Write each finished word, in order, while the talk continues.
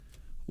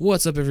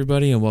What's up,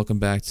 everybody, and welcome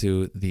back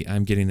to the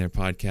I'm Getting There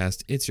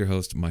podcast. It's your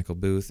host, Michael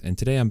Booth, and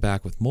today I'm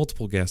back with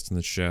multiple guests on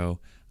the show.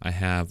 I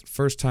have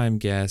first-time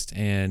guest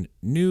and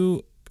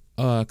new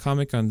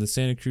comic on the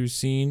Santa Cruz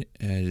scene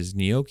is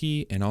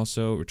Nyoki, and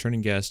also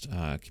returning guest,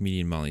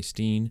 comedian Molly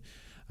Steen.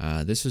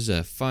 This was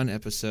a fun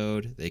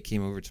episode. They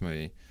came over to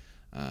my...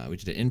 we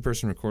did an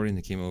in-person recording.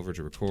 They came over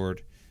to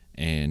record,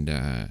 and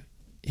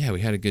we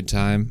had a good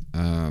time.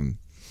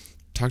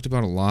 Talked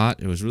about a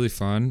lot. It was really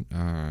fun.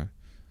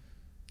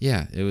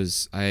 It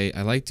was. I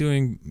like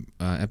doing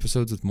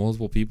episodes with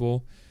multiple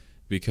people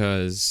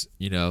because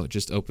it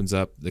just opens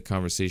up the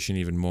conversation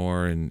even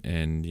more, and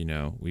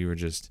we were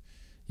just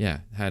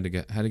had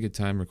a good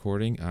time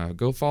recording.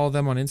 Go follow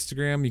them on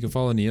Instagram. You can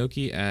follow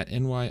Nyoki at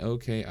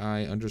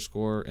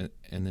NYOKI_,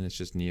 and then it's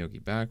just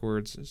Nyoki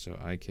backwards, so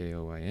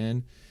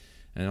IKOIN,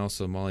 and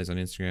also Molly's on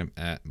Instagram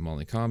at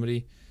Molly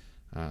Comedy.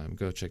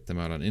 Go check them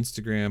out on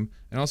Instagram,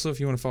 and also if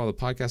you want to follow the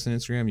podcast on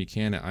Instagram, you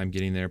can at I'm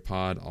Getting There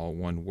Pod, all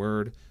one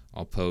word.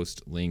 I'll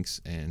post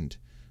links and,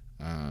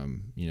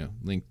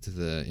 link to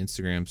the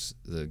Instagrams,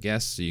 the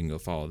guests, so you can go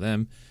follow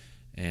them.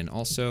 And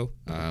also,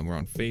 we're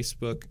on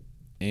Facebook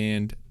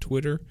and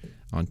Twitter.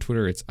 On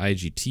Twitter, it's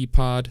IGT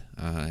Pod.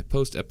 I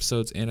post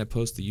episodes and I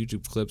post the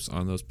YouTube clips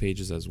on those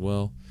pages as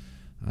well.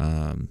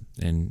 The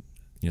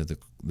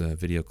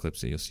video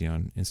clips that you'll see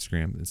on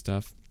Instagram and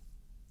stuff.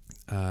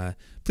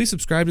 Please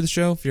subscribe to the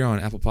show if you're on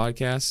Apple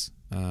Podcasts.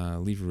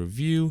 Leave a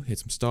review, hit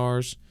some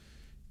stars.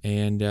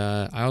 And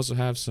I also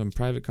have some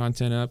private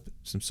content up,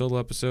 some solo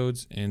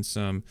episodes, and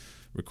some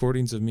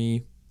recordings of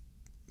me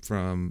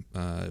from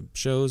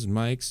shows and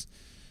mics.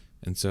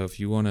 And so if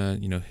you want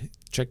to,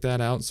 check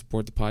that out and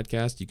support the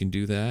podcast, you can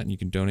do that. And you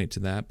can donate to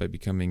that by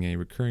becoming a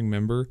recurring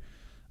member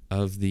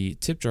of the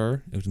tip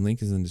jar. The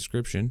link is in the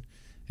description.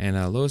 And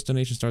lowest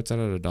donation starts out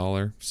at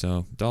 $1.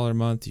 So $1 a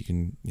month, you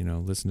can,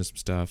 listen to some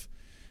stuff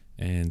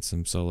and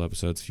some solo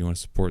episodes. If you want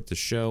to support the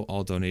show,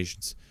 all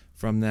donations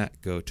from that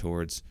go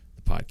towards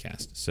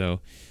podcast. So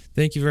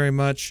thank you very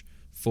much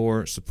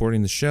for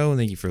supporting the show, and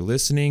thank you for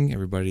listening,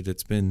 everybody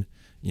that's been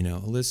a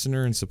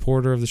listener and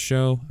supporter of the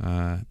show.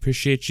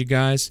 Appreciate you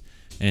guys,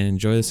 and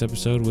enjoy this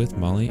episode with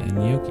Molly and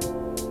Nyoki.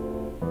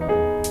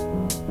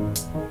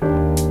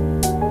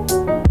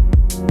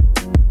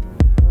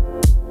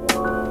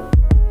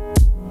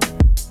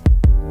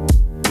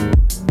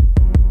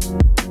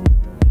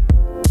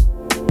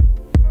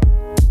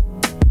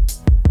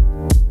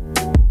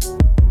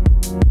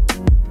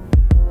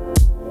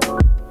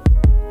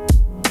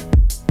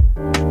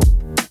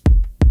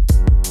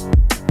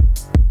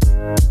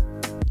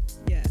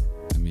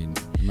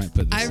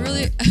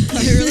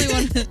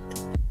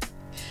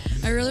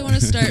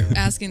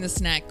 The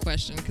snack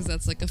question, because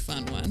that's like a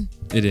fun one.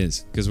 It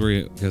is, because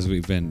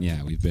we've been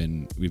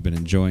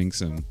enjoying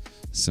some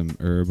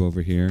herb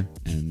over here,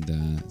 and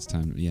it's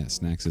time.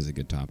 Snacks is a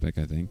good topic,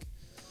 I think.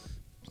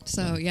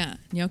 So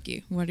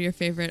Nyoki, what are your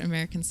favorite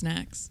American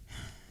snacks?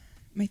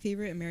 My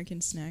favorite American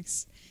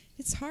snacks,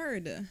 it's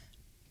hard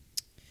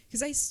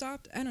because I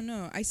stopped. I don't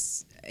know. I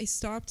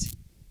stopped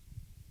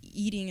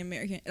eating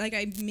American. Like,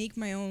 I make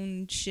my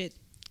own shit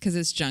because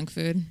it's junk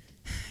food.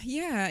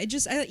 Yeah,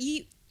 I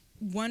eat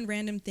one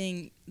random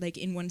thing, like,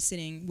 in one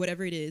sitting,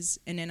 whatever it is,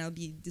 and then I'll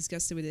be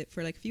disgusted with it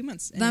for like a few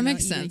months. And that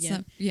makes sense.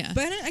 Yeah.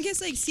 But I guess,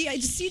 like, I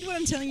just see what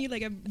I'm telling you.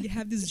 Like, I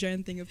have this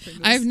giant thing of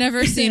Pringles. I've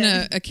never seen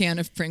a can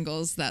of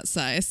Pringles that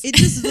size.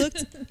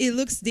 It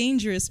looks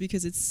dangerous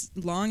because it's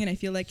long, and I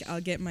feel like I'll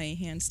get my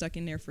hand stuck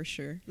in there for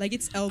sure. Like,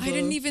 it's elbow. I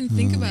didn't even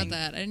think about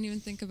that. I didn't even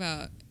think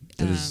about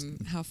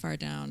how far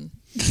down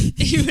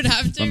you would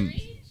have to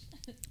reach.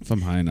 If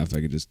I'm high enough,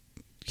 I could just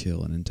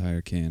kill an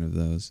entire can of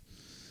those.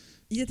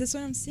 Yeah, that's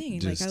what I'm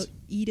saying. Like, I'll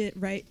eat it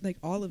right, like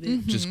all of it.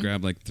 Mm-hmm. Just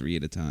grab like 3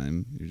 at a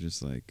time. You're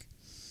just like...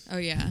 Oh,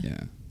 yeah.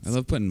 Yeah. I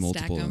love putting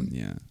multiple in.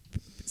 Yeah.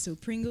 So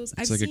Pringles...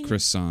 It's like a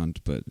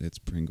croissant, but it's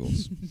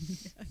Pringles.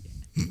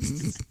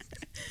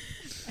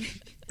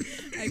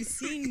 I've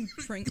seen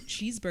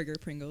cheeseburger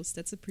Pringles.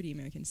 That's a pretty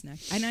American snack.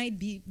 And I'd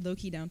be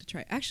low-key down to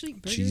try. Actually,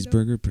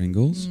 cheeseburger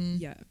Pringles?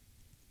 Yeah.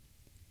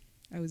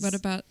 What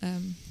about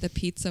the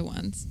pizza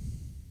ones?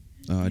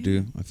 Oh, I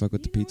do. I fuck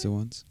with the pizza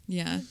ones.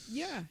 Yeah.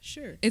 Yeah,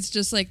 sure. It's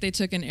just like they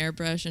took an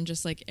airbrush and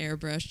just like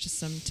airbrushed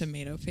some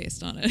tomato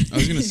paste on it. I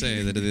was gonna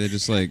say that they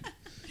just like,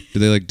 do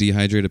they like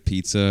dehydrate a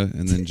pizza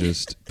and then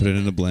just put it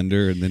in a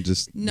blender and then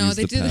just use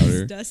the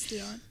powder? Dust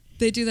it on.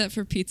 They do that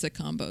for pizza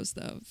combos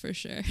though, for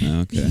sure.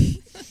 Oh,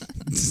 okay.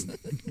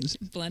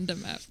 Blend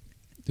them up.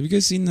 Have you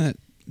guys seen that?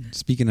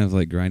 Speaking of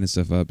like grinding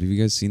stuff up, have you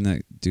guys seen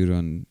that dude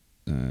on?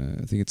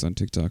 I think it's on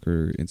TikTok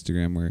or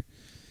Instagram where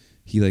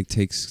he like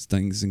takes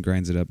things and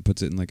grinds it up and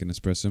puts it in like an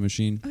espresso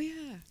machine. Oh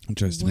yeah. And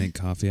tries to make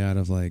coffee out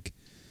of like,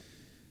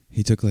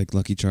 he took like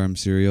Lucky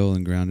Charms cereal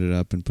and ground it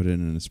up and put it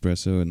in an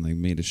espresso and like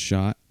made a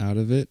shot out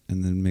of it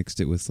and then mixed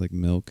it with like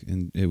milk,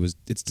 and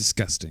it's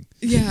disgusting.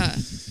 Yeah.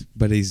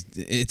 But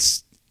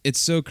it's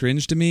so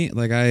cringe to me.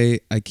 Like I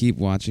keep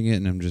watching it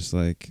and I'm just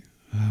like,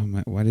 oh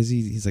my, why does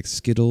he's like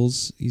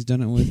Skittles he's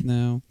done it with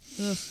now.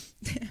 Ugh.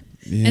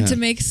 Yeah. And to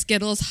make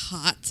Skittles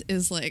hot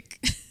is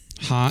like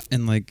hot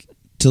and like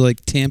to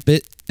like tamp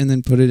it and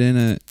then put it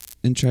in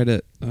and try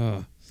to.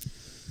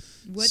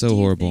 So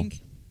horrible.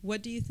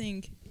 What do you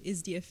think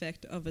is the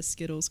effect of a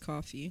Skittles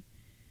coffee?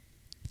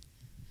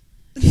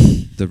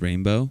 The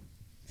rainbow.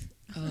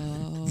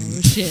 Oh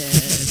shit!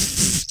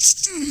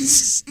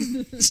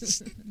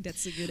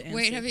 That's a good answer.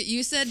 Wait,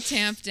 you said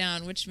tamp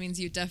down, which means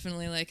you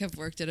definitely like have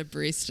worked at a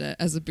barista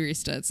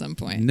at some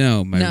point.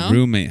 No, my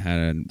roommate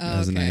has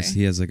a okay. nice.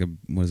 He has like a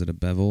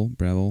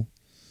Breville,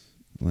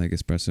 like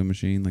espresso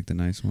machine, like the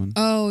nice one.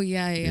 Oh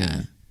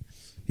yeah.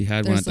 He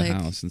had There's one at the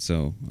like- house, and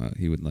so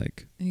he would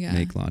like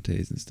make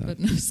lattes and stuff. But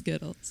no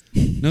Skittles.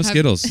 No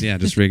Skittles, yeah,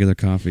 just regular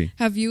coffee.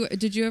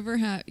 Did you ever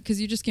have, because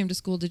you just came to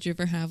school, did you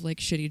ever have like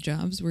shitty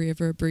jobs? Were you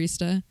ever a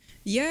barista?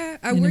 Yeah,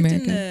 I in worked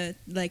America?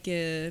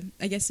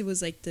 I guess it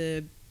was like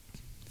the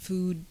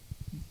food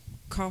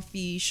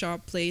coffee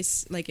shop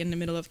place, like in the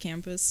middle of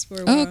campus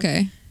for a while. Oh,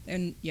 okay.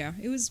 And yeah,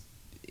 it was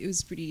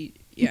pretty,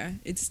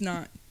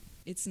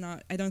 it's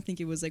not, I don't think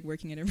it was like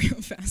working at a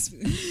real fast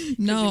food. 'Cause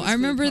No, it was I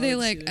remember for they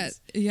college like,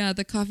 students.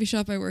 the coffee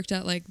shop I worked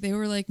at, like they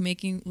were like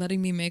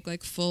letting me make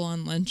like full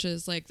on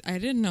lunches. Like I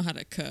didn't know how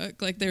to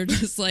cook. Like they were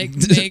just like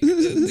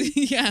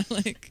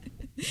like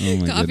Oh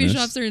my coffee goodness.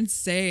 shops are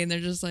insane. They're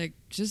just like,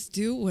 just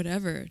do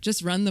whatever.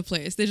 Just run the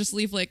place. They just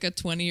leave like a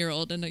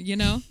 20-year-old and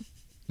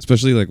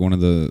Especially like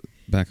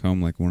back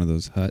home, like one of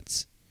those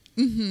huts.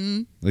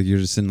 Mm-hmm. Like you're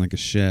just in like a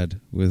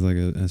shed with like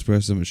an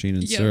espresso machine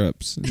and Yep.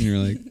 syrups, and you're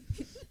like,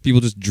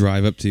 people just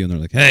drive up to you and they're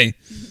like, "Hey,"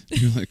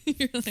 and you're like,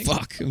 You're like,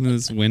 "Fuck!" In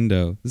this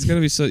window, it's gotta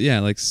be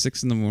like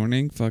 6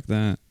 a.m. Fuck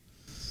that.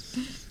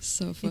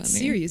 so funny. It's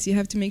serious. You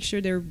have to make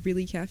sure they're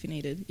really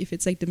caffeinated. If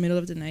it's like the middle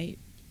of the night,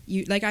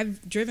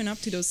 I've driven up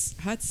to those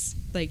huts.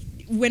 Like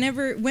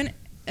when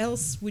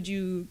else would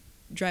you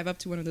drive up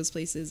to one of those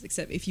places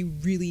except if you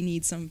really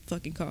need some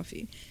fucking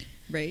coffee,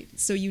 right?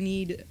 So you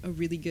need a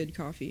really good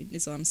coffee.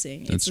 Is all I'm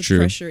saying. That's it's true.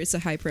 Pressure. It's a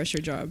high pressure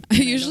job. I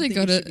and usually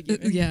don't go think it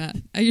should be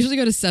given. I usually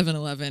go to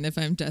 7-Eleven if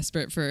I'm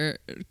desperate for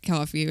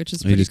coffee, which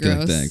is Oh, you pretty just get gross.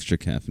 like the extra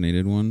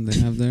caffeinated one they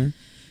have there.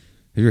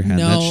 Have you ever had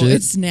that No, shit?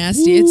 it's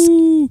nasty.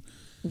 It's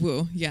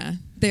woo, yeah.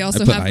 They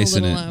also I put have the ice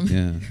in little it.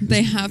 Yeah.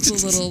 they have the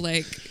little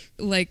like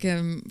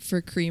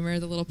for creamer,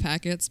 the little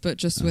packets, but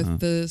just Uh-huh. with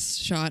the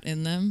shot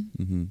in them.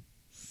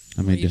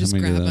 Mm-hmm. Where you just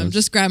grab them.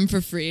 Just grab them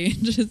for free.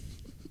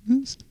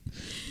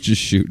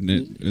 Just shooting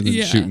it and then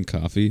Yeah. shooting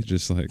coffee,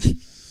 just like.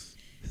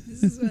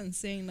 This is what I'm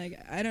saying. Like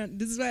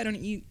this is why I don't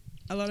eat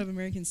a lot of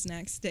American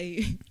snacks.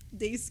 They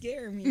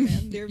scare me,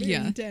 man. They're very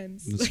Yeah.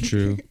 intense. That's Like,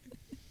 true.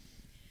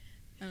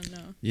 I don't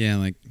know. Yeah,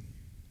 like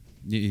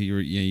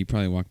you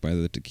probably walk by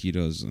the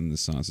taquitos and the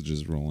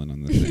sausages rolling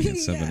on the thing at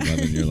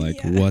 7-Eleven. You're like,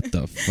 Yeah. what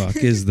the fuck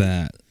is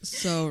that?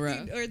 So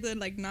rough. Or the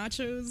like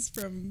nachos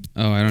from.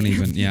 Oh, I don't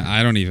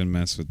even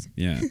mess with.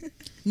 Yeah,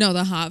 No,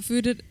 the hot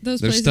food at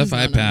those there's places. stuff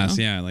I no. pass.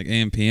 Yeah, like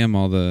AM/PM,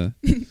 all the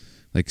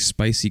like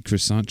spicy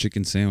croissant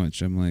chicken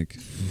sandwich. I'm like,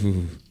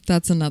 ooh.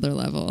 That's another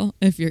level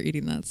if you're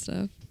eating that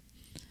stuff.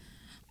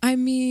 I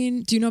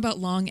mean, do you know about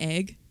long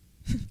egg?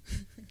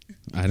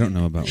 I don't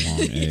know about long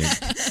egg.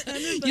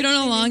 You don't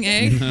know long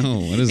egg? No,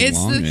 what is It's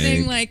long the egg?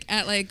 thing like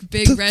at like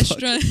big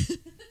restaurant.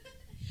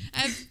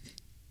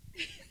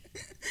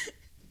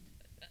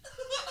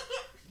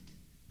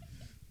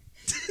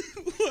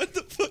 What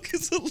the fuck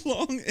is a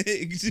long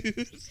egg,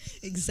 dude?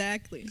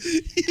 Exactly.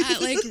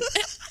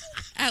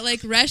 at like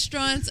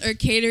restaurants or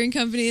catering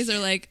companies or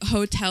like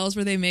hotels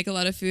where they make a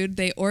lot of food,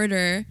 they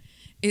order.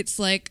 It's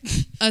like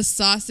a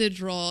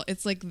sausage roll.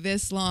 It's like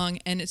this long,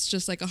 and it's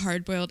just like a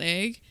hard-boiled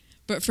egg,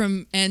 but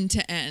from end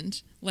to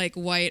end, like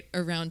white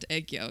around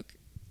egg yolk.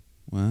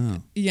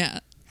 Wow. Yeah,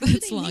 How do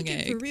that's they long make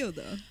it egg. for real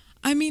though?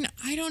 I mean,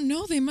 I don't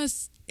know. They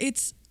must.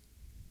 It's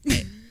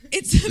a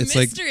It's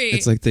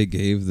mystery. like they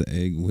gave the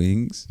egg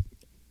wings.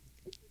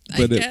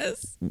 I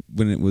guess.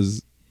 When it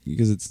was,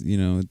 because it's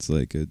it's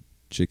like a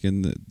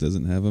chicken that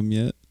doesn't have them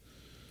yet,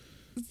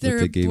 but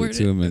they gave it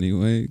to him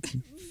anyway.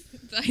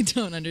 I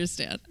don't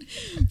understand.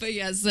 But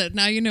yes,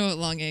 now you know what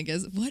long egg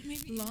is. What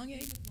maybe Long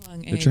egg.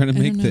 long egg? They're trying to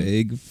I make don't the know.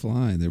 egg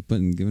fly. They're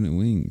giving it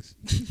wings.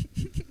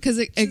 Because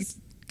it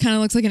kind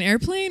of looks like an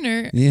airplane,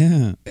 or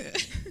Yeah,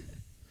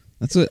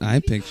 that's what I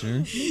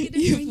picture. Maybe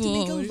You they're trying to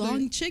make fool. a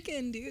long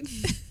chicken, dude.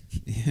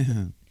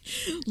 Yeah.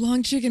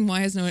 long chicken.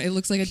 Why is no? It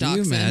looks like a Can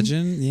you dachshund.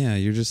 imagine? Yeah,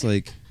 you're just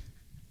like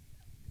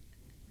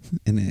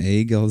an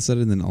egg all of a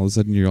sudden, and then all of a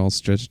sudden you're all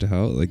stretched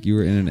out like you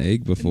were in an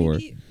egg before.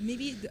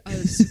 Maybe a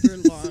super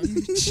long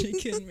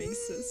chicken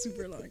makes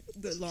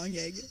the long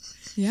egg.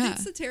 Yeah.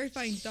 It's a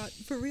terrifying thought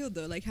for real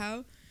though. Like how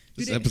do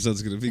This they,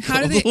 episode's gonna be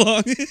How do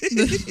called they-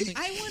 The Long Egg.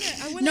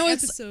 I want No, an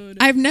it's- episode.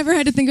 I've never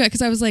had to think about it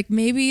because I was like,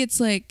 maybe it's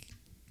like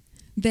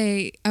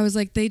they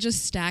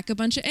just stack a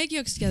bunch of egg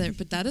yolks together,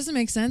 but that doesn't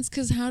make sense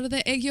because how do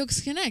the egg yolks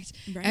connect?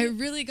 Right? It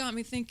really got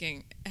me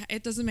thinking.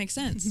 It doesn't make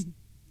sense.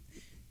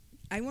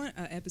 I want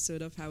an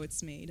episode of how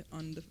it's made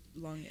on the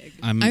long egg.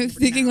 I'm I'm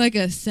thinking like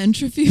a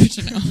centrifuge.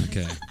 No.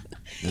 okay.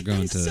 We're going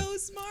That is to so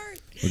smart.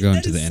 we're going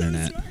That to the is so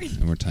internet smart.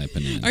 and we're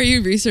typing in Are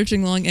you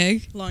researching long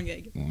egg? Long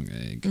egg. long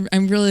egg.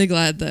 I'm really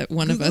glad that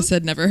one of Google? us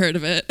had never heard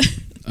of it.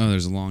 Oh,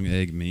 there's a long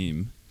egg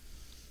meme.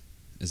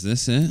 Is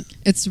this it?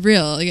 It's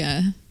real,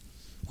 yeah.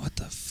 What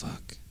the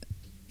fuck?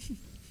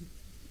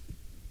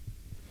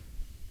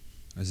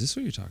 Is this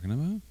what you're talking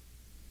about?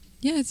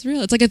 Yeah, it's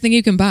real. It's like a thing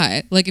you can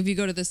buy. Like if you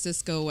go to the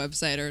Cisco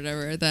website or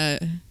whatever,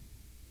 that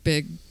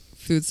big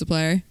food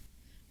supplier,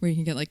 where you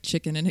can get like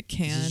chicken in a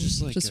can,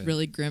 just like a-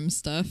 really grim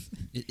stuff.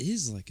 It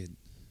is like a.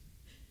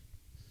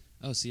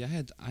 Oh, see, I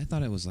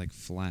thought it was like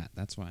flat.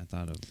 That's why I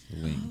thought of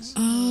the wings.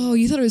 Oh,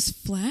 you thought it was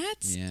flat?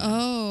 Yeah.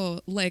 Oh,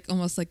 like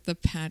almost like the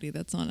patty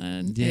that's on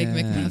an egg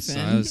McMuffin. So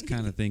I was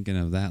kind of thinking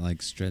of that,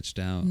 like stretched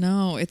out.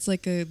 No, it's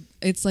like a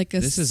This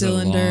is a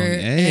cylinder long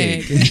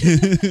egg.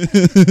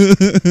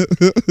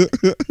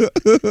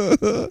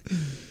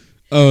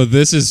 Oh,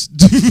 this is.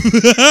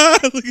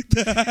 Look at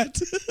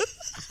that.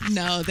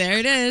 No, there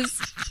it is.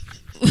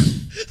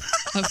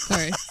 Of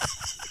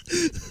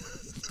course.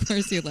 Of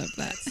course you love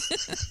that.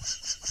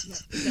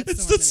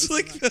 That's It's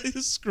like I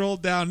just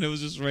scrolled down and it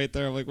was just right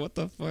there. I'm like, what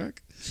the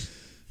fuck?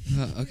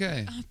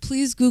 Okay.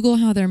 Please Google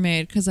how they're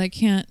made because I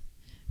can't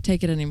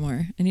take it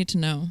anymore. I need to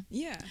know.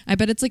 Yeah. I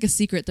bet it's like a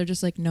secret. They're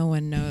just like, no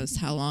one knows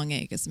how long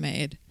egg is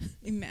made.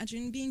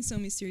 Imagine being so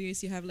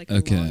mysterious you have like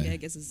Okay. a long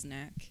egg as a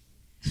snack.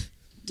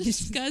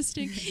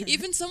 Disgusting.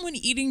 Even someone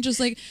eating just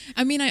like,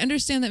 I mean, I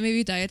understand that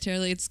maybe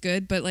dietarily it's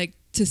good, but like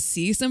to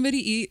see somebody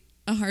eat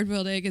a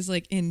hard-boiled egg is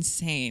like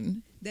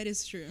insane. That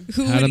is true.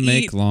 Who How to would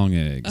make eat long a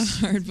eggs.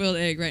 hard-boiled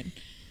egg, right?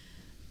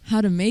 How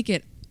to make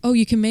it. Oh,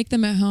 you can make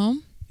them at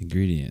home?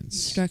 Ingredients.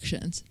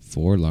 Instructions.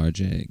 4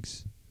 large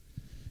eggs.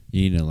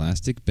 You need an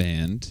elastic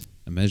band,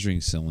 a measuring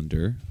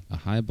cylinder, a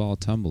highball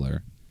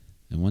tumbler,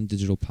 and 1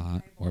 digital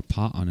pot or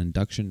pot on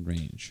induction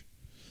range.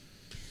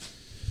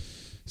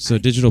 So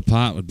digital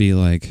pot would be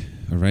like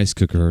a rice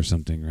cooker or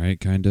something, right?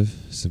 Kind of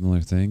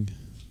similar thing.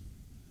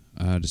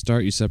 To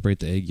start, you separate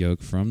the egg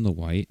yolk from the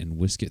white and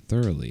whisk it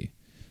thoroughly.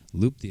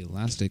 Loop the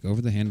elastic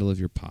over the handle of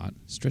your pot,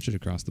 stretch it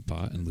across the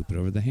pot, and loop it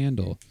over the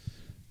handle.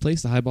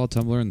 Place the highball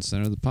tumbler in the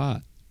center of the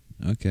pot.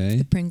 Okay.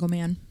 The Pringle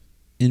Man.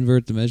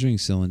 Invert the measuring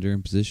cylinder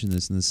and position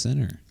this in the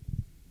center.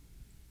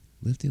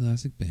 Lift the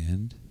elastic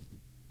band.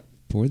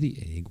 Pour the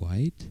egg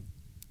white.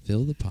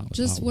 Fill the pot with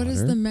Just hot what water.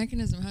 is the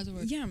mechanism? How does it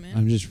work? Yeah, man.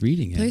 I'm just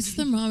reading it. Place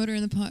the thermometer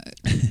in the pot.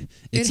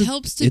 It's it a-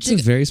 helps to It's a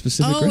very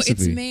specific Oh, recipe.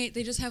 it's made.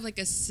 They just have like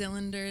a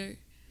cylinder.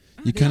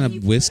 You Oh, kind you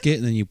of whisk put- it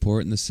and then you pour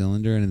it in the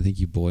cylinder and I think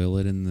you boil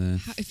it in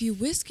the. If you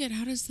whisk it,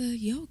 how does the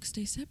yolk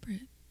stay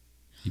separate?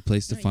 You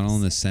place the Right, funnel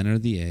in the separate. center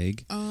of the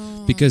egg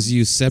Oh. because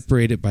you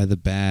separate it by the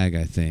bag,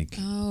 I think,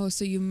 Oh,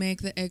 so you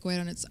make the egg white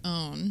on its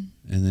own,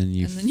 and then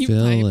you and then you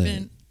fill pipe it.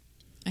 in.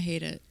 I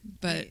hate it,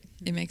 but Right.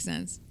 it makes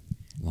sense.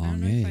 I don't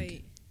Long know if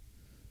egg.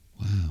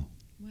 Wow.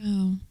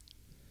 Wow.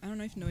 I don't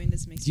know if knowing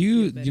this makes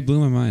You feel better. you blew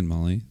my mind,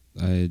 Molly.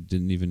 I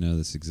didn't even know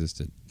this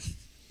existed.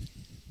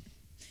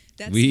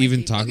 That's we my even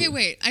favorite. talked. Okay,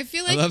 wait. I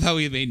feel I like love how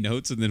we made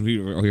notes and then we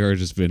were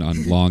just been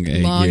on long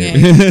egg Long here.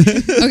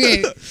 egg.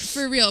 Okay,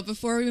 for real.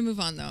 Before we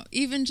move on, though,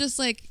 even just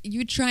like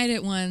you tried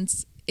it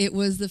once, it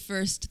was the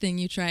first thing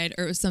you tried,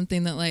 or it was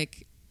something that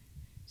like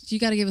you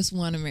got to give us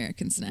one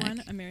American snack.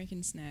 One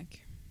American snack.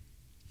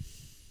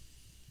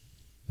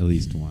 At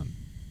least one.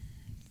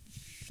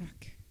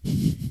 Fuck.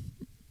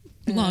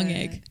 Long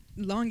egg.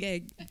 Long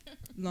egg.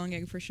 Long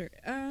egg for sure.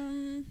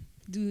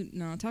 Dude,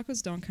 no,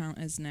 tacos don't count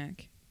as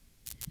snack.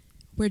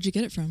 Where'd you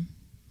get it from?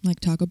 Like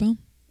Taco Bell?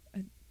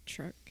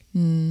 Truck.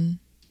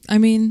 I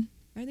mean,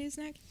 Are they a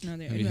snack? No,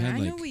 they're. Have you I had,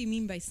 know like- what you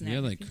mean by snack. You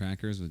had I like think-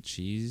 crackers with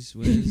cheese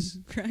whiz,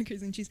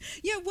 crackers and cheese.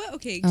 Yeah, what?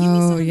 Okay, give me Oh,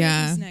 some American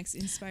yeah. snacks.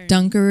 Inspiring.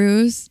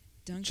 Dunkaroos.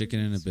 chicken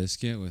and a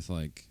biscuit with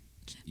like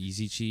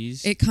easy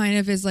cheese. It kind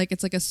of is like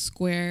it's like a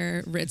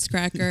square Ritz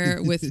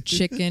cracker with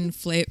chicken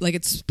flavor. Like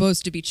it's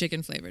supposed to be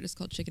chicken flavored. It's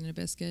called chicken and a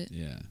biscuit.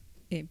 Yeah.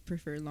 I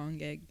prefer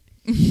long egg.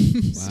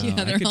 Yeah,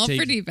 I they're could all take-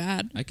 pretty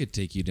bad. I could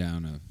take you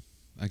down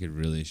I could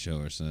really show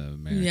her some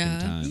American Yeah.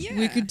 time. Yeah.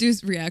 We could do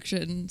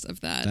reactions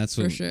of that. That's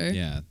for what, sure.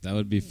 Yeah, that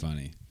would be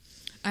funny.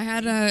 I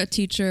had a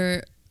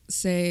teacher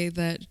say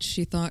that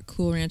she thought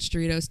Cool Ranch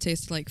Doritos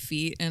tasted like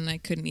feet, and I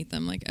couldn't eat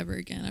them like ever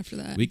again after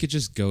that. We could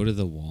just go to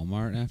the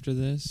Walmart after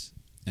this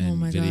Oh and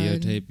my God.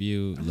 videotape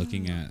you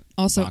looking at.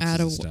 also boxes at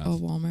a of stuff.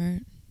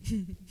 Walmart.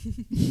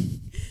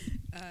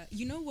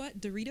 You know what?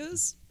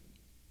 Doritos.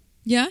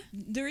 Yeah,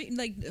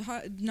 Like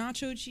hot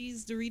nacho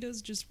cheese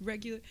Doritos, just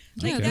regular.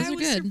 Yeah, Like those that are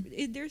was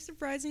good. they're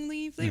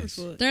surprisingly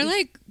flavorful. they're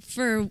like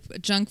for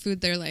junk food.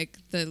 They're like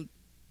the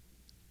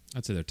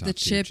I'd say they're top the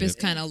tier chip is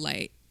kind of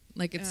light.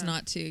 Like it's Yeah.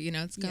 not too.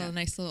 It's got Yeah. a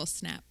nice little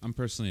snap. I'm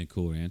personally a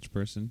Cool Ranch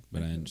person,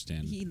 but I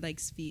understand. He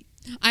likes feet.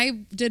 I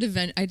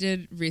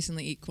did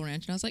recently eat Cool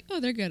Ranch, and I was like, oh,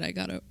 they're good. I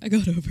got over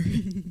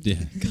it.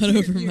 Yeah. got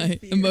over Your my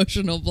fear.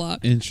 emotional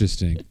block.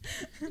 Interesting.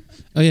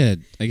 Oh yeah,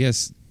 I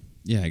guess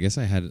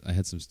I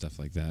had some stuff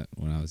like that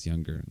when I was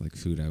younger. Like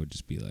food, I would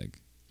just be like,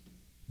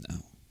 no,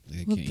 like,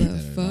 I What can't the eat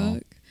that at all.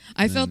 fuck?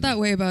 I felt then- that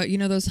way about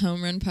those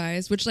home run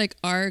pies, which like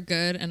are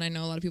good, and I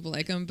know a lot of people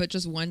like them. But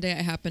just one day,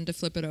 I happened to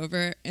flip it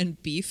over,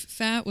 and beef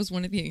fat was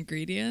one of the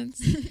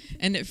ingredients,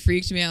 and it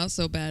freaked me out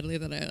so badly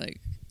that I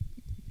like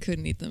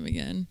couldn't eat them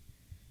again.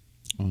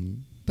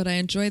 On But I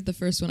enjoyed the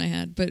first one I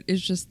had. But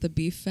it's just the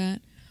beef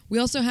fat. We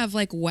also have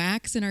like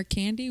wax in our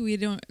candy.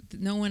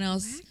 No one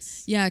else.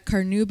 Wax? Yeah,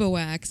 carnauba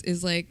wax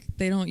is like,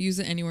 they don't use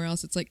it anywhere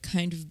else. It's like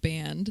kind of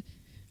banned.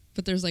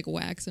 But there's like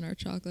wax in our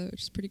chocolate,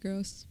 which is pretty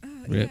gross. Oh,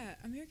 Rip. yeah.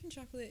 American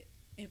chocolate.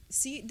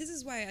 See, this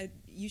is why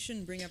you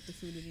shouldn't bring up the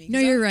food with me. No,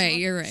 'cause you're I'll right. talk-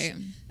 You're right.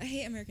 I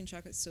hate American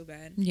chocolate so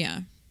bad.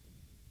 Yeah.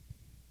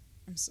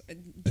 I'm so,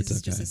 this It's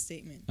is just okay. a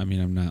statement. I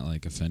mean, I'm not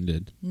like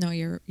offended. No,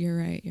 you're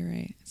right. You're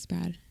right. It's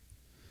bad.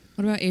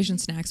 What about Asian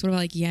snacks? What about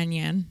like yan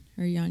yan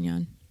or yan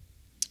yan?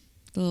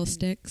 The little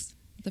sticks,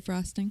 with the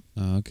frosting.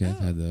 Oh, okay. I've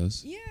Oh. had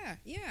those. Yeah.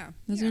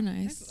 Those yeah. are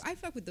nice. I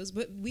fuck with those,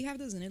 but we have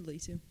those in Italy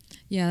too.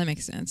 Yeah, that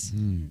makes sense.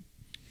 Hmm.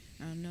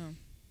 I don't know.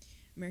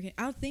 American.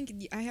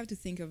 I have to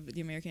think of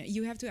the American.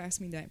 You have to ask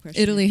me that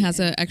question. Italy at the has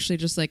end. actually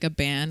just like a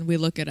ban. We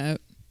look it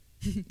up.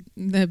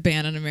 The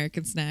ban on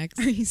American snacks.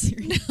 Are you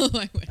serious? No,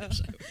 I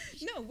wish.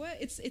 No, what?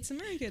 It's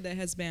America that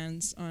has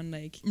bans on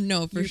like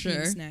No, for European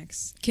sure.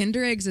 snacks.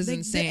 Kinder Eggs is Like, the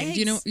insane. Do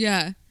you know? eggs.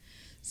 Yeah.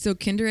 So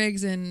Kinder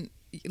Eggs and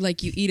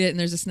like you eat it and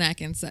there's a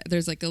snack inside.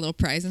 There's like a little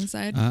prize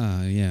inside.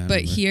 Ah, yeah. I But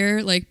remember.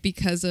 here, like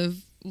because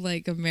of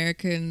like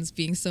Americans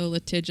being so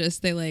litigious,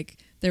 they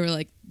were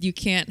like you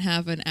can't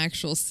have an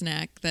actual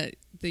snack that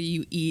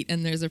you eat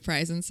and there's a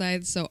prize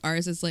inside. So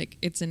ours is like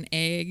it's an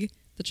egg,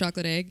 the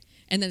chocolate egg,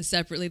 and then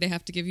separately they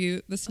have to give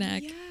you the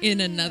snack in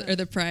another or yeah.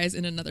 the prize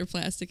in another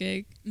plastic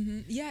egg.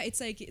 Yeah,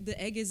 it's like the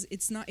egg is.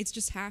 It's not. It's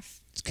just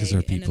half. It's because egg,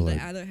 our people and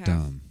then are the other half.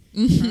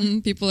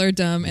 dumb, People are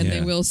dumb and they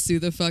Yeah. will sue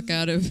the fuck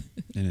out of.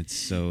 and it's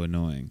so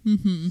annoying.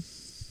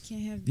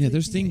 Can't have. Yeah, good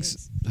there's eggs.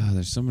 things.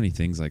 There's so many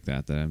things like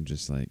that I'm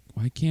just like,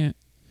 why can't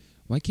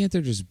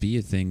there just be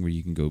a thing where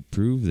you can go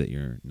prove that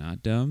you're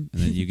not dumb,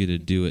 and then you get to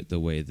do it the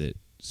way that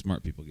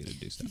smart people get to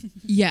do stuff.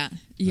 Yeah,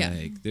 yeah.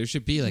 Like, there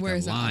should be like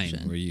Where's a the line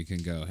option? where you can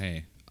go,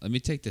 hey, let me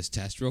take this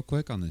test real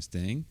quick on this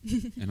thing,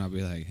 and I'll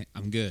be like, hey,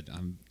 I'm good.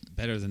 I'm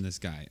better than this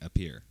guy up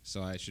here,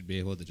 so I should be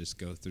able to just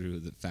go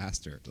through the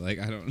faster. Like,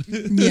 I don't.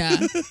 Yeah.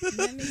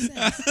 That makes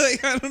sense.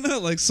 Like, I don't know.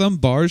 Like, some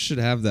bars should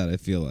have that. I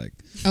feel like.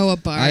 Oh, a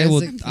bar. I is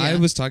will. a- I yeah.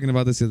 was talking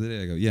about this the other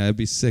day. I go, yeah, it'd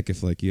be sick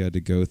if like you had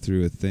to go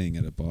through a thing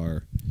at a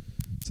bar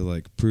to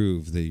like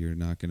prove that you're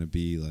not going to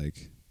be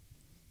like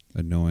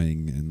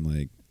annoying and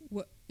like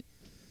What?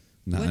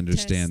 not What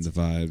understand test?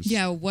 the vibes.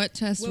 Yeah, what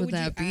test What would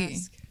that you be?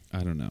 ask? I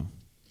don't know.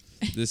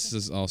 This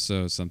is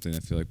also something I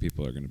feel like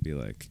people are going to be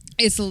like,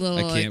 It's a little.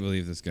 I like- can't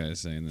believe this guy is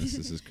saying this.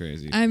 This is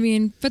crazy. I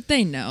mean, but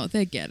they know.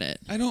 They get it.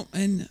 I don't,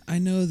 and I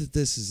know that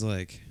this is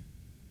like,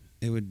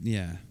 it would,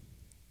 yeah,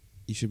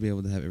 you should be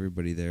able to have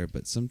everybody there,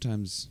 but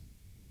sometimes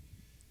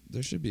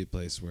there should be a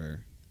place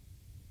where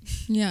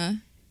Yeah.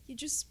 You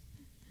just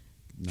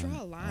not Draw a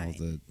all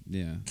line.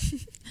 yeah.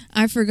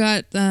 I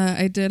forgot.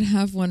 I did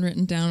have one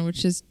written down,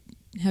 which is,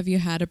 have you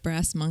had a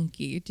brass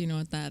monkey? Do you know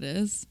what that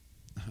is?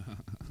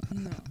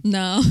 no.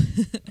 No.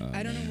 Oh,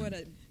 I don't man. know what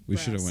a. We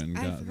should have brass- went and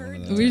I've gotten one heard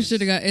of of those. We should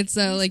have got. It's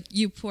like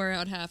you pour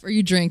out half, or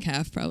you drink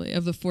half probably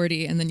of the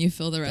 40, and then you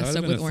fill the That rest would've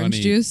up been with a orange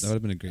funny- juice. That would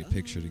have been a great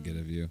picture to get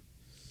of you,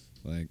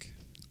 like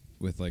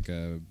with like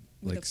a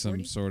With like a some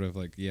 40? sort of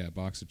like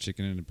box of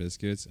chicken and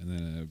biscuits, and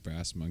then a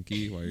brass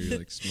monkey while you're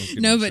like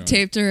smoking. No, and but showing-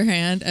 taped to her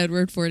hand,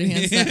 Edward 40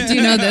 hand style. Do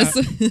you know this?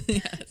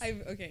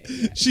 Okay.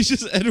 Yeah. She's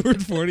just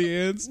Edward 40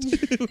 hands.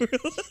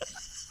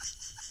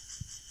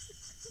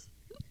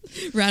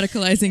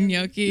 Radicalizing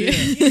gnocchi.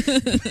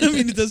 I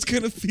mean, it does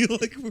kind of feel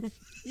like we're.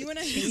 You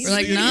wanna haze We're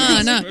like, me?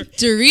 nah.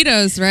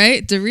 Doritos,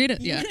 right? Doritos.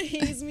 You Yeah. wanna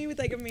haze me with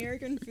like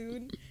American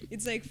food?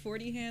 It's like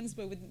 40 hands,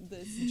 but with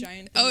this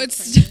giant. Oh, thing of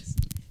it's Pringles.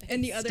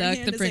 And the other stuck,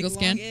 hand the is Pringles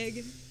like long can.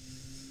 egg.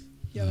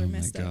 Y'all Oh are my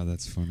messed god, up.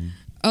 that's funny.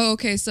 Oh,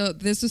 okay. So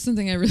this was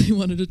something I really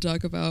wanted to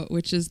talk about,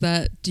 which is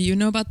that, do you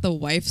know about the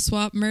wife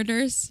swap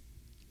murders?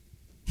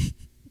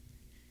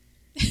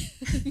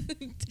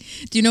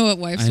 Do you know what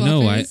wife I swap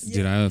know. is?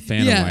 Dude, I'm a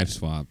fan Yeah. of Wife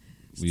Swap.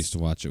 We used to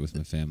watch it with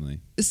my family.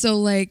 So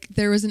like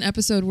there was an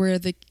episode where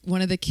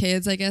one of the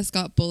kids, I guess,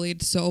 got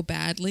bullied so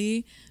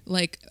badly,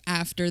 like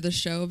after the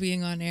show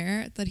being on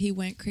air, that he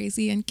went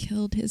crazy and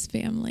killed his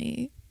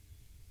family,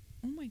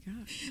 Oh my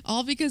god.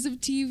 all because of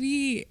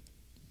TV.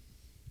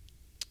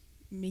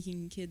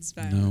 Making kids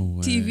violent. No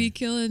way. TV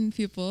killing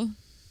people.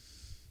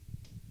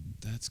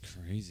 That's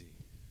crazy.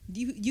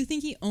 You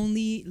think he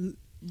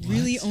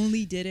really What?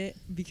 only did it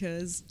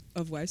because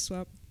of wife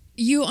swap?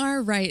 You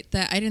are right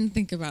that I didn't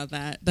think about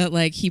that. That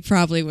like he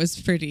probably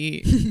was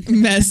pretty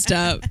messed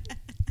up.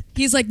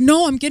 He's like,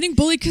 no, I'm getting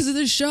bullied because of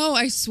the show.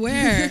 I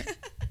swear.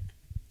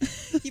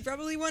 He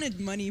probably wanted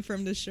money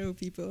from the show,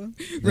 people.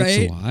 That's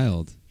Right?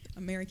 wild.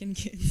 American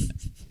kids.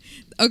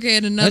 Okay,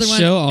 and another That one.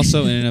 show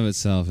also in and of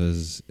itself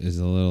is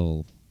a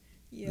little.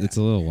 Yeah. It's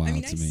a little wild I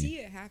mean, to I me. see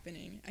it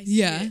happening. I see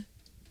Yeah. it.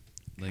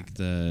 Like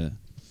the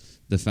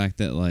fact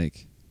that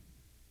like.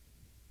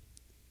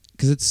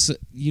 Because it's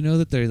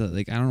that they're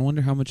like I don't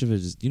wonder how much of it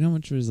is how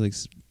much of it is like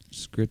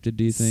scripted.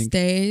 Do you think?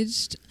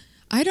 Staged.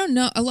 I don't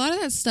know. A lot of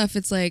that stuff,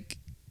 it's like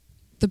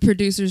the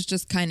producers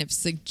just kind of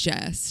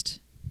suggest.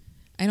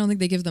 I don't think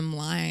they give them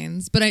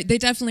lines, but they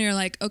definitely are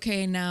like,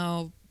 okay,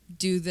 now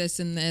do this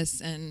and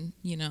this, and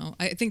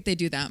I think they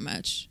do that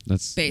much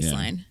That's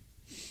baseline.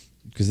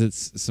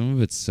 because some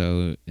of it's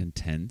so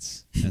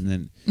intense, and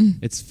then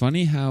it's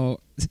funny how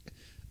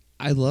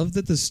I love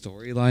that the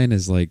storyline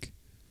is like,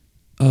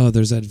 oh,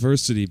 there's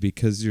adversity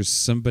because you're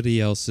somebody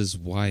else's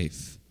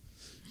wife,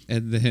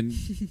 and then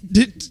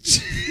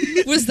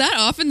Was that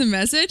often the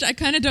message? I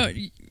kind of don't.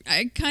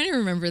 I kind of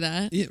remember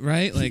that. yeah,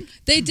 right, like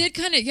They did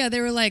kind of. Yeah,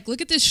 they were like,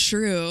 "Look at this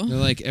shrew." they're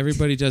like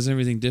everybody does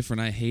everything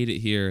different. I hate it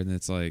here, and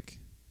it's like,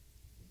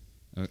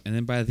 and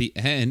then by the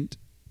end,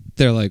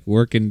 they're like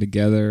working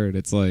together, and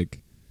it's like,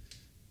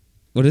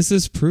 what does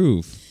this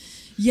prove?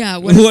 Yeah.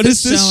 What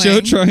is this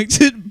show showing? trying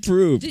to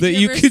prove? Did That you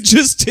you ever could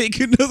just take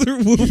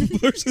another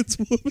person's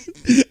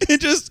woman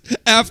and just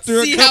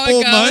after See a how it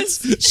couple goes?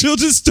 months, she'll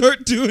just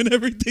start doing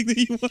everything that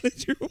you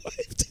wanted your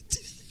wife to do.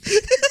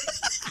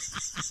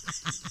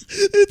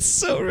 It's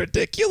so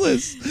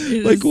ridiculous.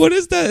 It Like, is. what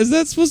is that? Is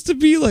that supposed to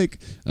be like,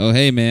 oh,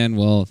 hey, man,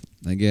 well,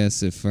 I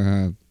guess if...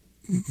 I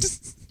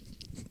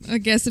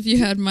guess if you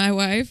had my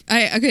wife,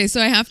 okay. So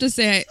I have to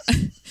say,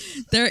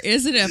 there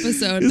is an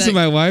episode if that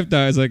my wife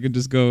dies, I can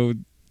just go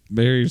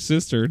marry your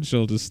sister and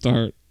she'll just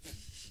start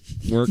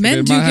working men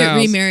in do my get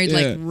house. remarried Yeah.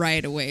 like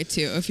right away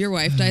too. If your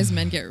wife dies,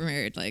 men get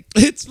remarried like.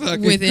 It's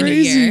fucking within a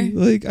crazy. year.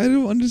 Like, I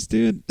don't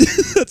understand.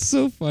 That's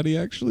so funny,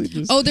 actually.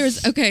 Just Oh,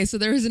 so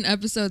there was an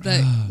episode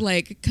that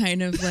like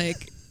kind of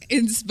like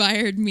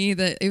inspired me.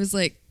 That it was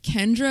like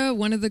Kendra,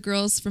 one of the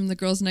girls from The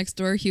Girls Next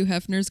Door, Hugh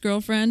Hefner's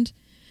girlfriend.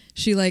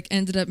 She like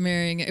ended up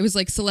marrying. It was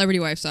like Celebrity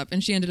Wife Swap,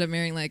 and she ended up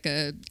marrying like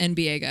a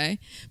NBA guy.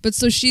 But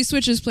so she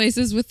switches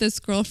places with this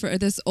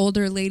girlfriend, this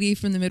older lady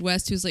from the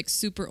Midwest who's like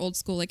super old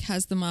school, like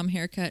has the mom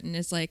haircut and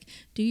is like,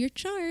 do your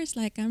chores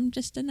like I'm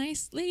just a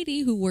nice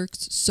lady who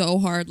works so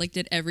hard, like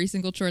did every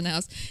single chore in the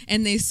house.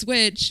 And they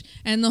switch,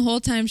 and the whole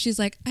time she's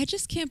like, I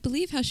just can't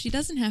believe how she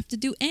doesn't have to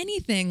do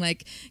anything,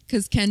 like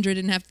because Kendra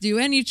didn't have to do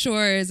any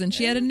chores and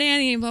she had a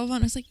nanny and blah blah blah.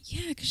 And I was like,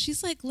 yeah, because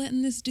she's like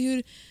letting this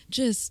dude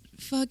just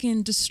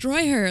fucking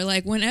destroy her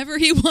like whenever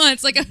he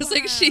wants. Like I was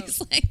like,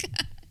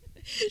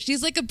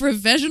 she's like a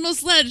professional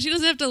sledge. She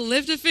doesn't have to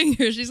lift a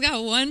finger. She's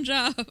got one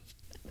job.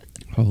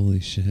 holy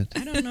shit.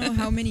 I don't know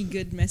how many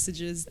good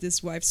messages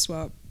this wife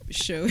swap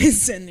show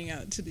is sending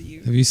out to the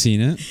youth. Have you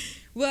seen it?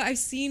 Well, I've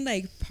seen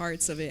like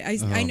parts of it. I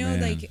Oh, know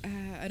man. like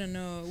I don't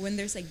know when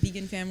there's like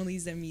vegan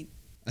families that meet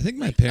I think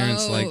my like,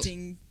 parents Oh. liked.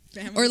 dating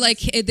families. Or like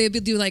they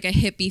would do like a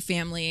hippie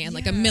family and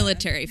like a Yeah.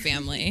 military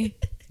family.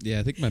 Yeah,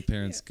 I think my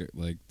parents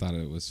like thought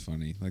it was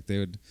funny. Like they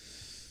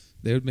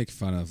would make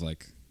fun of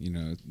like, you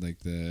know, like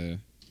the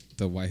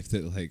wife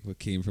that like what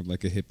came from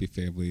like a hippie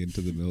family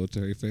into the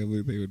military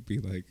family. They would be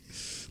like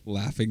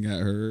laughing at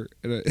her.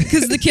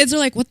 Because the kids are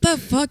like, what the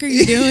fuck are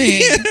you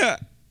doing? Yeah.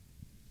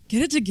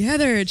 Get it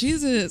together,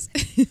 Jesus.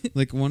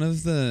 Like one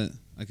of the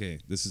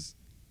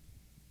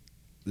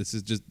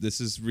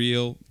this is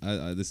real.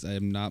 I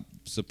am not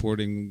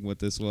supporting what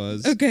this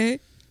was. Okay.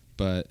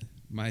 But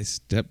my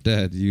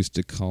stepdad used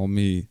to call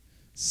me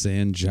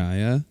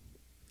Sanjaya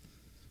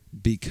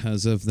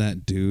because of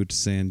that dude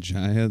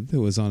Sanjaya that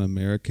was on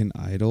American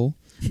Idol.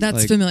 That's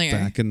like, familiar.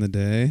 Back in the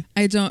day,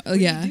 I don't. Oh, What do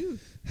you yeah. do?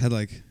 had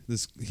like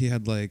this. He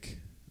had like,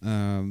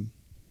 kind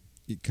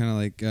of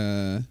like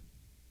a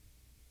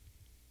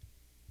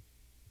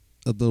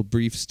little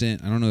brief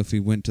stint. I don't know if he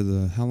went to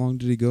the. How long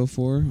did he go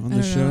for on I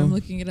the don't show? know. I'm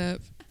looking it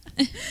up.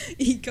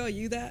 He call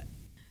you that?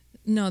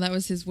 No, that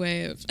was his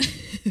way of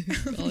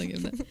calling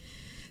him that.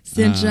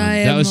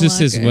 Sanjaya that was just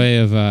his Malacca.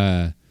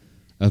 way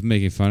of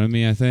making fun of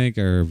me, I think,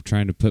 or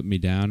trying to put me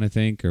down, I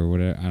think, or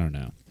whatever. I don't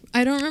know.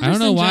 I don't remember. I don't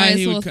know why Sanjaya's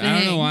he whole would. thing. I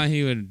don't know why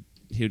he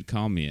would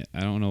call me it. I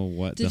don't know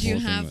what. Did the you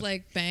whole thing have was.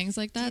 like bangs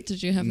like that?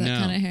 Did you have that No.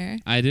 kind of hair?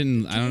 I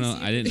didn't. I don't Can I know.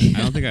 see I it? didn't.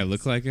 I don't think I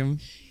look like him.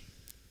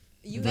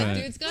 You But-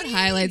 That dude's got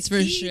highlights for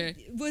He sure.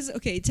 Was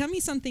okay. Tell me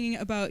something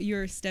about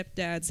your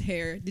stepdad's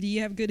hair. Did he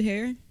have good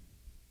hair?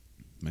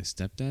 My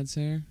stepdad's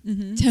hair?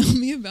 Mm-hmm. Tell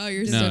me about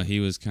your No, stuff. he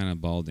was kind of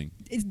balding.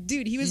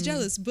 Dude, he was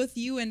jealous. Both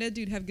you and that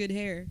dude have good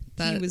hair.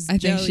 That, he was I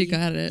think she jelly.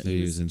 got it. So he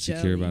He was was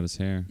insecure jelly. about his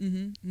hair.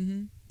 Mm-hmm.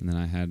 Mm-hmm. And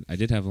then I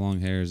did have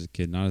long hair as a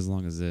kid, not as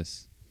long as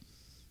this,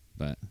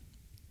 but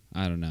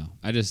I don't know.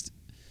 I just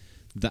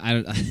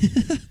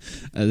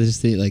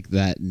think like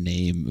that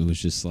name. It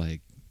was just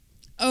like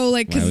Oh,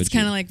 like Why because would it's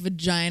kind you? of like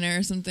vagina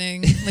or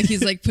something. Like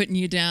he's like putting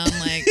you down.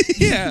 Like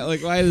yeah,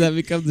 like why did that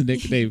become the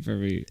nickname for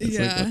me? It's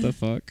like Yeah. what the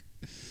fuck.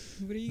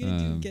 What are you gonna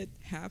do? Um, Get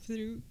half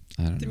through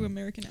I don't know.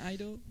 American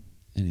Idol?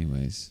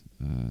 Anyways,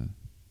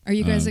 are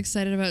you guys Um,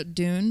 excited about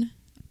Dune?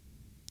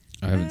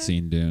 I haven't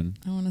seen Dune.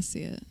 I want to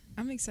see it.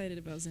 I'm excited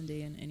about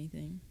Zendaya and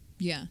anything.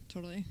 Yeah,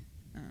 totally.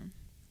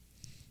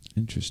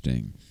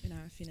 Interesting. And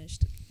I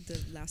finished the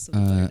last of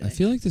the third I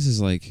feel like this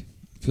is like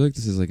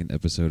an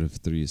episode of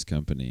Three's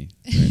Company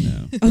right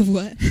now. of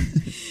what?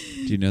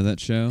 Do you know that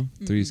show?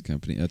 Three's Mm-mm.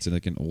 Company. That's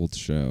like an old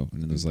show,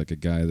 and then there's like a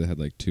guy that had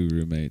like 2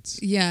 roommates.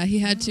 Yeah, he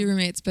had 2 Oh.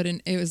 roommates, but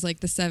it was like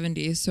the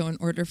 70s. So in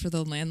order for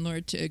the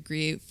landlord to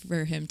agree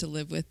for him to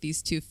live with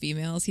these 2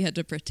 females, he had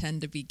to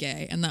pretend to be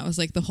gay, and that was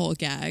like the whole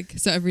gag.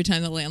 So every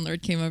time the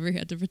landlord came over, he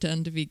had to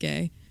pretend to be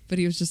gay, but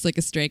he was just like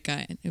a straight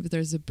guy. And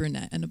there's a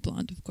brunette and a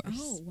blonde, of course.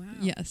 Oh, wow.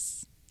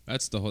 Yes.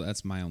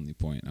 That's my only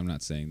point. I'm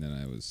not saying that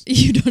I was.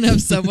 You don't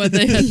have someone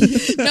that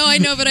had, no, I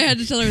know, but I had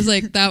to tell her, I was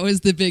like, that was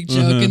the big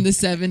joke in the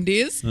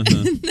 70s. No,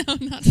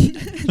 not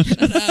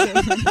shut up.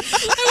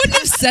 I wouldn't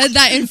have said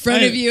that in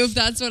front of you if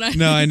that's what I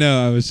No, I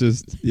know. I was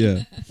just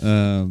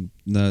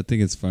no, I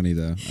think it's funny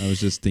though. I was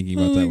just thinking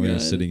about that when I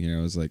was God. sitting here.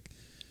 I was like,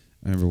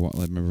 I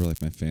remember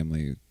like my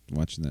family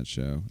watching that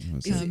show. And I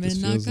was like, Come this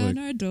and knock feels on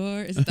like our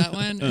door. Is it that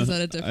one? Or is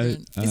that a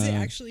different? Is it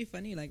actually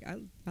funny? Like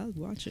I'll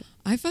watch it.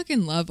 I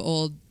fucking love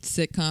old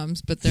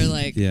sitcoms, but they're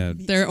like, yeah,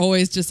 they're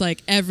always just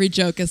like, every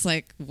joke is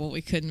like, well,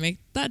 we couldn't make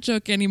that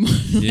joke anymore.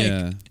 Like,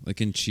 yeah. Like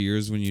in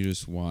Cheers, when you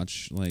just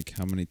watch like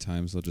how many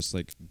times they'll just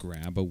like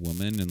grab a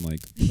woman and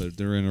like put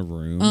her in a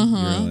room.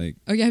 You're like,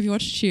 Oh yeah, have you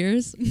watched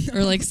Cheers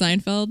or like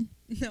Seinfeld?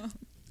 No.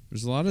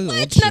 there's a lot of old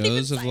It's not even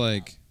shows of Seinfeld.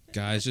 like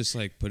guys just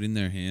like putting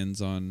their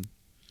hands on.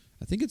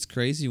 I think it's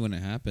crazy when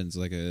it happens.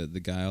 Like the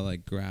guy will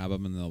like grab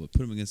them and they'll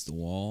put him against the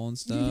wall and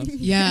stuff,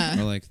 Yeah.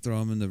 or like throw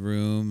him in the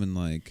room and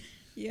like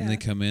Yeah. when they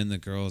come in, the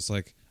girl's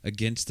like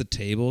against the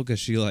table because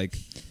she like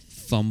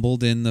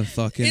fumbled in the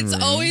fucking It's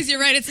room. always, you're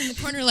right, it's in the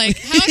corner. Like,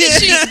 how did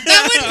she?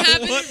 That wouldn't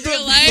happen in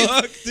real life.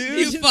 Fuck, dude?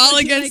 You Just fall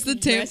like, against the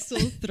table. Wrestle,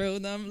 throw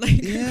them like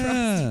across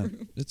Yeah, the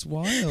room. it's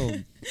wild.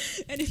 And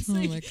it's Oh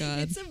like my God.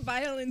 it's a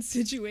violent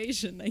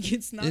situation. Like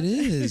it's not. It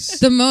is.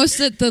 The most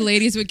that the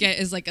ladies would get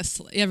is like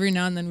every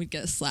now and then we'd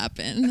get a slap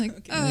in. Like,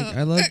 Okay. oh. Like,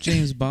 I love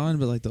James Bond,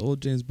 but like the old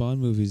James Bond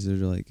movies, they're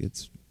like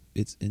it's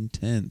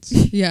intense.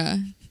 Yeah.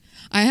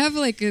 I have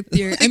like a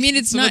theory. I mean,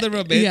 it's Some not of the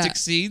romantic Yeah.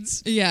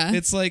 scenes. Yeah.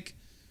 It's like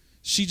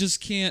she just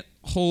can't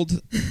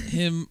hold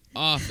him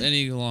off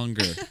any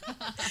longer.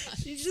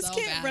 She just So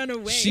can't bad. run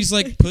away. She's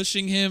like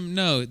pushing him.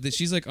 No, that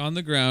she's like on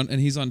the ground and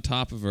he's on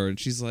top of her, and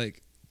she's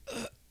like,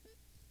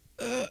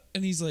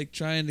 and he's like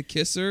trying to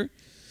kiss her,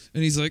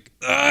 and he's like,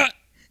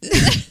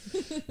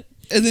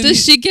 and then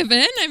Does she give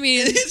in? I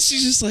mean,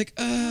 she's just like,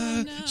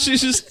 no.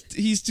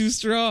 he's too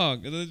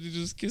strong, and then he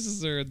just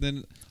kisses her, and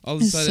then all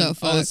of a It's sudden, so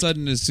all of a fucked.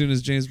 sudden, as soon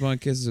as James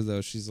Bond kisses her,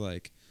 though, she's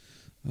like,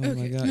 oh my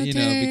Okay. god, you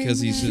know, Okay,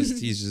 because man.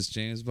 he's just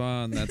James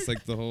Bond. That's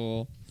like the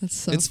whole. that's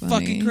so it's funny.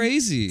 fucking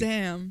crazy.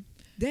 damn.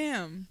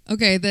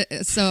 Okay,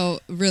 so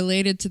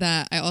related to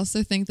that, I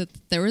also think that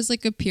there was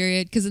like a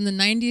period, because in the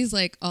 90s,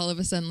 like all of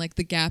a sudden, like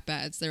the Gap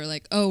ads, they were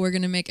like, oh, we're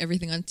going to make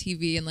everything on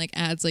TV and like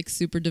ads like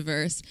super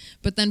diverse.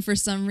 But then for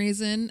some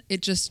reason,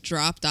 it just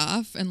dropped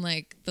off. And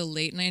like the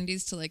late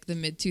 90s to like the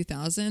mid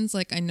 2000s,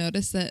 like I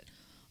noticed that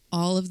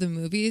all of the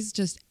movies,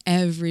 just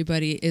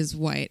everybody is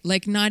white.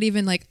 Like not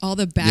even like all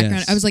the background.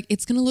 Yes. I was like,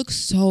 it's going to look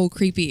so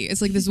creepy.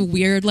 It's like this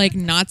weird like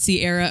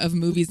Nazi era of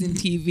movies and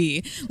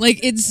TV.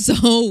 Like it's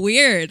so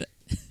weird.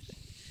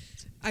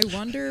 I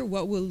wonder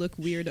what will look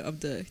weird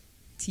of the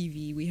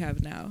TV we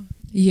have now.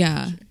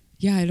 Yeah.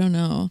 Yeah, I don't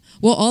know.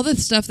 Well, all the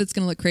stuff that's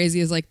going to look crazy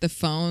is like the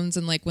phones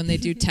and like when they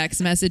do text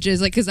messages,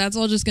 like, because that's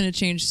all just going to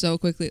change so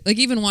quickly. Like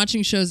even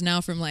watching shows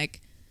now from like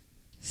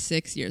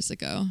 6 years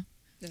ago.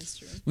 That's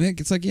true. Well,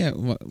 it's like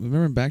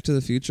remember Back to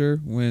the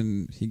Future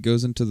when he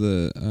goes into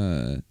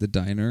the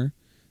diner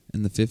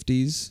in the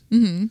 50s,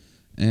 Mm-hmm.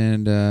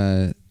 and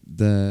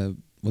the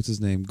what's his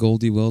name,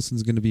 Goldie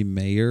Wilson's gonna be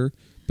mayor,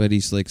 but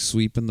he's like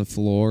sweeping the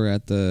floor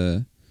at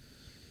the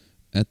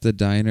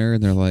diner,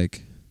 and they're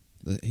like,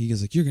 he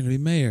goes like, you're gonna be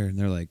mayor, and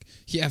they're like,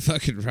 yeah,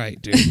 fucking right,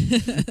 dude.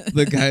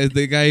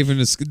 the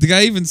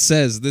guy even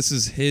says this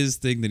is his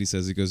thing that he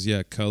says. He goes,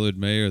 yeah, colored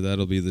mayor,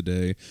 that'll be the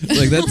day.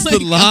 Like that's Oh my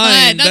the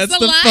line. God, that's That's the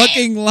the line.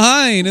 fucking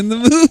line in the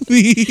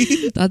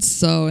movie. That's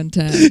so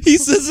intense. He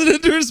says it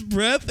under his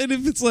breath, and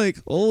if it's like,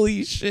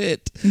 holy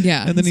shit.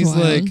 Yeah. And then it's he's wild.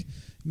 like,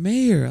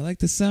 mayor, I like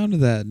the sound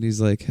of that. And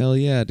he's like, hell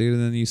yeah, dude.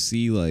 And then you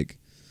see like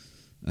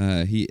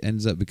he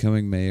ends up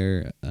becoming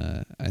mayor,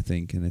 I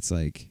think, and it's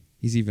like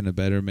he's even a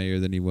better mayor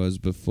than he was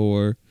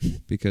before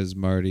because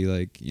Marty,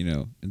 like, you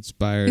know,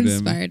 inspired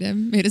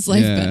him. made his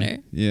life Yeah, better.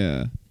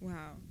 Yeah. Wow.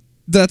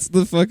 That's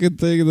the fucking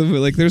thing of the movie.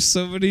 Like, there's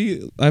so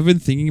many. I've been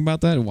thinking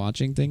about that and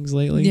watching things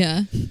lately.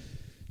 Yeah.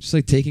 Just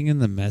like taking in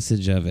the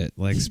message of it.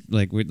 Like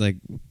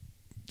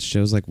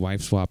shows like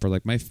Wife Swap, or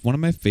like one of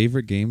my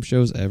favorite game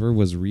shows ever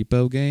was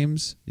Repo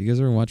Games. You guys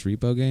ever watch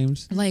Repo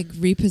Games? Like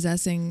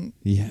repossessing.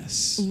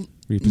 Yes.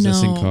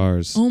 Repossessing No.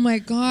 cars. Oh my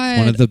God.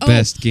 One of the Oh,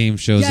 best game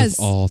shows yes.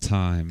 of all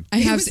time.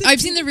 I've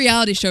seen the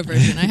reality show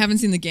version. I haven't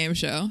seen the game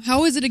show.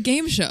 How is it a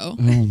game show?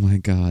 Oh my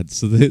god.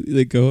 So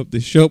they go up, they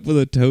show up with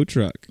a tow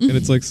truck, and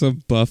it's like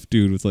some buff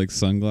dude with like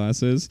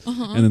sunglasses,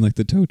 Uh-huh. and then like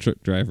the tow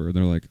truck driver, and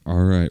they're like,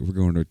 all right, we're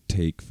going to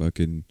take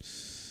fucking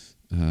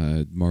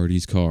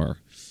Marty's car.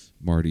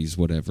 Marty's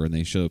whatever, and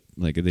they show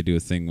like they do a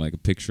thing like a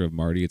picture of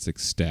Marty. It's like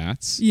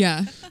stats,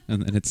 Yeah.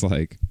 and then it's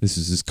like this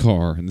is his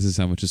car, and this is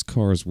how much his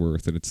car is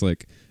worth, and it's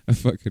like a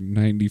fucking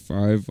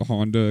 95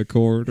 Honda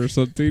Accord or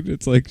something.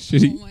 It's like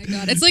shitty. Oh my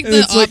God. It's like And the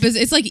it's like-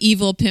 opposite. It's like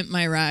evil Pimp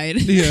My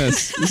Ride.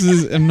 Yes, this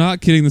is. I'm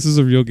not kidding. This is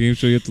a real game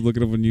show. You have to look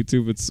it up on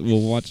YouTube.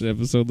 We'll watch an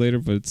episode later,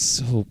 but it's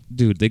so,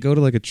 dude. They go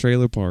to like a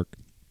trailer park,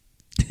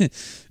 and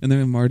then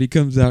when Marty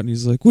comes out and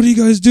he's like, "What are you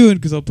guys doing?"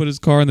 Because I'll put his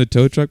car in the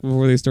tow truck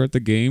before they start the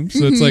game.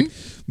 So it's like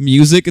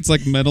music. It's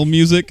like metal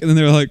music, and then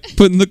they're like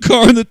putting the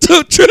car in the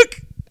tow truck.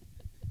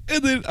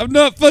 And then I'm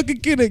not fucking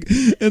kidding.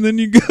 And then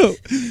you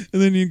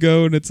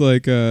go, and it's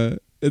like, and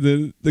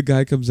then the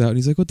guy comes out and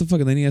he's like, "What the fuck?"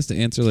 And then he has to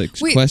answer like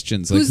Wait,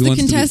 questions. Like, who's who the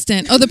wants to be-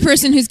 contestant? Oh, the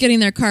person who's getting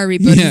their car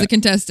repoed Yeah. is the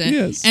contestant.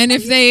 Yes. And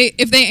if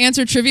they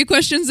answer trivia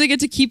questions, they get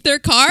to keep their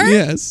car?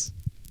 Yes.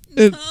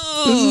 And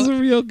No. this is a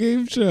real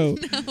game show.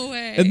 No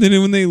way. And then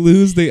when they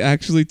lose, they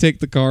actually take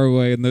the car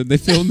away, and then they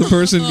film the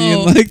person being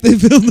No. like,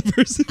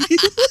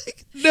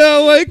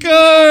 "No, my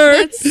car!"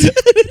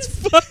 It's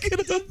fucking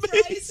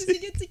amazing.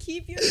 You get to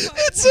keep your car.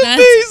 It's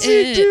That's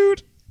amazing, it.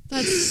 dude.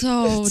 That's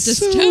so It's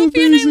so dystopian.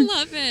 amazing. I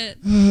love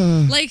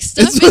it. Like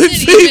stuff It's my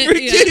isn't favorite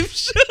even. game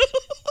show.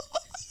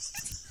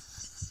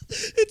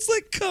 It's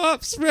like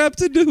cops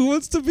wrapped into Who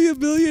Wants to Be a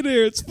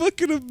Millionaire. It's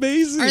fucking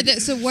amazing.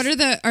 So what are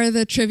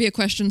the trivia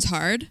questions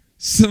hard?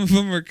 Some of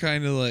them are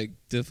kind of like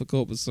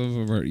difficult, but some of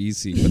them are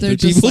easy. But They're the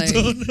just people like,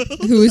 don't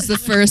know. who is the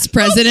first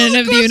president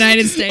of the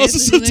United States? Also, or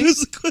something? sometimes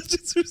the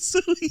questions are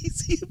so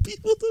easy and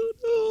people don't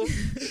know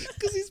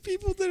because these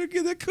people that are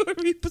getting that car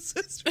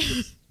repossessed.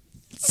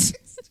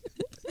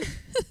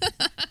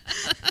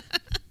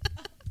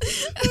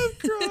 I'm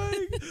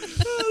crying.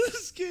 Oh,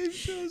 this game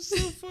show is so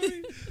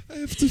funny. I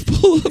have to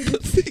pull up a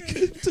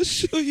thing to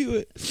show you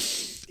it.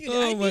 Dude,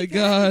 Oh I my think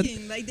God.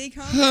 everything, like they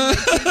comment.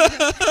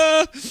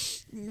 Like,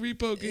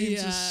 Repo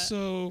Games Yeah. is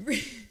so.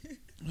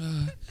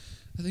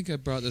 I think I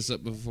brought this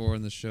up before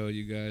on the show,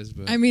 you guys,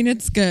 but I mean,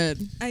 it's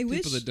good. I wish.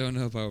 people that don't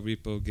know about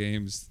Repo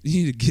Games,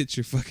 you need to get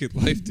your fucking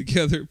life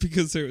together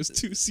because there was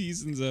 2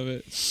 seasons of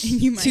it.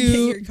 And you might get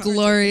Two your car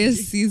glorious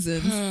taken.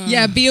 seasons.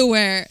 Yeah, be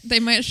aware. They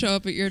might show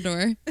up at your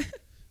door.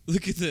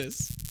 Look at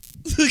this.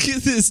 Look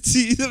at this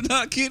teeth. I'm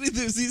not kidding.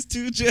 There's these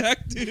 2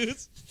 jack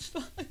dudes.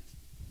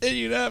 And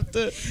you'd have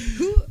to.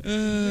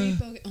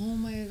 Oh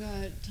my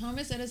God.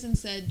 Thomas Edison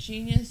said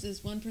genius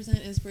is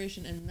 1%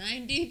 inspiration and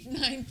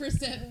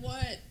 99%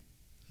 what?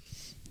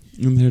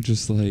 And they're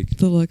just like.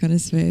 The look on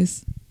his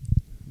face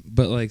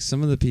But like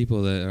some of the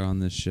people that are on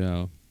this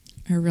show,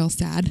 are real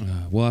sad.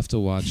 we'll have to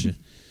watch it.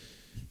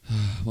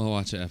 We'll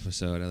watch an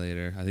episode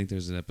later. I think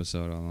there's an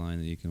episode online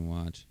that you can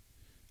watch.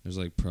 There's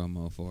like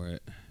promo for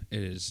it.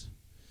 It is.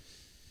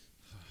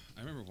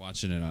 I remember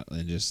watching it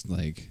and just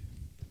like,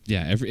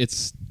 yeah,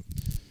 it's.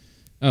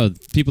 Oh,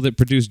 people that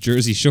produce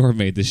Jersey Shore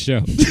made this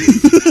show.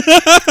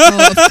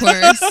 Oh, of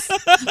course.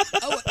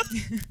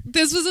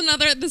 This was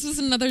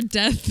another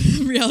death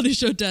reality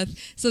show death.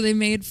 So they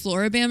made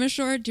Floribama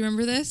Shore. Do you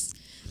remember this?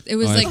 It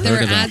was Oh, like I've there were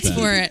heard about ads that.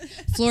 for it.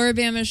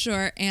 Floribama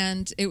Shore,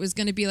 and it was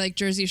going to be like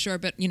Jersey Shore,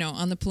 but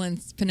on the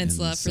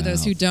peninsula. For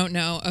those who South. don't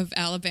know, of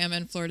Alabama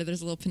and Florida,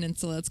 there's a little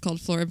peninsula. It's called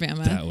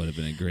Floribama. That would have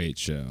been a great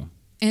show.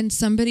 And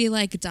somebody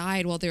like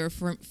died while they were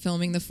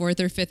filming the 4th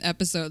or 5th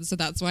episode, so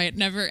that's why it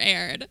never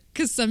aired.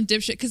 Because some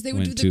dipshit, because they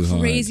would Went do too the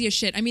hard. craziest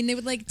shit. I mean, they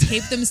would like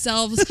tape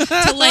themselves to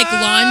like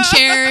lawn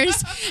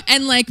chairs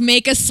and like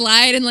make a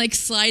slide and like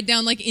slide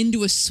down like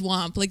into a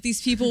swamp. Like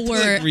these people were,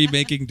 Like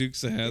remaking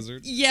Dukes of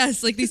Hazzard.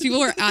 yes, like these people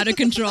were out of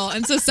control.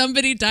 And so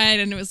somebody died,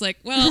 and it was like,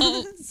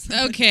 well,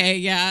 okay,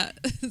 yeah,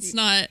 it's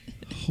not.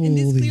 And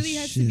this clearly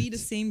has to be the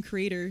same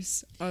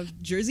creators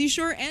of Jersey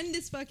Shore and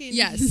this fucking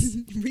Yes.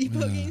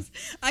 Repo Games.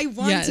 I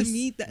want to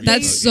meet that.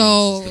 That's Repo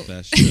so- Games is the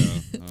best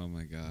show. Oh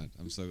my god,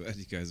 I'm so glad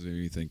you guys made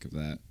me think of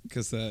that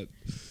because that.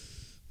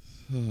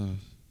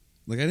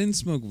 Like I didn't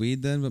smoke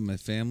weed then, but my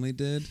family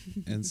did,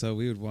 and so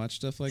we would watch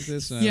stuff like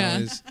this. And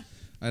Yeah.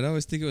 I'd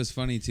always think it was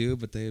funny too,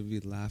 but they'd be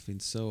laughing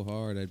so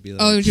hard. I'd be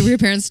like, Oh, were your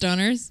parents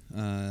stoners?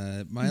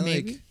 my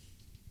Maybe. like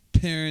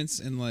parents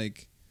and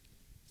like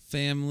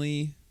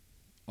family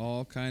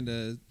all kind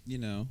of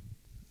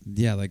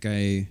yeah, like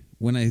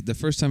the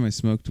first time I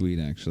smoked weed,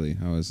 actually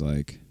I was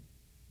like,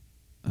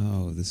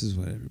 oh, this is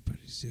what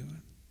everybody's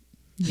doing.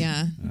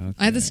 Yeah. Okay.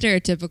 I had the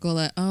stereotypical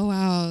that, oh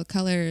wow,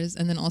 colors,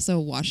 and then also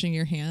washing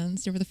your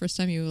hands. Remember the first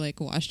time you like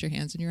washed your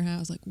hands in your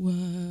house? Like, whoa.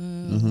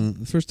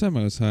 The first time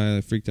I was high,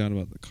 I freaked out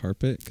about the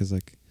carpet because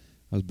like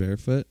I was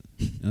barefoot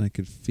and I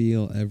could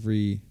feel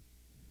every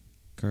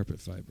carpet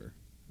fiber,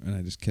 and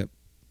I just kept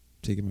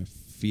taking my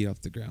feet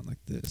off the ground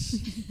like this.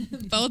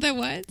 Both at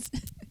once?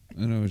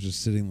 And I was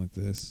just sitting like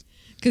this.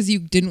 Because you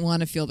didn't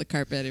want to feel the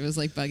carpet. It was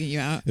like bugging you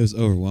out. It was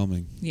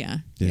overwhelming. Yeah.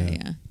 Yeah.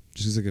 Yeah.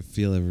 Just because I could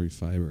feel every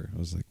fiber. I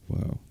was like,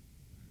 wow.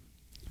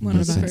 One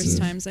of the What first sensitive.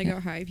 times I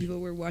got high, people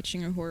were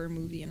watching a horror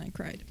movie and I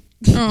cried.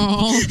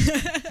 Oh,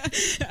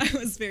 I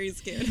was very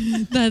scared.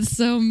 that's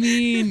so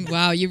mean.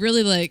 Wow. You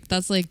really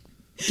that's like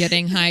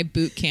getting high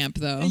boot camp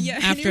though. Yeah,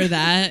 and After it-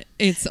 that,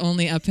 it's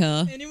only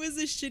uphill. And it was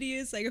the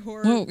shittiest like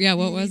horror. Whoa, yeah,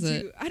 what movie was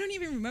it? too. I don't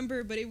even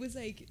remember, but it was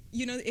like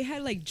it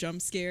had like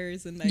jump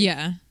scares and like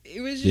Yeah. it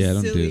was just Yeah, I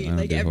don't do- silly. I don't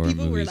like do horror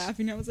people were movies.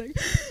 laughing. I was like,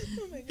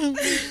 oh my god.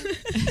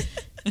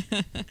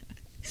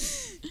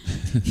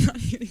 Not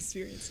good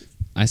experiences.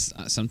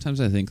 Sometimes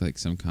I think like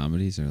some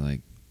comedies are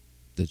like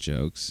the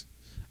jokes.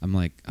 I'm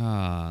like,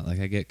 like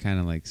I get kind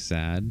of like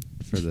sad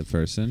for the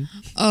person.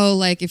 Oh,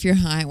 like if you're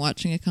high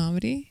watching a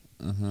comedy?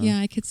 Uh-huh. Yeah,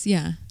 I could see.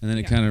 Yeah. And then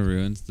it Yeah. kind of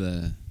ruins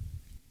the,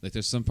 like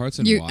there's some parts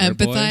in You Waterboy.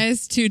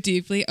 empathize too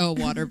deeply. Oh,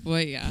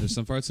 Waterboy, yeah. There's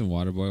some parts in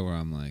Waterboy where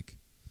I'm like,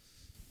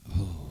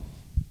 oh,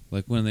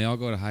 like when they all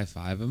go to high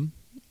five him.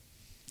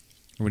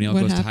 Or when he all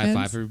What goes to happens?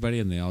 high five everybody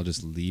and they all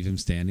just leave him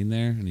standing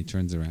there and he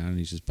turns around and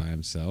he's just by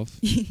himself.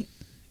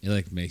 It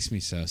like makes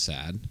me so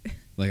sad.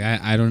 Like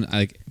I don't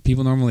like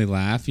people normally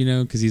laugh, you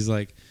know, because he's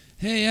like,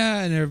 hey,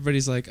 yeah, and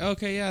everybody's like,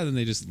 okay, yeah. Then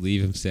they just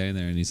leave him standing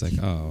there and he's like,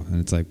 oh,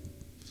 and it's like,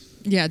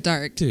 Yeah,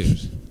 dark. dude,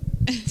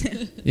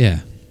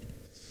 yeah.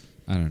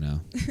 I don't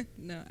know.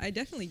 No, I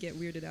definitely get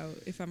weirded out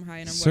if I'm high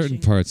and I'm Certain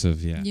watching parts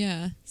of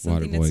Yeah.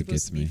 something Waterboy that's supposed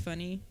gets to be me.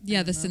 funny. I Yeah,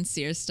 don't the know.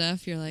 sincere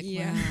stuff. You're like,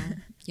 Yeah. wow.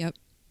 Yep.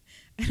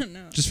 I don't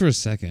know. just for a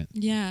second.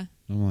 Yeah.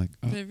 I'm like,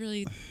 oh, But it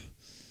really,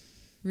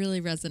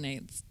 really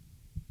resonates.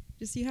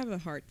 Just you have a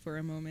heart for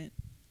a moment.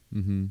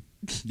 mm-hmm.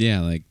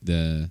 Yeah, like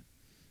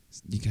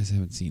you guys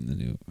haven't seen the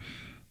new.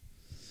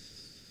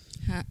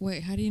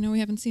 Wait, how do you know we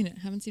haven't seen it?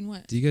 Haven't seen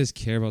what? Do you guys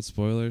care about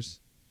spoilers?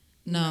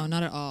 No,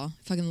 not at all.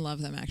 I fucking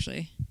love them,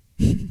 actually.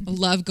 I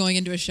love going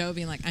into a show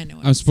being like, I know.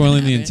 I'm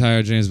spoiling the happen.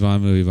 entire James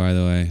Bond movie, by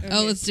the way.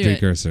 Oh, let's do it.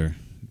 Precursor.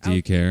 Do you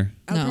I'll- care?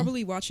 I'll No.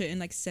 probably watch it in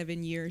like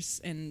 7 years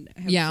and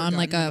have Yeah, on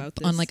like forgotten a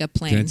about on this. like a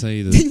Can I plane. tell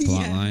you the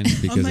plot Yeah, line?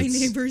 on Because my it's,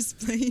 neighbor's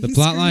plane. the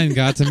plot line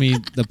got to me.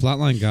 The plot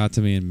line got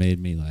to me and made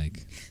me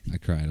like I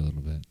cried a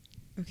little bit.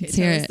 Okay, Let's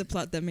hear tell us it. the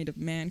plot that made a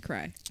man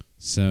cry.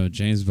 So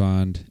James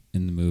Bond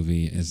in the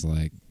movie is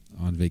like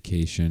on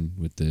vacation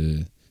with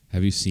the.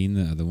 Have you seen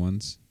the other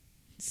ones?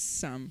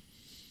 Some.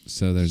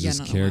 So there's Yeah, this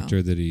not in a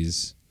character that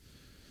he's.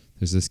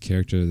 There's this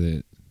character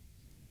that.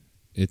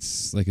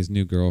 It's like his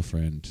new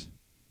girlfriend.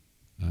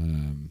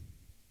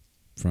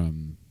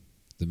 From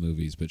the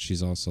movies, but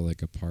she's also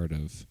like a part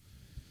of.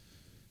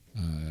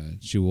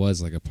 She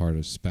was like a part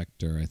of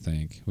Spectre, I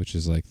think, which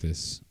is like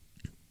this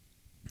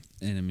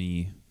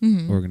enemy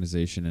Mhm.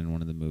 organization in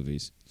one of the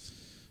movies.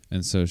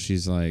 And so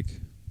she's like,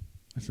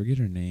 I forget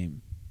her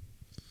name.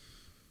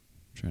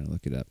 I'm trying to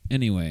look it up.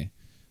 Anyway,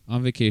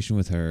 on vacation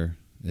with her,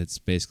 it's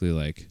basically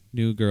like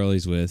new girl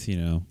he's with, you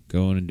know,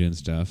 going and doing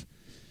stuff.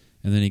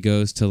 And then he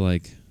goes to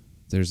like,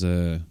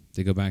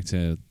 they go back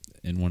to,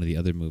 in one of the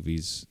other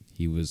movies,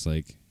 he was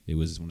like, it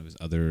was one of his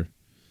other,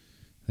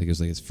 like it was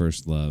like his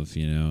first love,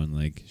 you know, and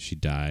like she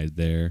died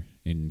there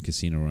in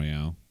Casino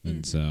Royale.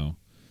 And Mhm. so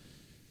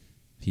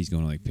he's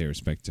going to like pay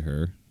respect to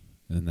her.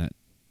 And then that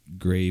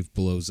grave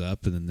blows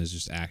up and then there's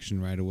just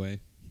action right away.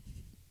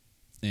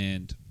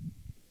 And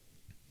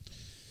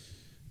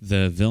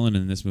the villain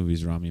in this movie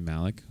is Rami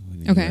Malek.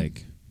 When he Okay.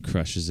 like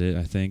crushes it,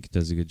 I think,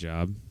 does a good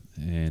job.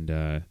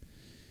 And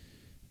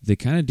they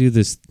kind of do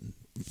this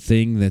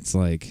thing that's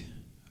like,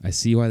 I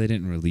see why they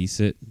didn't release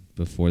it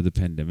before the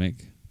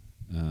pandemic,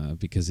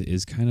 because it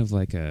is kind of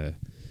like a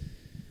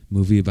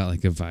movie about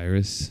like a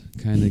virus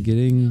kind of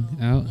getting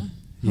out.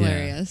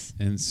 Hilarious.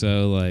 Yeah. And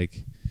so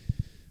like,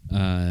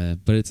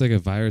 but it's like a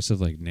virus of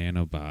like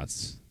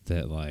nanobots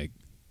that like,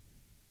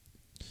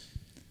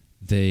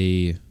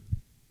 they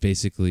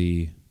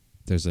basically,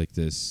 there's like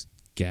this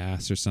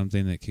gas or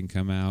something that can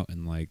come out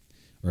and like,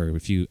 or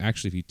if you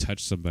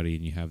touch somebody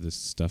and you have this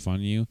stuff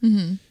on you,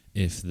 Mm-hmm.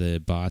 if the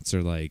bots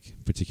are like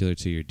particular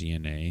to your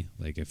DNA,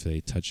 like if they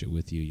touch it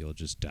with you, you'll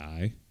just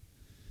die.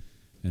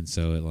 And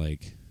so it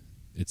like,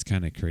 it's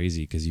kind of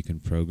crazy because you can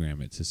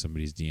program it to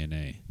somebody's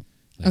DNA,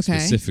 like Okay.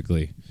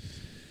 specifically.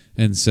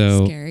 And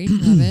so Scary.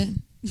 Love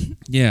it.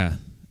 yeah,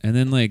 and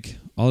then like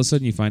all of a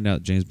sudden you find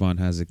out James Bond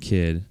has a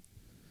kid,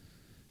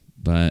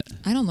 but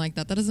I don't like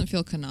that. That doesn't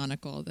feel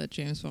canonical that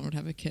James Bond would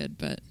have a kid,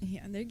 but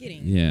Yeah, they're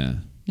getting. yeah,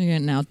 you're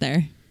getting out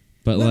there.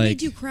 but What like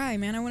made you cry,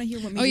 man? I want to hear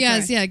what made Oh you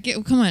yes, cry.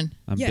 yeah. Come on.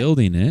 I'm Yeah.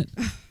 building it.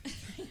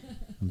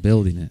 I'm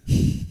building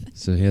it.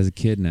 So he has a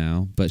kid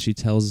now, but she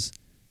tells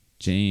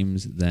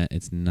James that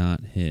it's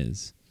not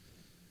his.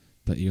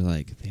 But you're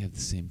like, they have the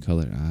same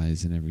colored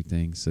eyes and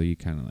everything, so you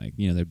kind of like,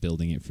 you know, they're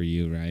building it for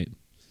you, right?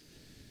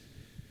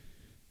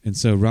 And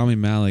so Rami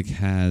Malek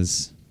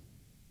has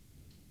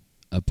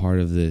a part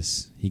of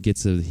this. He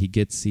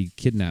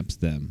kidnaps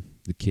them,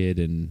 the kid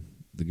and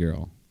the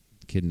girl,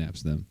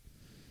 kidnaps them.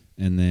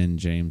 And then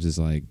James is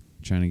like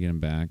trying to get him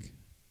back,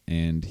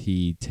 and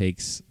he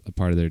takes a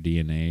part of their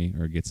DNA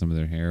or gets some of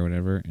their hair or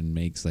whatever and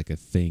makes like a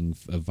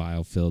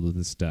vial filled with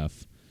the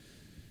stuff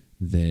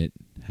that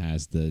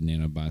has the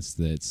nanobots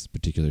that's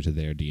particular to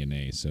their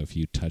DNA. So if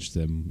you touch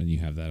them and you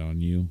have that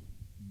on you,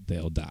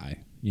 they'll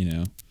die, you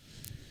know?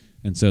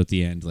 And so at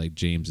the end, like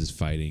James is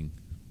fighting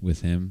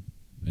with him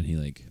and he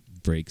like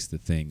breaks the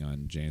thing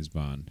on James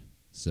Bond.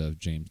 So if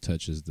James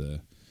touches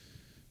the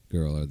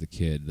girl or the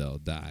kid, they'll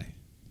die.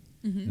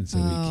 Mhm. And so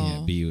he can't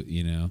Oh. be,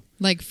 you know,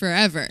 Like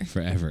forever.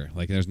 forever.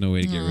 Like there's no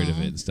way to get rid of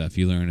Aw. it and stuff.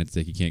 You learn it's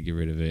like you can't get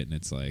rid of it and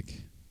it's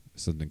like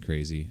something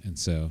crazy. And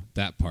so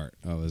that part,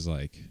 I was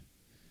like,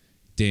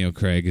 Daniel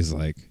Craig is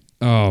like,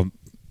 oh,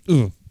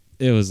 ugh.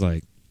 It was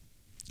like,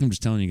 I'm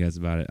just telling you guys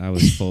about it. I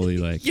was fully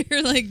like,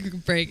 You're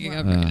like breaking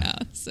up right now.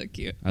 So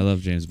cute. I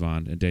love James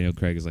Bond, and Daniel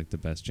Craig is like the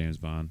best James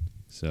Bond.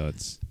 So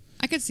it's,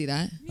 I could see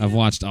that. I've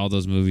watched all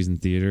those movies in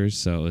theaters,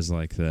 so it was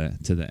like to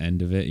the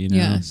end of it, you know.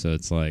 Yeah. So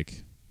it's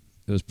like,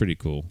 it was pretty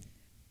cool.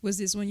 Was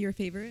this one your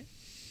favorite?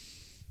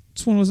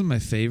 This one wasn't my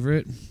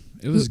favorite.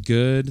 It was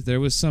good.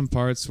 There was some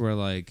parts where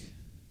like,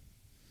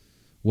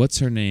 what's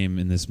her name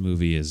in this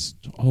movie is,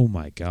 oh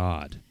my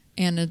god,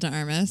 Anna de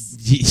Armas.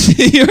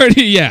 You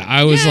already, yeah.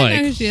 I was Yeah, I know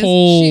who like, she is.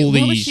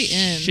 holy what was she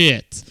in?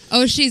 shit.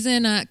 Oh, she's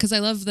in because I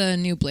love the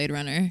new Blade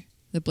Runner,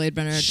 the Blade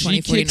Runner She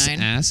kicks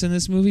 2049. ass in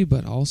this movie,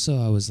 but also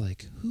I was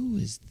like, who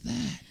is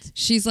that?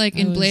 She's like I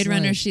in was Blade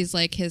Runner. like- She's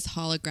like his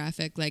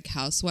holographic like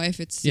housewife.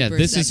 It's Yeah, super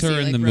this is sexy, her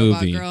in like, the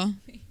robot movie. Girl.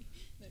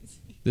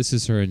 This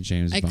is her and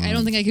James Bond. I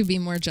don't think I could be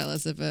more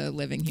jealous of a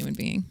living human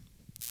being.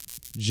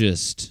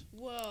 Just.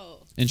 Whoa.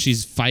 And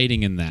she's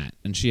fighting in that.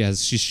 And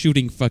she's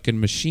shooting fucking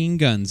machine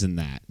guns in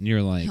that. And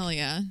you're like, Hell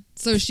yeah!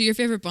 So is she your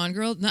favorite Bond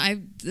girl? No,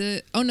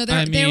 they I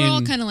were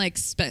all mean- kind of like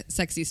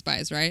sexy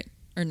spies, right?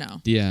 Or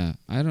no? yeah,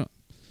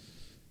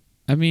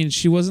 I mean,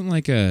 she wasn't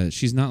like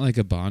she's not like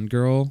a Bond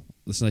girl.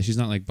 It's like she's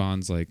not like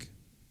Bond's like,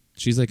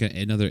 she's like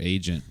another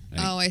agent.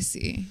 Oh, I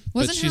see.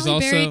 But Wasn't she's Halle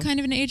Berry also- kind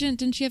of an agent?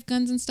 Didn't she have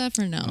guns and stuff,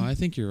 or no? Oh, I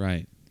think you're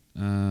right.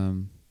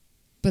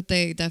 But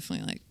they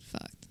definitely like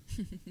fucked.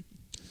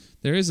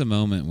 There is a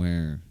moment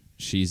where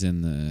she's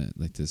in the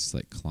like this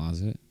like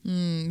closet.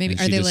 Maybe and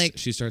are she they just- like?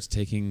 She starts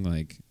taking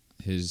like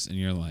his, and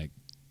you're like,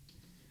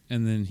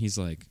 and then he's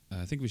like,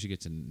 I think we should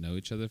get to know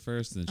each other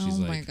first. And then she's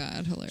Oh like, my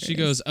god, hilarious. she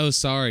goes, oh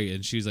sorry,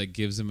 and she's like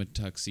gives him a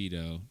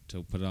tuxedo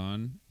to put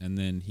on, and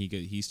then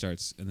he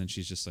starts, and then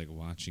she's just like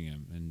watching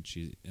him,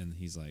 and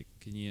he's like,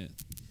 can you?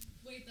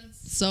 Wait,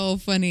 that's so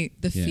funny.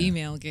 The Yeah.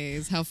 female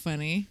gaze, how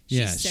funny.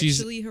 Yeah, She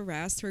sexually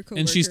harassed her coworker.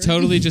 and she's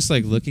totally just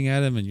like looking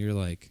at him, and you're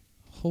like,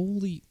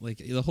 holy, like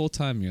the whole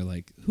time you're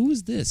like, who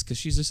is this? Because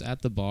she's just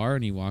at the bar,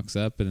 and he walks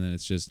up, and then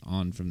it's just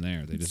on from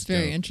there. They It's just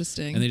very go.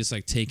 interesting. And they just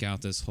like take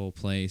out this whole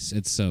place.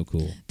 It's so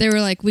cool. They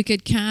were like, we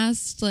could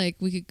cast, like,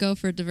 we could go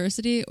for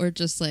diversity or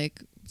just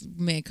like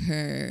make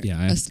her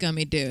Yeah, a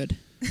scummy dude.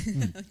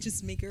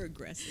 just make her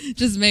aggressive.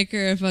 Just make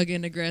her a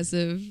fucking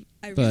aggressive.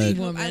 I But- really hope,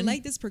 Woman. I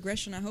like this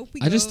progression. I hope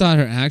we. I just thought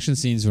her action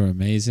scenes were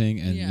amazing,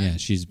 and Yeah. yeah,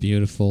 she's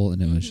beautiful,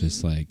 and it was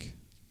just like,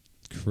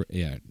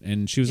 yeah,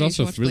 and she was Yeah, you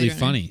also should watch really Blade Runner.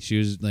 funny. She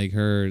was like,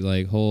 her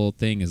like whole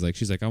thing is like,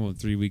 she's like, I'm on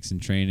 3 weeks in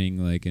training,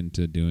 like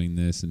into doing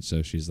this, and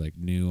so she's like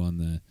new on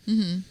the,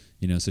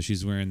 you know, so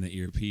she's wearing the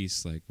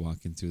earpiece, like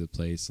walking through the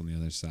place on the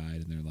other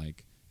side, and they're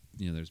like,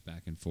 you know, there's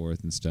back and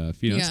forth and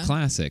stuff. You know, Yeah. it's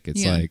classic.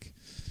 It's Yeah. like,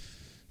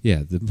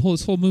 yeah,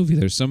 this whole movie.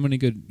 There's so many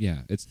good.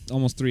 Yeah, it's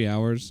almost 3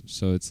 hours,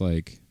 so it's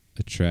like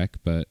a trek,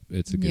 but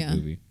it's a good Yeah.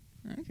 movie.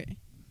 Okay.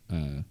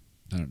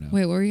 I don't know.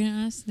 Wait, what were you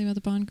gonna ask something about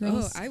the Bond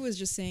girls? Oh, I was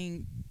just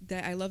saying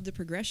that I love the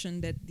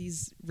progression that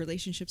these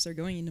relationships are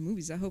going in the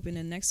movies. I hope in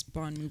the next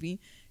Bond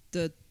movie,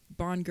 the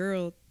Bond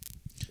girl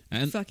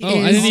And fucking oh,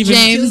 I didn't Is even.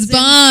 James kills him,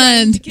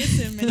 trying to Bond. kiss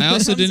him, and I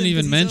also comes didn't in even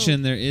 'cause he's mention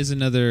old. there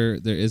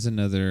is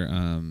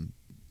another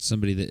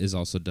somebody that is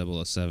also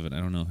 007. I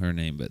don't know her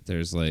name, but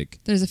there's like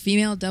There's a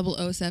female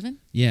 007.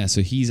 yeah.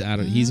 So he's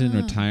he's in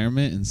Ah.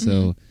 retirement, and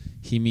so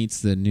he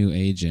meets the new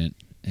agent,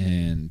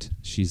 and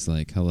she's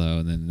like hello,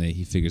 and then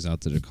he figures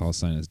out that her call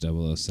sign is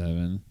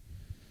 007.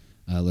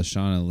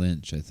 Lashana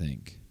Lynch, I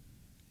think.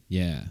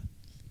 Yeah,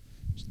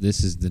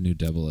 this is the new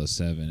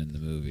 007 in the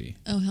movie.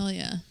 Oh hell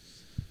yeah.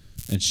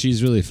 And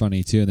she's really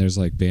funny too. And there's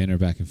like banter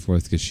back and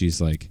forth because she's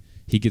like,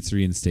 he gets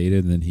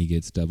reinstated and then he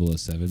gets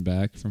 007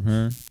 back from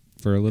her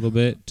for a little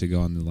bit to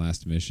go on the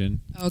last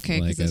mission. Okay,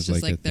 because Like, it's as, just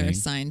like, like a their thing.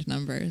 assigned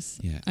numbers.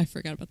 Yeah. I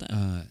forgot about that.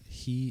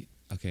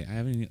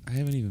 I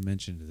haven't even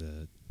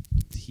mentioned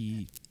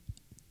he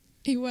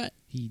He what?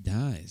 he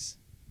dies.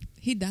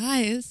 He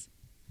dies.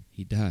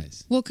 He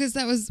dies. Well,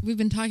 because we've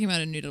been talking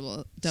about a new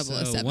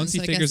 007. So once he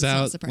so I guess figures it's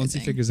not out surprising.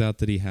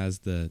 that he has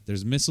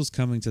there's missiles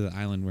coming to the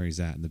island where he's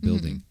at in the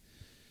building.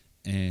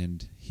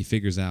 And he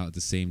figures out at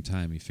the same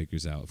time,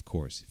 of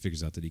course, he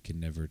figures out that he can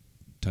never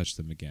touch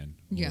them again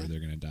or Yeah. they're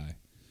going to die.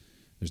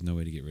 There's no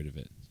way to get rid of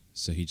it.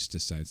 So he just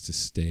decides to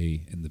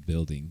stay in the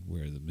building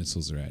where the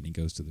missiles are at, and he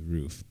goes to the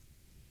roof.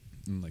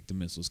 And like the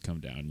missiles come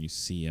down, and you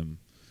see him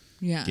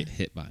Yeah. get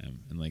hit by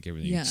him, and like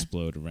everything Yeah.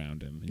 explode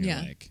around him. And you're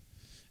Yeah. like,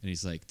 and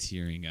he's like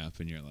tearing up,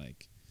 and you're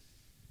like,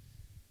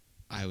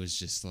 I was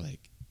just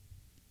like,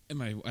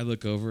 I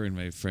look over and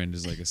my friend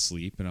is like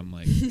asleep, and I'm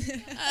like,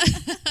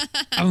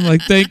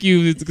 thank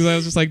you, because I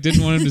was just like,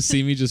 didn't want him to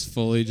see me just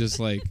fully, just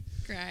like,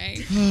 Cry.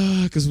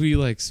 because we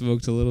like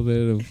smoked a little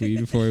bit of weed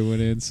before we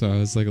went in, so I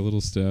was like a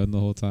little stoned the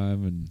whole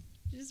time, and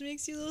It just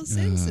makes you a little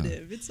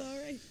sensitive. It's all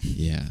right.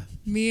 yeah,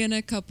 Me and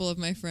a couple of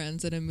my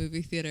friends at a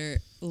movie theater,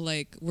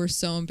 like, were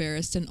so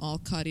embarrassed and all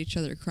caught each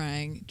other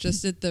crying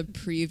just at the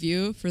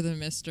preview for the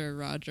Mr.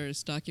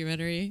 Rogers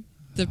documentary.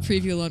 The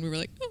preview alone, we were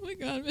like, oh my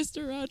God,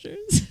 Mr.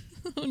 Rogers.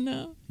 Oh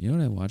no. you know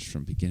what I watched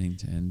from beginning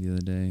to end the other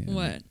day? And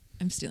What?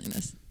 I'm stealing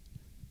this.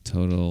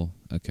 Total.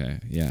 Okay,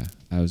 yeah,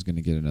 I was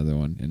gonna get another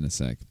one in a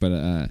sec,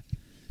 but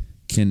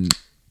can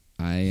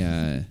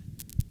I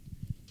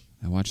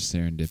watched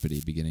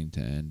Serendipity beginning to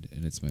end,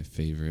 and it's my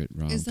favorite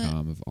Is that-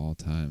 rom-com of all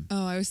time.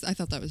 Oh, I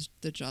thought that was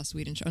the Joss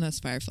Whedon show. Oh, no, that's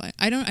Firefly.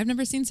 I've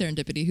never seen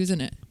Serendipity. Who's in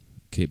it?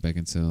 Kate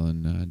Beckinsale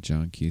and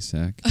John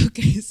Cusack.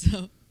 Okay,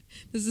 so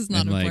this is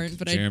not and important, like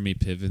but Jeremy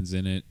Piven's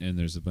in it, and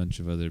there's a bunch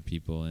of other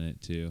people in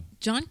it too.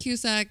 John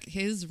Cusack,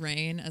 his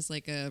reign as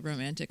like a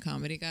romantic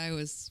comedy guy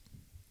was.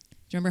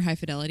 Do you remember High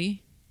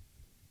Fidelity?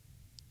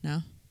 No.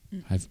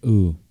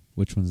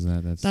 Which one's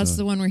that? That's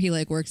the one where he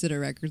like works at a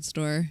record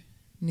store,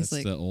 and he's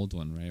That's like, the old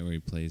one, right? Where he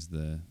plays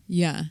the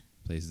yeah.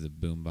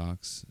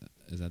 boombox.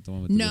 Is that the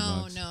one with the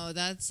No, boombox? no,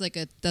 that's like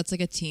a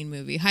teen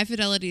movie. High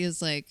Fidelity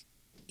is like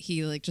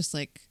he like just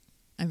like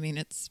I mean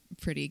it's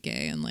pretty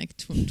gay in like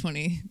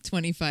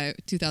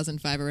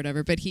 2005 or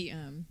whatever. But he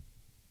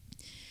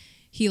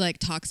like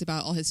talks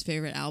about all his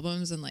favorite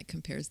albums and like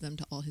compares them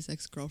to all his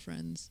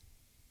ex-girlfriends.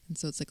 And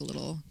so it's like a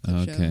little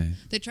clip show. Okay.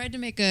 They tried to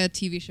make a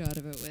TV show out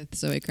of it with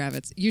Zoe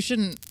Kravitz. You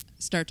shouldn't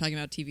start talking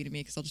about TV to me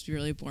because I'll just be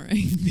really boring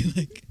and be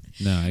like,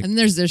 No, and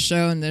there's this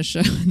show and this show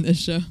and this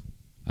show.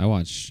 I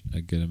watch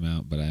a good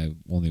amount, but I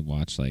only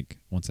watch like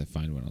once I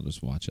find one, I'll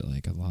just watch it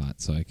like a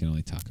lot, so I can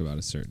only talk about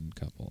a certain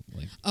couple.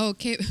 Like, Oh,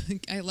 Kate!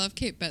 I love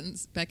Kate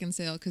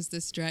Beckinsale because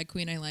this drag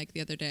queen I like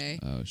the other day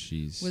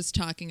she's was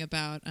talking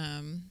about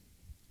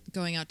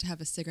going out to have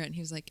a cigarette, and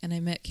he was like, "And I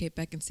met Kate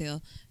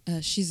Beckinsale.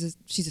 She's a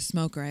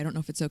smoker. I don't know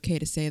if it's okay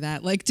to say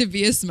that. Like to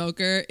be a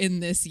smoker in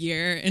this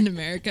year in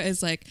America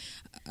is like,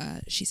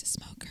 she's a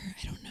smoker.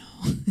 I don't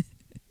know."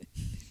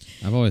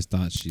 I've always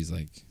thought she was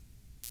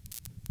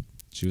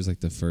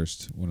like the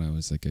first when I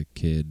was like a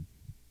kid,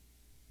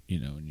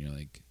 and you're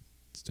like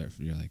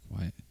you're like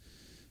why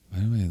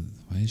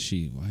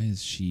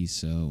is she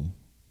so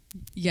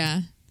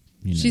Yeah,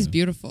 you she's know?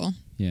 beautiful.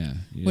 Yeah,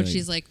 When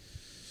she's like,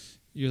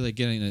 you're like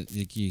getting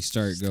like you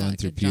start She's going got a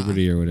through good jaw.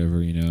 puberty or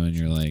whatever, and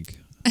you're like,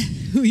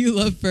 who you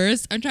love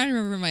first? I'm trying to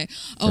remember my.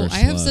 Oh, First I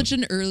have love. such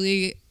an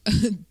early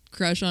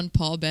crush on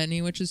Paul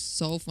Bettany, which is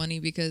so funny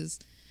because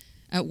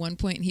at one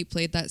point he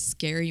played that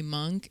scary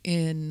monk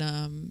in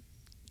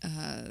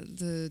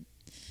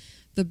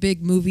the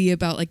big movie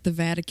about like the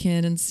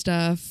Vatican and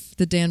stuff,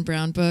 the Dan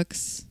Brown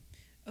books.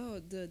 Oh,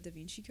 the Da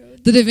Vinci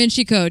Code? The Da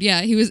Vinci Code,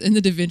 yeah. He was in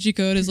the Da Vinci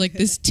Code as like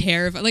this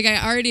terrifying... Like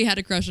I already had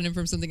a crush on him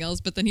from something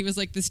else, but then he was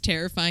like this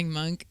terrifying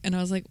monk. And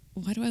I was like,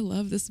 why do I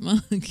love this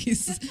monk?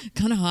 He's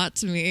kind of hot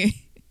to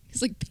me.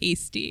 He's like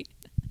pasty.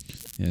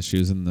 yeah, she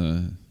was in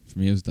for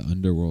me it was the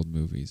Underworld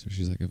movies where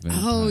she's like a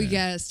vampire. Oh,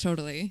 yes,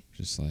 totally.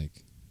 Just like,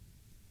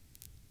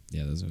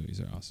 yeah, those movies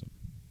are awesome.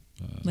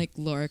 Like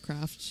Laura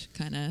Croft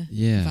kind of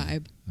yeah,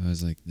 vibe. I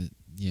was like,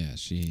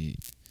 she...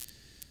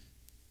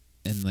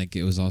 And like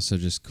it was also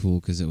just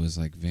cool because it was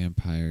like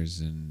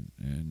vampires and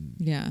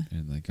Yeah.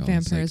 and like all this,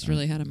 Vampires like,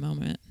 really had a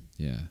moment.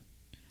 yeah.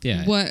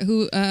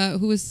 Who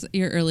was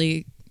your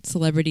early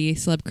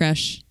celeb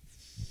crush?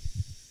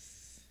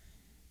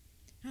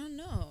 I don't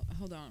know.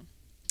 Hold on.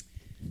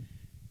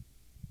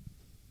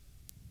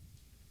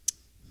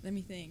 Let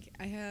me think.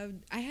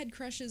 I had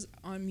crushes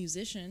on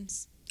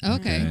musicians.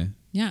 Okay.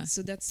 Yeah.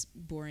 So that's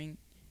boring.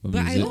 What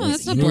But music- Oh,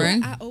 that's not who-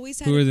 boring. I always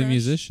had Who a are the crush.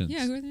 musicians?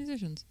 Yeah, who are the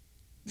musicians?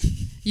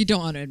 You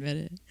don't want to admit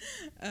it.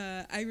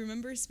 I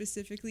remember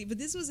specifically, but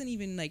this wasn't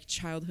even like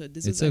childhood.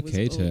 This It's was I was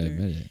okay to older.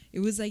 admit it. It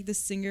was like the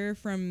singer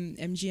from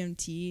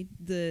MGMT,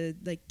 the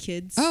like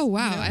kids. Oh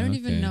wow, you know? I don't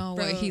even Okay. know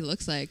what Bro. he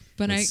looks like,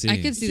 but I Let's I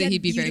see. could see He that had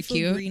he'd be very beautiful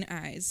cute. green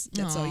eyes.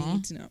 That's all you Aw.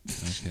 need to know.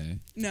 Okay.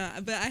 No,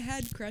 but I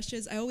had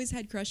crushes. I always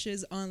had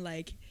crushes on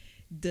like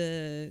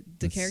the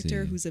Let's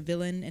character see. who's a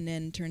villain, and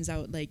then turns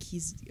out like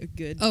he's a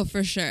good. Oh,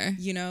 for sure.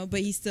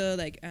 But he's still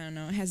like I don't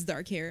know, has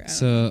dark hair. I don't know.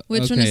 So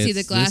Which one is okay, he? The it's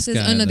this glasses?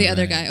 guy Oh no, on the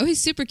other right. guy. Oh,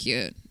 he's super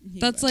cute.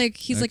 That's like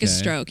he's like a Okay.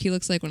 stroke. He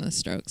looks like one of the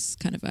Strokes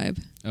kind of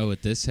vibe. Oh,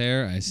 with this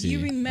hair, I see. you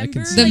I remember,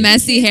 can see The Like,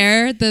 messy his-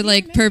 hair, the you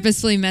like remember-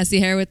 purposefully messy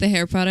hair with the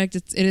hair product.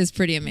 It is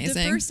pretty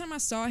amazing. The first time I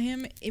saw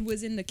him, it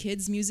was in the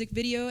kids' music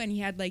video, and he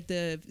had like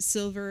the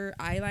silver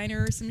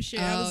eyeliner or some shit.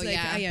 I was like,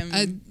 I am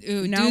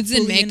now dudes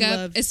in fully in makeup,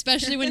 love.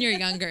 especially when you're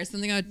younger.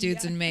 Something about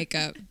dudes in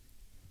makeup.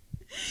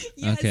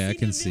 Yeah, Okay, I see,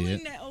 can the see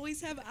villain it. That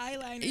always have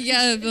eyeliner. and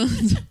Yeah,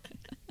 shit.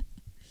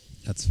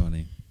 That's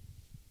funny.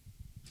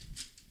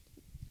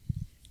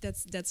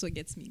 That's what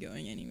gets me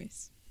going,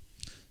 anyways.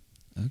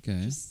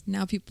 Okay.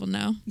 now people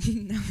know.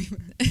 Now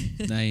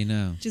Now you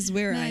know. just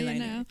wear Now you eyeliner.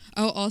 know.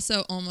 Oh,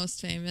 also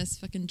Almost Famous.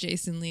 Fucking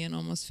Jason Lee and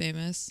Almost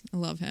Famous. I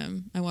love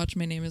him. I watch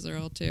My Name Is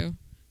Earl too.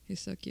 He's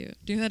so cute.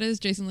 Do you know who that is?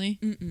 Jason Lee?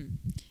 Mm-mm.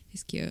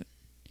 He's cute.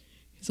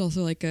 He's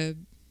also like a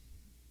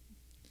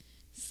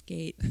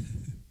skate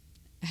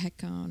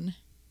icon.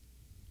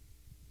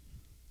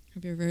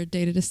 Have you ever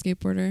dated a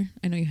skateboarder?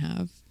 I know you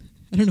have.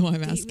 I don't know why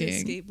I'm Date with a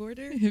asking.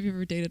 skateboarder? Have you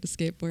ever dated a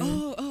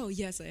skateboarder? Oh,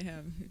 yes, I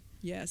have.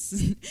 Yes.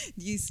 Do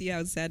you see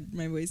how sad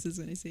my voice is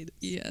when I say this?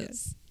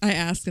 Yes. I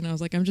asked and I was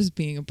like, I'm just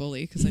being a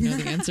bully because I know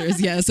the answer is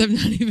yes. I'm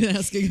not even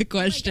asking a Oh my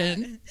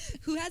question. God.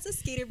 Who has a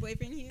skater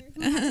boyfriend here?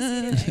 Who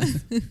has a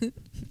skater ex?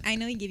 I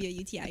know he gave you a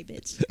UTI,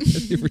 bitch.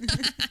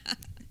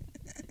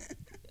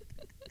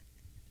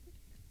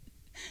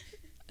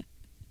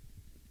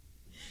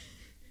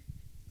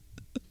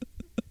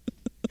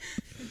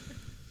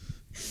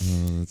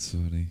 Oh, that's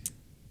funny.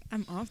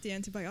 I'm off the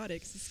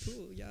antibiotics. It's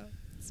cool, yeah.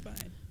 It's fine.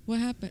 What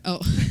happened? Oh,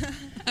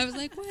 I was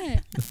like, what?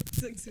 It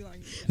took too long.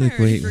 I Like,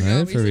 already wait, forgot what? what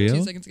you For said real?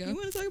 2 seconds ago. You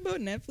want to talk about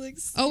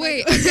Netflix? Oh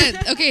wait,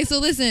 okay. So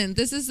listen,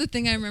 this is the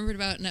thing I remembered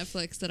about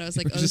Netflix that I was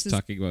like, We're oh, just this is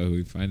talking about who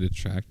we find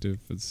attractive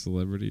with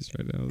celebrities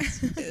right now.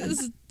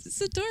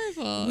 it's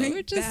adorable. Went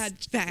We're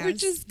just that fast. we're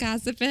just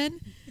gossiping.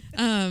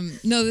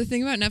 No, the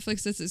thing about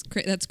Netflix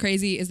that's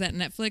crazy is that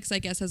Netflix, I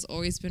guess, has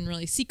always been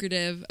really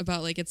secretive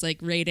about like its like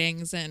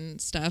ratings and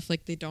stuff.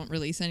 Like they don't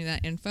release any of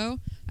that info.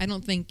 I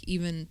don't think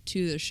even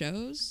to the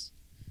shows,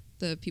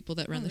 the people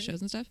that run the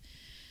shows and stuff.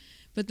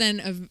 But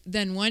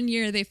then one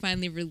year they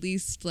finally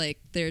released like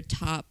their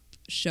top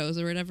shows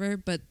or whatever.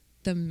 But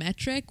the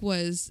metric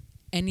was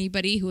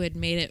anybody who had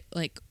made it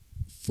like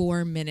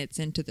 4 minutes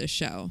into the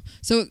show.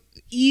 So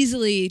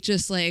easily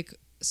just like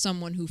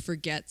someone who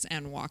forgets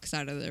and walks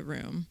out of the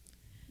room.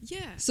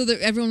 Yeah. So that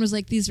everyone was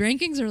like, these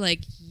rankings are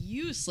like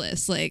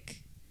useless.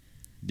 Like,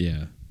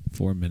 Yeah.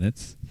 4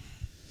 minutes.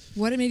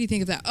 what made you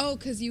think of that? Oh,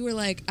 because you were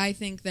like, I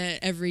think that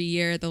every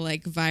year the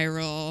like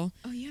viral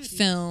Dude.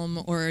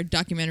 film or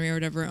documentary or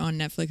whatever on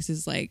Netflix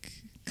is like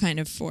kind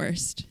of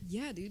forced.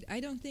 Yeah, dude. I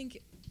don't think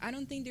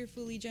they're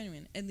fully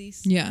genuine. At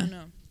least, Yeah. I don't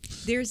know.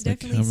 There's Like,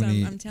 definitely how some.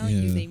 many- I'm telling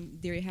yeah. you,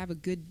 they have a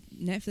good.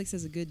 Netflix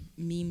has a good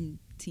meme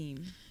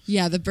team.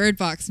 Yeah, the Bird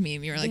Box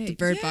meme. You were like, the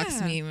Bird Box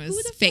Yeah. meme Who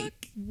was the fake.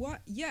 fuck?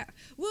 What? Yeah.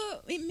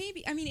 Well, it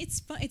maybe. I mean,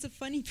 it's fun. It's a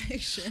funny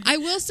picture. I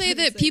will say But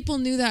that it's like- people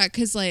knew that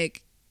because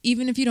like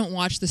even if you don't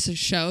watch the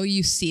show,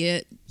 you see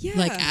it Yeah.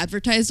 like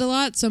advertised a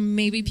lot. So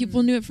maybe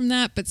people knew it from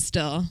that, but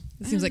still,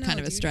 it I seems don't like kind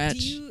know, of a dude.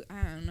 stretch.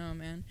 I don't know,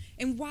 man.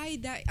 And why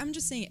that? I'm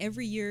just saying.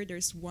 Every year,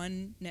 there's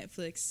one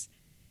Netflix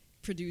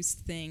produced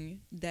thing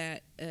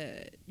that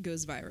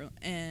goes viral,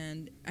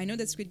 and I know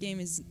that Squid Game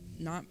is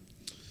not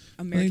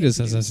I American. think this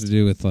has produced. to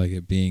do with like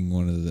it being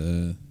one of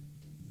the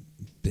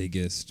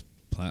biggest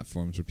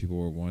platforms where people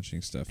were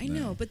watching stuff. I now.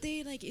 know, but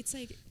they like it's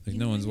like Like you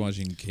no know one's what I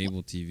mean? watching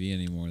cable TV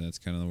anymore. That's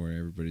kind of where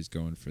everybody's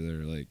going for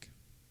their like.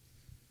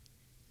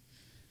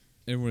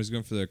 Everyone's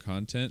going for their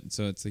content,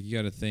 so it's like you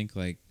got to think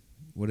like,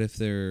 what if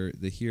they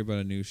hear about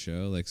a new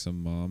show, like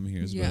some mom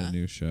hears about Yeah. a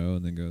new show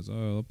and then goes,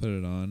 oh, I'll put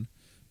it on,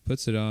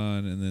 puts it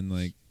on, and then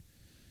like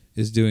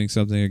is doing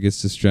something or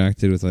gets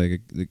distracted with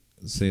like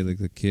say like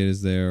the kid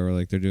is there or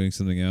like they're doing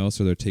something else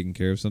or they're taking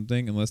care of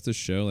something. Unless the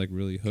show like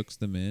really hooks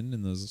them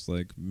in those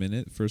like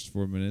first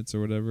 4 minutes or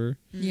whatever.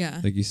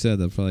 Yeah. Like you said,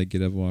 they'll probably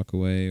get up, walk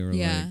away, or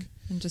Yeah. like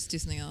And just do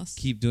something else.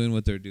 keep doing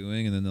what they're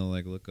doing, and then they'll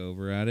like look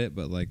over at it.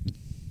 But like,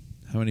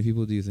 how many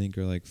people do you think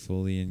are like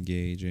fully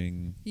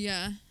engaging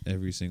Yeah.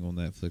 every single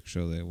Netflix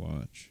show they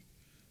watch?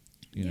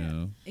 You Yeah.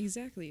 know,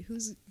 Exactly.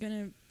 Who's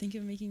gonna think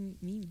of making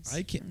memes?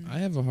 I can't. don't know. I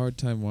have a hard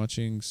time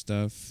watching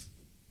stuff.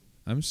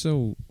 I'm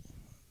so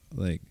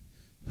like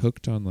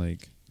hooked on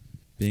like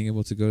being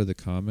able to go to the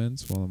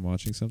comments while I'm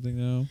watching something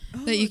now.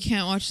 That you Oh,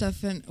 can't watch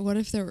stuff. And what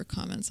if there were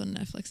comments on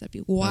Netflix? That'd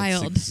be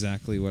wild. That's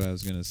exactly what I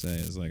was gonna say.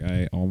 Is like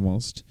I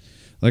almost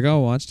like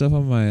I'll watch stuff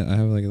on my. I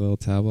have like a little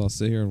tab. I'll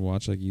sit here and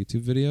watch like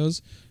YouTube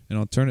videos, and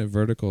I'll turn it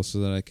vertical so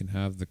that I can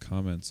have the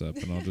comments up,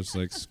 and I'll just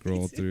like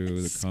scroll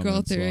through the Scroll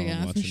comments through, while yeah,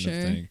 I'm for watching sure.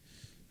 the thing,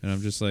 and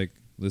I'm just like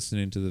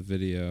listening to the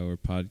video or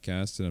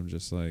podcast, and I'm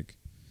just like.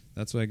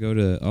 That's why I go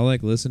to. I'll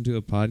like listen to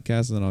a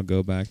podcast, and then I'll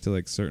go back to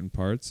like certain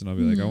parts, and I'll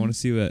be like, I Mhm. want to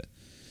see what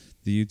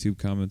the YouTube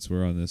comments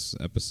were on this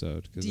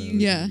episode because Do there's you-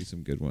 Yeah. gonna be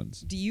some good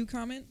ones. Do you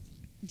comment?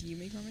 Do you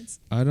make comments?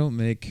 I don't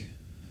make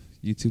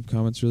YouTube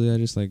comments really. I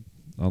just like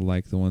I'll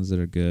like the ones that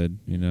are good,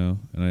 you know.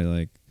 And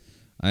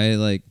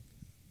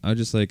I'm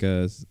just like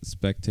a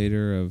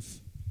spectator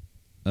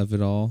of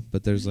it all.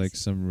 But there's like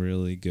some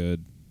really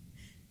good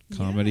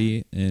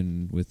comedy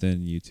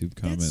within YouTube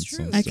comments.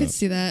 true. on I could stuff.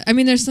 see that. I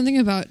mean, there's something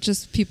about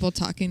just people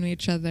talking to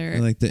each other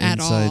And, like the at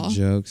inside all.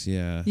 jokes.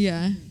 Yeah.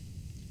 Yeah.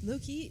 Low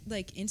key,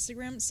 like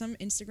some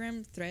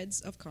Instagram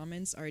threads of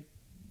comments are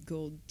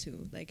gold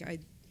too. Like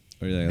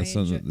Or yeah, I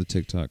some enjoy- of the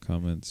TikTok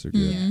comments are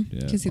good. Mhm.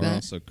 Yeah. Can see or that.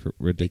 also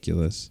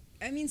ridiculous.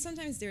 I mean,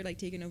 sometimes they're like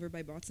taken over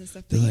by bots and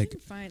stuff. They're But like- you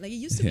can find like it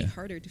used to be Yeah.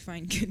 harder to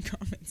find good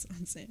comments.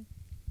 I'm saying.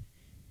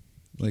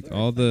 Like People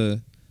are all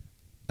the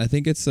I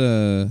think it's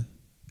a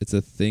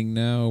thing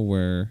now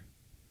where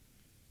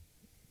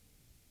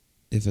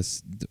if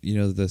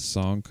the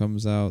song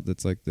comes out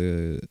that's like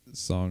the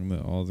song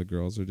that all the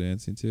girls are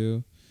dancing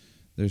to,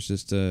 there's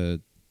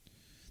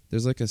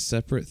like a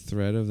separate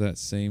thread of that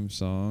same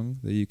song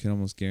that you can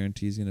almost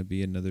guarantee is going to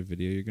be another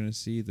video you're going to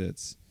see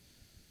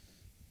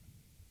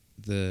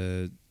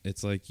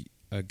it's like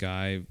a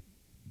guy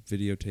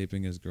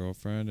videotaping his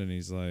girlfriend, and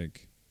he's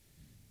like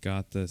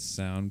got the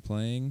sound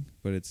playing,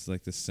 but it's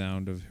like the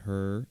sound of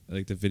her,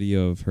 like the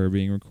video of her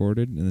being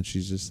recorded, and then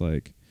she's just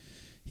like,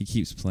 he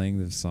keeps playing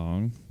the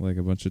song like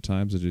a bunch of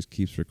times. It just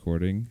keeps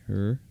recording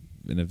her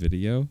in a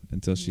video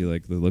until she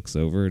like looks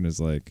over and is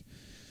like,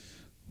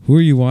 who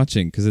are you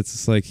watching? Because it's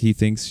just like he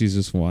thinks she's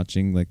just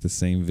watching like the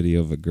same video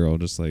of a girl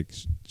just like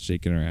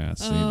shaking her ass.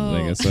 Oh.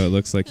 Like, so it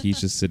looks like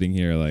he's just sitting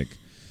here like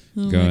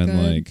Oh my going God.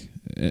 like,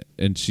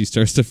 and she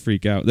starts to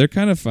freak out. They're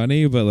kind of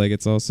funny, but like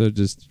it's also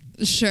just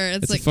Sure,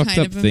 it's it's like a fucked kind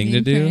up of a thing to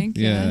mean do. prank,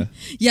 Yeah.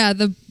 Yeah,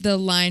 the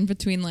line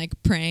between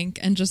like prank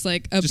and just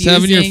like Just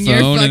abusing having your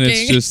phone and fucking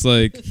it's just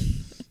like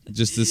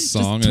just this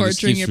song and it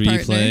just torturing keeps your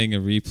partner. replaying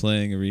and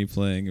replaying and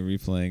replaying and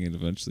replaying, and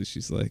eventually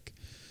she's like,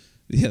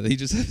 yeah, they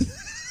just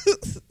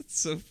it's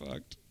so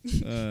fucked.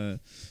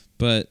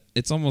 But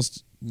it's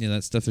almost Yeah,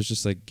 that stuff is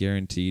just like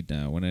guaranteed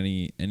now. When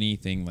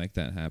anything like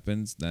that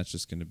happens, that's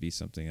just going to be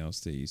something else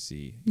that you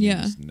see. You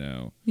Yeah. just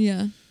know.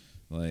 Yeah.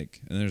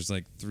 Like, and there's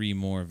like 3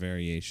 more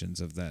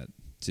variations of that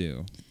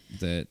too,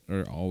 that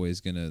are always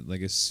gonna,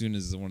 like, as soon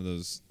as one of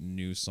those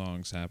new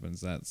songs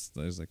happens,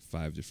 there's like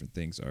 5 different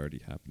things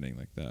already happening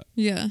like that.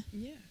 Yeah.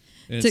 Yeah.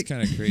 And it's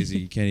kind of crazy.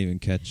 You can't even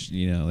catch,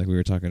 like we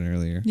were talking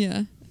earlier.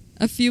 Yeah.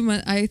 A few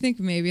months, I think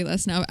maybe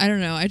less now. I don't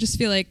know. I just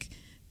feel like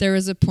there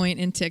was a point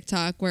in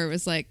TikTok where it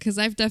was like, because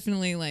I've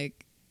definitely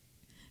like,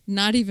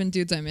 not even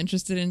dudes I'm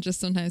interested in, just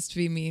sometimes to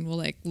be mean, will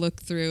like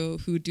look through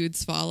who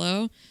dudes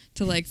follow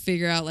to like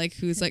figure out like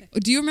who's like.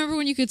 Do you remember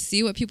when you could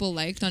see what people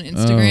liked on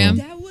Instagram?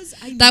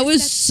 That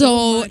was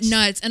so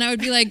nuts. And I would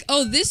be like,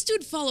 oh, this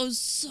dude follows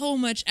so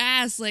much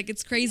ass. Like,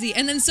 it's crazy. Yeah.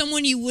 And then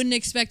someone you wouldn't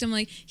expect, I'm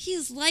like,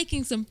 he's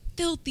liking some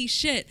filthy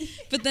shit.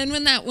 But then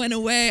when that went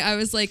away, I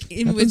was like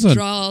in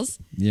withdrawals.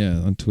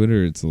 On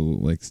Twitter, it's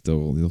like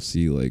still, you'll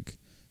see like,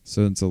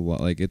 so it's a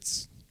lot, like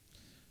it's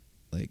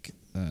like,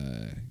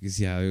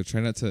 because I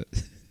try not to.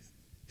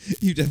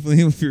 You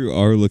definitely, if you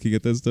are looking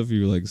at that stuff,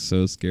 you're like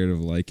so scared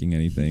of liking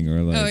anything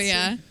or like. Oh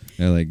yeah.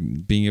 Or like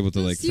being able to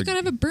like. You gotta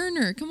have a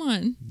burner. Come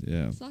on.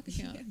 Yeah. Sock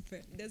account.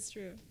 That's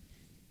true.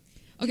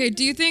 Okay.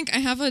 Do you think I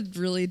have a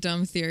really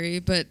dumb theory?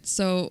 But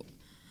so,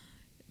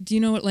 do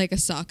you know what like a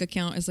sock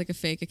account is? Like a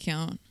fake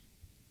account.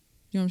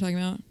 You know what I'm talking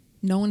about?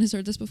 No one has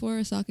heard this before.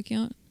 A sock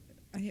account.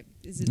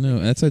 No,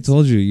 that's I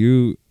told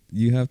you.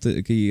 You have to.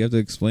 Okay, you have to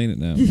explain it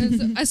now.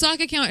 A sock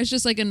account is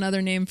just like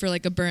another name for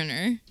like a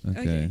burner.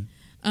 Okay.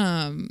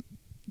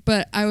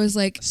 But I was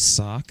like,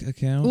 sock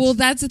account? Well,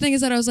 that's the thing,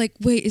 is that I was like,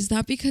 wait, is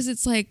that because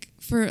it's like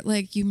for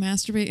like you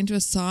masturbate into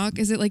a sock?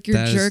 Is it like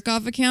your jerk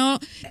off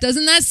account?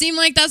 Doesn't that seem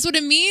like that's what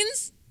it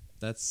means?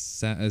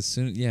 That's as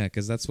soon, yeah,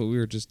 because that's what we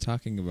were just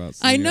talking about.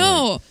 So I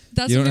know. Like,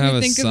 that's you what don't have made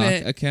me a think sock of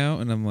it.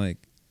 account, and I'm like,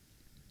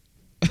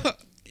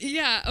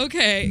 yeah,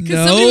 okay.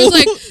 Because no?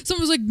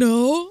 someone was like,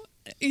 no.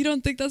 You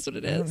don't think that's what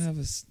it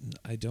is?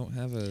 I don't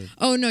have a.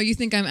 Oh no, you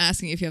think I'm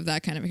asking if you have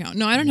that kind of account?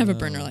 No, I don't have a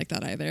burner like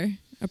that either.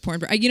 A porn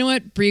burner. You know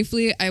what?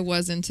 Briefly, I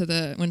was into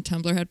when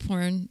Tumblr had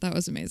porn. That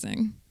was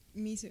amazing.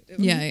 Me too.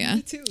 Yeah.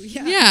 Me too.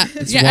 Yeah. Yeah.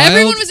 It's yeah. wild.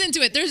 Everyone was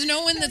into it. There's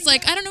no one that's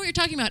like, I don't know what you're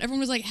talking about. Everyone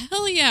was like,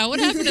 hell yeah. What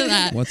happened to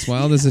that? What's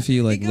wild is if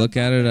you like look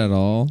at it at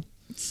all.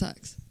 It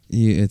sucks.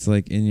 It's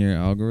like in your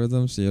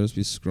algorithm, so you'll just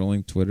be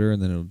scrolling Twitter, and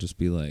then it'll just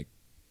be like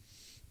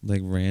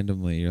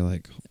randomly, you're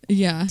like,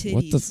 yeah,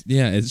 what the?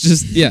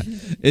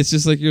 It's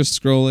just like you're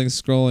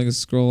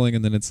scrolling,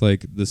 and then it's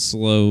like the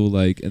slow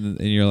and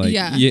you're like,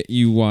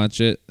 you watch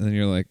it, and then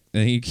you're like,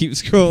 and you keep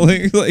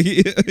scrolling, like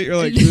you're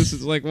like, this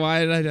is like, why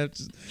did I have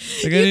to?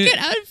 Like, you could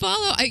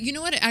unfollow. You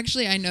know what?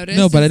 Actually, I noticed.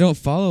 No, but I don't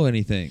follow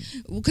anything.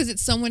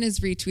 Because someone is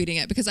retweeting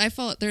it. Because I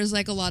follow. There's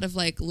like a lot of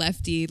like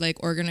lefty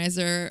like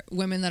organizer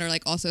women that are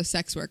like also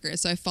sex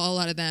workers. So I follow a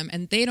lot of them,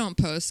 and they don't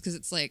post because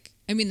it's like.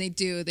 I mean, they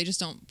do. They just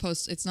don't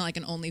post. It's not like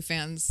an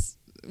OnlyFans,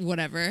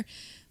 whatever,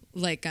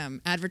 like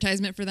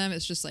advertisement for them.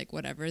 It's just like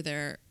whatever,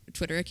 their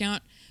Twitter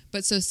account.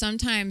 But so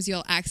sometimes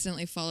you'll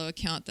accidentally follow an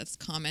account that's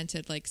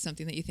commented like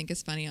something that you think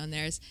is funny on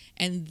theirs,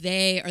 and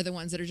they are the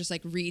ones that are just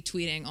like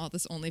retweeting all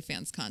this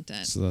OnlyFans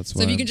content. So that's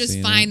why if you I'm can just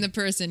seeing find it. the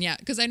person, yeah,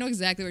 because I know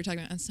exactly what you're talking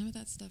about, and some of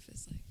that stuff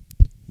is like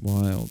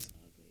wild.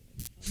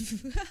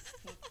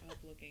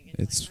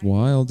 It's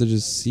wild to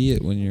just see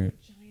it when you're.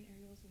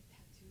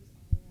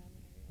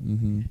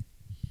 Mm-hmm.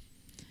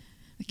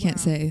 I can't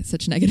say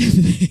such negative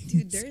things.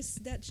 Dude, there's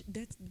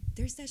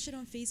that shit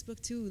on Facebook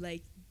too.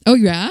 Like, oh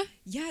yeah,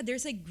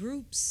 there's like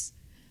groups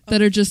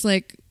that are just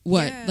like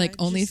what, like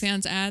just,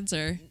 OnlyFans ads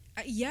or.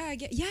 Yeah,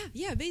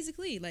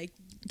 basically like.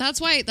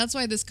 That's why that's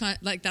why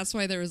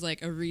there was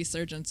like a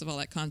resurgence of all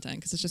that content,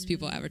 because it's just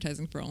people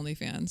advertising for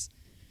OnlyFans.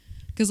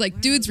 Because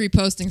like dudes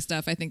reposting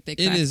stuff, I think they.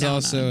 It is down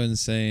also on.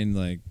 insane,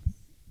 like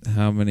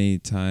how many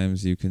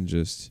times you can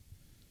just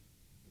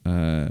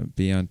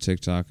be on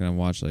TikTok and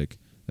watch like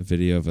a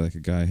video of like a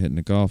guy hitting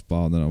a golf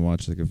ball, and then I'll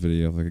watch like a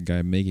video of like a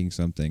guy making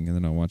something, and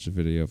then I'll watch a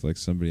video of like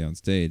somebody on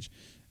stage,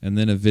 and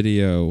then a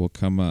video will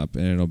come up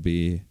and it'll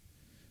be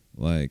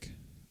like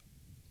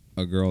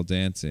a girl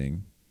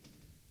dancing,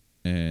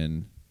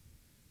 and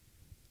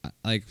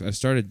I've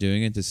started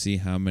doing it to see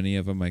how many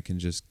of them I can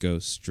just go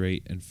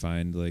straight and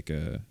find like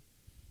a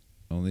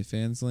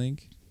OnlyFans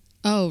link.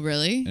 Oh,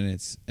 really? And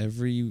it's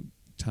every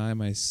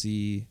time I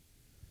see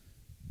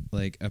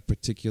like a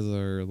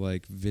particular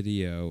like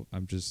video,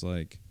 I'm just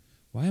like,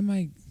 why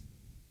do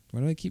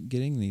I keep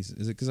getting these?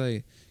 Is it because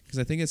I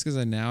think it's because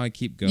I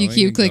keep going. You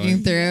keep clicking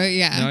through,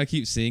 yeah. Now I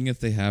keep seeing if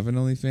they have an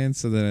OnlyFans,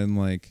 so that I'm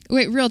like,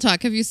 wait, real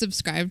talk. Have you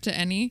subscribed to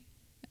any?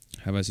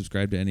 Have I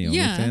subscribed to any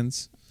Yeah.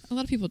 OnlyFans? A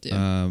lot of people do.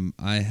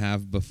 I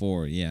have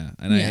before, yeah,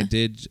 and Yeah.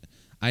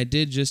 I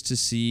did just to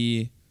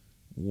see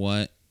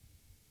what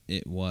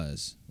it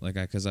was like,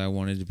 because I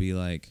wanted to be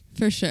like,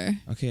 for sure.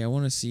 okay, I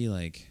want to see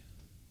like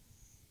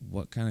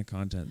what kind of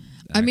content.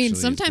 I mean, actually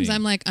is sometimes being-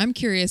 I'm like, I'm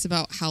curious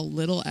about how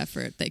little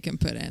effort they can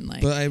put in.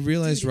 Like, But I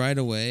realized right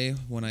away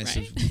when I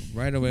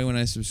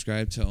Right?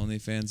 subscribed to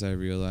OnlyFans, I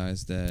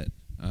realized that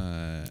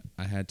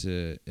I had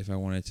to, if I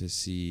wanted to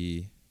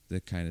see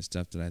the kind of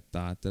stuff that I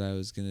thought that I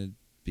was gonna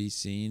be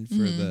seeing for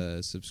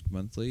the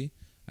monthly,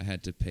 I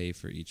had to pay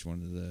for each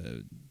one of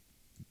the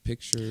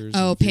pictures.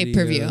 Oh, and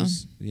pay-per-view.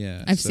 videos.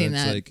 Yeah, I've so seen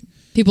it's that. Like,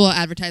 People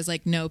advertise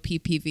like no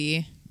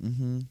PPV.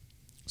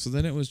 So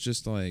then it was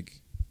just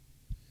like,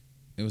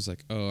 it was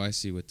like, oh, I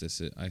see what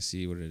this is. I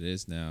see what it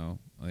is now.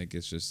 Like,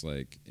 it's just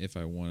like if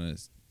I want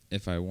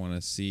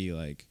to see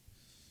like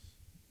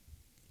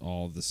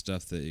all the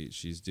stuff that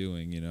she's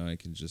doing, you know, I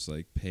can just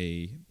like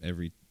pay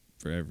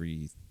for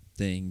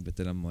everything. But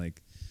then I'm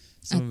like,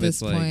 some At of this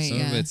it's like point, some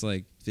of yeah. it's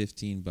like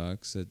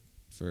 $15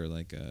 for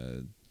like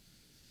a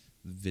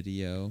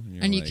video, and,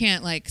 you're And you like,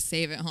 can't like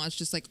save it, huh? It's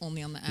just like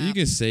only on the app. You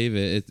can save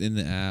it in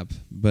the app,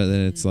 but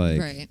then it's like,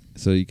 right.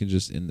 so you can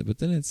just but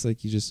then it's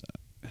like you just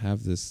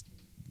have this.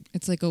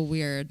 It's like a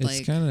weird It's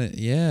like kind of,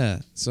 yeah.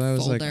 So I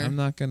was like, folder I'm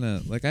not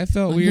gonna, like, I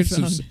felt on weird. your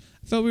phone.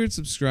 I felt weird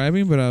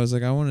subscribing, but I was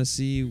like,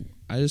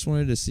 I just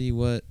wanted to see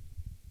what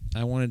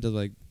I wanted to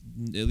like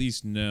at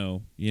least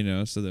know, you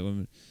know, so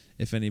that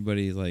if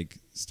anybody like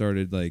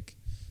started like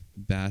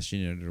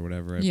bashing it or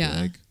whatever, I'd be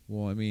like,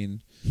 well, I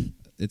mean,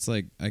 it's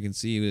like I can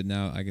see it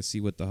now. I can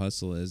see what the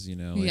hustle is, you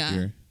know, like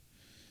Yeah.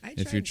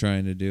 if you're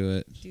trying to do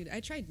it. Dude,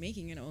 I tried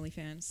making an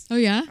OnlyFans. Oh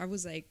yeah? I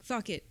was like,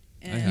 fuck it.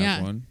 I And have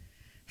Yeah. one.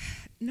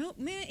 no,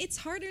 man, it's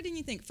harder than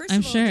you think. First I'm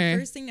of all, sure. the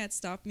first thing that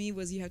stopped me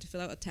was you have to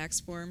fill out a tax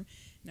form.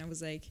 And I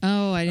was like,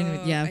 Oh, I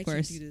didn't. oh, Yeah, of I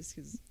course. can't do this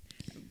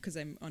because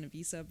I'm on a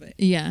visa. But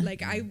Yeah.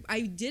 like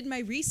I did my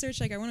research.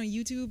 Like I went on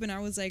YouTube and I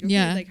was like, okay,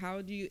 Yeah. like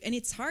how do you? And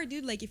it's hard,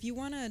 dude. Like if you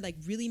wanna like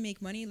really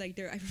make money, like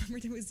I remember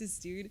there was this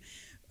dude,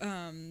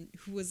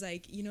 who was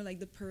like, you know, like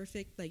the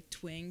perfect like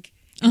twink.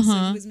 And so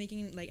he was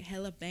making like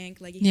hella bank,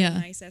 like he had a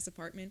nice ass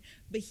apartment,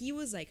 but he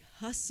was like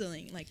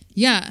hustling. Like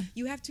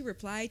you have to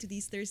reply to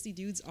these thirsty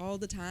dudes all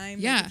the time.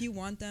 Yeah. Like, if you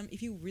want them,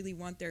 if you really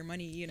want their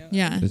money, you know.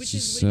 Yeah. That's Which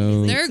just is what it is, so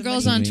like, There are it's a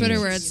girls money on Twitter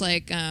business, where you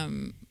it's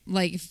know?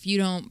 like if you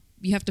don't,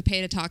 you have to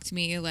pay to talk to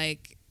me.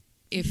 Like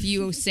if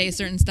you say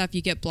certain stuff,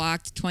 you get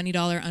blocked. $20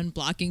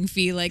 unblocking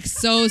fee. Like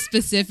so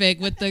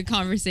specific with the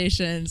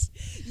conversations.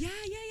 Yeah.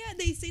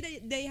 They say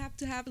that they have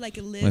to have like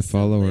a list. My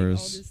followers. Of,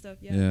 like, all this stuff.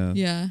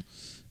 Yeah.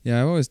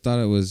 Yeah. I've always thought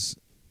it was.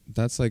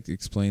 That's like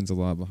explains a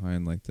lot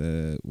behind like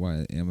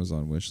why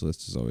Amazon wish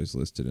list is always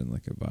listed in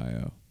like a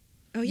bio.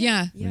 Oh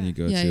Yeah. When you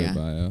go Yeah, to yeah. a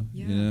bio,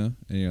 Yeah. you know,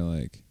 and you're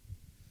like,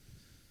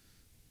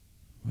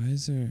 why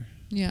is there?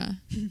 Yeah.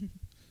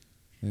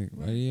 Like,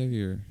 why do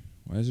you have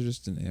why is there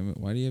just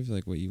why do you have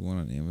like what you want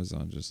on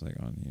Amazon just like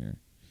on here?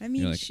 I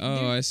mean, You're like,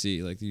 oh, I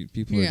see. Like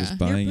people are Yeah. just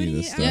they're buying you putting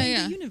this it stuff. out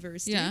Yeah. in the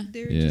universe. Dude. Yeah.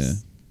 They're Yeah.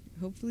 just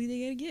hopefully they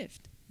get a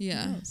gift. Who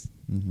Yeah. knows?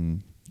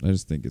 I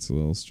just think it's a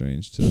little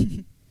strange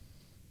to.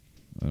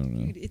 I don't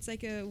know. Dude, it's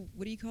like a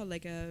what do you call it?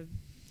 Like a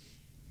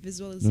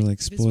They're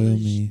like, spoil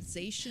me.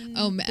 visualization.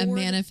 Oh, a board?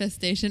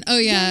 manifestation. Oh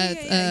yeah, Yeah,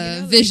 it's you know,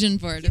 a like- vision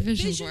board. Yeah, A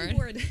vision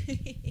board.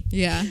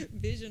 Yeah.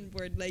 Vision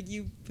board. Like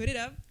you put it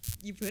up,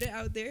 you put it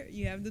out there.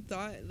 You have the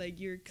thought. Like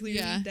you're clear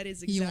Yeah, that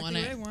is you exactly want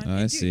what it. I want. Oh, I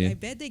And dude, see. I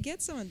bet they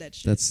get some of that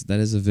shit. That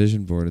is a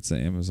vision board. It's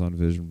an Amazon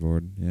vision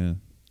board. Yeah.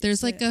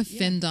 There's like a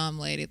Yeah. Findom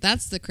lady.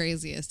 That's the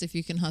craziest if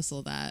you can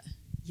hustle that.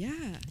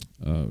 yeah,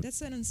 Oh, that's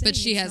what I'm saying. But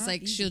she It's has not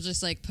like easy. she'll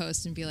just like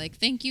post and be like,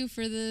 "Thank you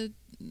for the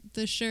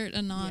shirt,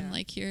 Anon. Yeah.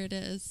 Like here it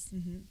is."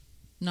 Mhm.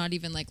 Not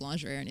even like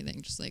lingerie or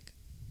anything, just like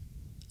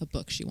a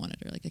book she wanted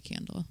or like a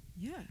candle.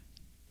 Yeah.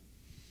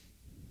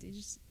 They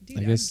just, dude,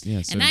 I guess yeah.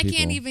 And certain I can't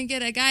people- even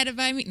get a guy to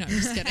buy me. No, I'm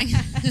just kidding.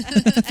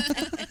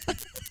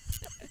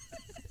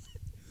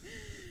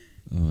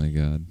 Oh my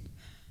god.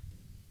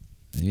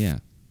 Yeah.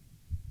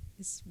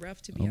 it's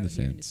rough to be out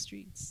here in the OnlyFans.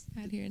 streets.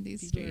 Out here in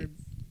these People are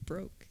streets.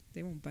 broke.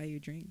 They won't buy you a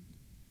drink.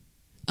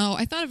 Oh,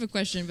 I thought of a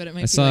question, but it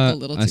might I be saw like a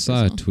little too I saw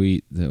a personal.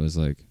 tweet that was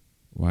like,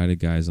 "Why do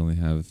guys only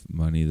have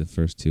money the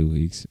first 2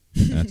 weeks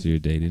after you're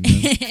dating them?"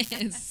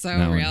 It's so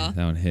that real.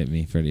 That one hit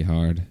me pretty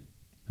hard.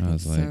 I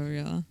was It's like, so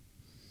real.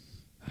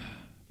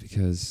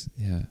 because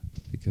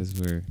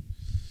we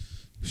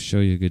show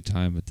you a good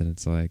time, but then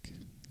it's like,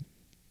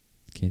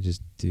 can't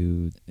just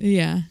do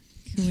Yeah.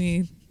 Can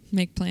we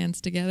make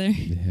plans together?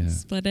 yeah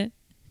Split it?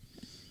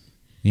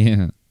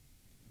 yeah.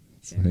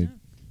 It's Fair like, enough.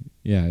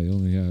 yeah, I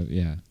only have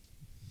yeah.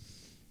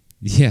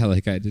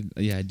 Like I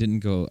didn't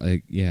go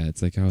like yeah.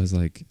 It's like I was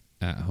like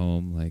at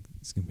home like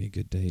it's gonna be a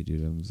good day,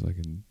 dude. I'm just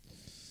fucking.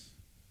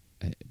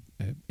 I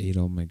ate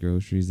all my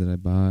groceries that I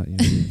bought. You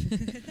know,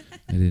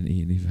 I didn't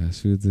eat any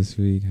fast food this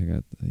week. I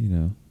got I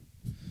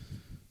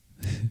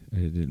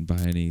didn't buy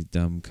any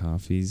dumb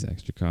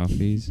extra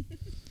coffees.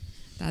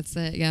 That's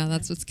it. Yeah,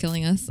 that's what's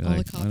killing us. You're All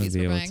like, the I'm gonna coffees be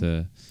we're able buying.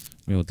 to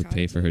be able to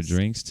pay for her Avocados.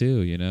 drinks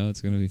too. You know, it's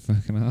gonna be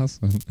fucking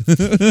awesome.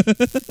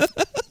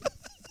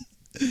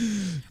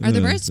 Are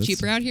the bars That's-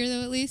 cheaper out here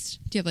though? At least,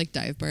 do you have like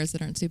dive bars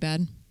that aren't too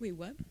bad? Wait,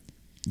 what?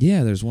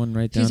 Yeah, there's one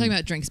right She down. was talking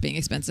about drinks being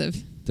expensive.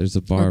 There's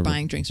a bar. or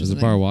buying drinks or There's a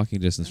something. bar walking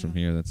distance from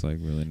here that's like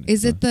really.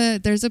 Is it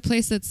there's a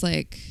place that's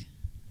like,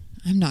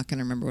 I'm not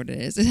gonna remember what it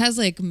is. It has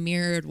like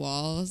mirrored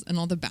walls, and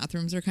all the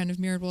bathrooms are kind of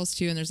mirrored walls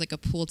too. And there's like a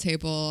pool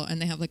table,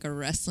 and they have like a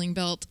wrestling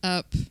belt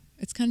up.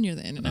 It's kind of near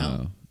the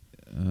In-N-Out.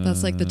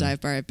 That's like the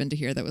dive bar I've been to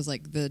here. That was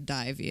like the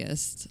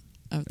diviest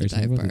of Are the you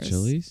talking dive about bars. the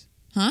Chili's?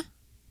 Huh?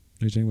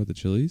 Are you talking about the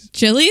Chili's?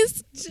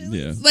 Chili's?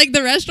 Yeah. Like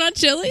the restaurant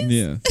Chili's?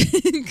 Yeah.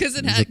 Because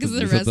it had because of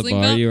the Is that wrestling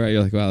bar belt. you're at?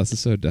 You're like, wow, this is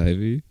so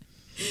divey.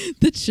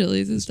 The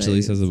Chili's is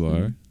Chili's has a divey.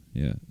 bar.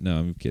 Yeah. No,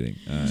 I'm kidding.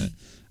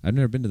 I've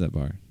never been to that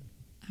bar.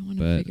 I want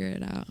to But- figure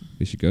it out.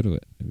 We should go to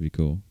it. It'd be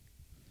cool.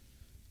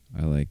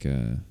 I like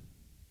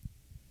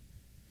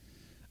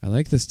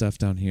the stuff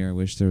down here. I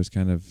wish there was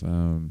kind of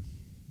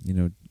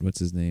what's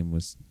his name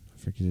was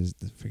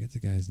forget the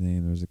guy's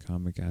name. There was a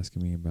comic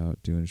asking me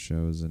about doing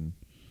shows in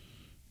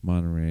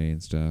Monterey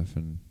and stuff,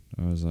 and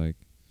I was like,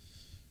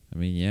 I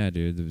mean, yeah,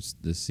 dude,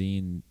 the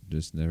scene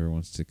just never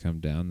wants to come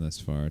down this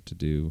far to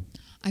do.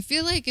 I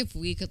feel like if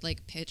we could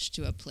like pitch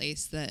to a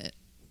place that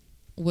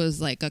was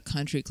like a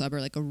country club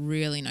or like a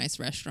really nice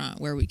restaurant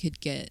where we could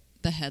get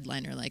the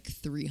headliner like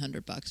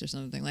 $300 or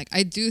something. Like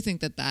I do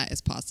think that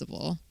is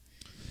possible,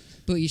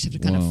 but you just have to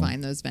kind of Whoa.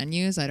 find those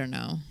venues. I don't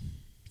know,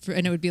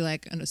 and it would be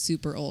like a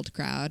super old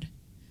crowd.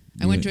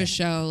 I went to a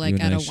show like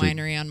and at I a should-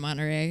 winery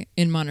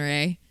in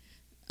Monterey,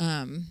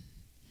 and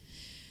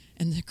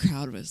the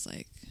crowd was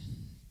like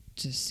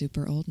just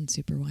super old and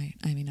super white.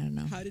 I mean, I don't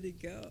know. How did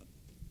it go?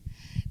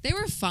 They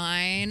were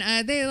fine.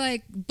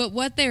 But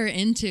what they're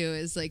into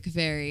is like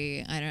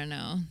very, I don't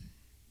know,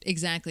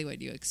 exactly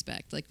what you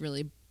expect. Like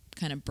really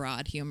kind of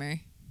broad humor,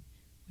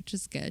 which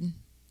is good.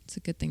 It's a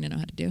good thing to know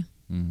how to do.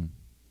 Mm-hmm.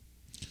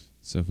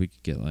 So if we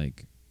could get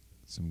like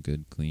some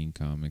good clean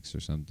comics or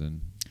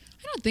something.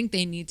 I don't think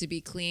they need to be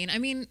clean. I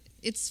mean,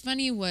 it's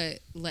funny what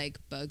like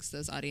bugs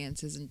those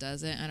audiences and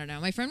doesn't. I don't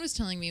know. My friend was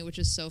telling me, which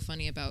is so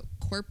funny about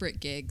corporate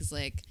gigs.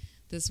 Like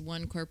this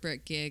one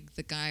corporate gig,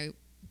 the guy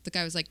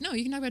was like, no,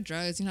 you can talk about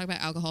drugs, you can talk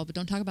about alcohol, but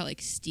don't talk about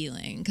like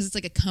stealing because it's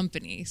like a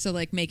company. So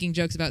like making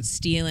jokes about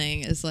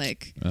stealing is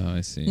like Oh,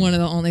 I see. one of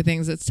the only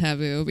things that's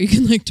taboo. But you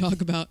can like talk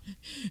about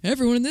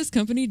everyone in this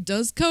company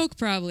does coke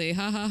probably.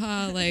 Ha ha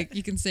ha. Like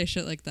you can say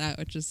shit like that,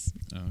 which is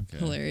Okay.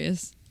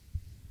 hilarious.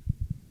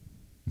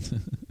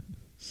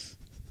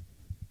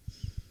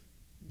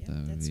 Yeah, That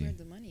would that's be- where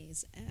the money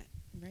is at,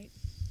 right?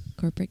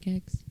 Corporate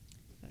gigs.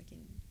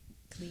 Fucking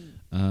clean.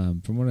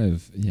 From what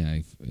if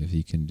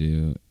you can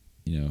do,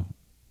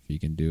 if you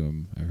can do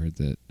them, I've heard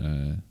that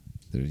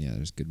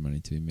there's good money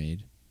to be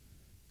made,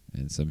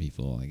 and some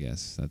people, I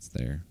guess, that's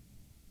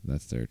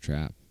their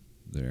trap.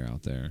 They're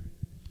out there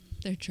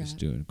They're trapped. just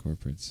doing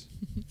corporates.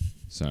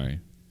 Sorry,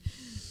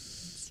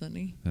 It's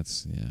funny.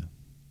 that's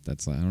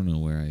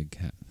like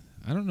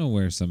I don't know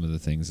where some of the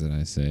things that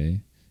I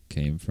say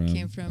came from,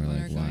 Came from or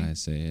when like we're why going- I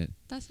say it.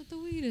 That's what the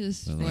weed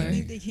is But for. I like-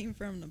 think they came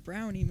from the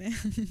brownie, man.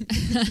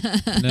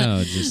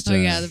 No, just Oh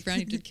yeah, the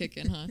brownie did kick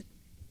in, huh?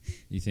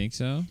 you think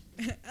so?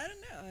 I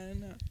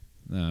don't know.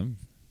 No, I'm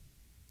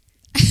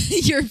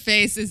Your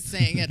face is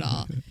saying it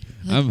all.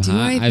 Like, I'm do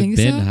high. I I've think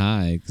been so?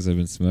 high because I've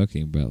been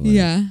smoking, but like,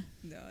 Yeah.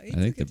 No, I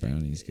think the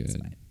brownie's It's good.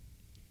 fine.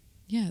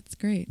 Yeah, it's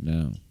great.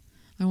 No,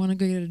 I want to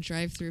go get a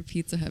drive-through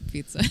Pizza Hut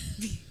pizza.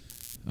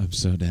 I'm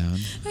so down.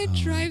 A Oh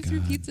my drive-through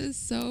God. pizza is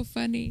so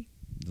funny.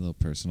 The little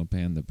personal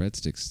pan, the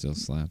breadsticks still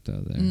slapped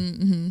out there.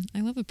 Mm-hmm.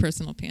 I love a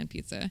personal pan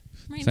pizza.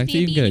 The fact that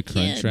you can get a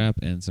crunch wrap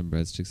and some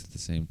breadsticks at the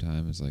same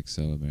time is like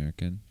so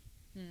American.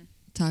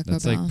 Taco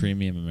That's Bell. like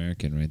premium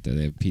American right there.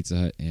 They have Pizza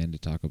Hut and a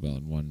Taco Bell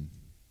in one.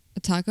 A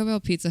Taco Bell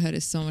Pizza Hut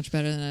is so much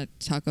better than a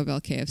Taco Bell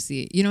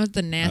KFC. You know what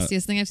the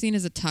nastiest thing I've seen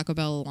is a Taco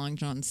Bell Long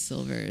John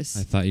Silver's.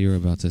 I thought you were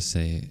about to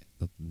say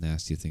the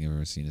nastiest thing I've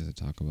ever seen is a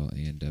Taco Bell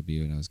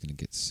A&W, and I was going to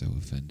get so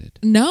offended.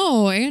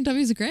 No,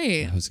 A&W's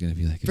great. I was going to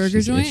be like, Burger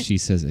if joint? she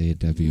says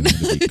A&W,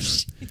 I'm going to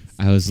be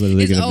I was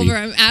literally It's going to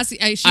over. be... I'm asking.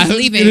 She's I was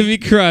leaving. going to be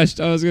crushed.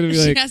 I was going to be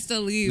She like, has to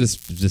leave.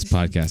 this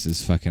podcast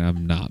is fucking...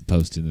 I'm not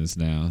posting this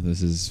now.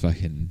 This is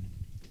fucking...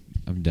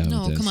 I'm done No,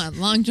 with this. come on.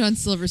 Long John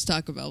Silver's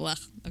Taco Bell. Ugh.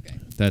 Okay.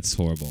 That's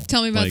horrible.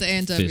 Tell me about Like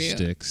the A&W. fish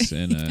sticks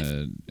and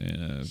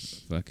a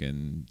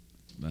fucking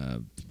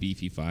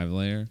beefy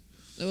 5-layer.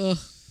 Ugh.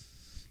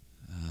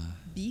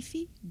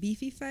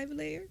 Beefy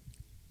 5-layer.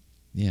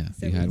 Yeah, Is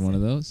that you what had you one said?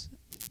 of those.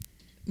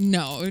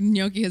 No,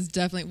 gnocchi has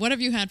definitely. What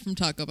have you had from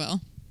Taco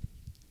Bell?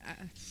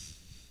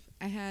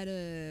 I had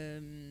a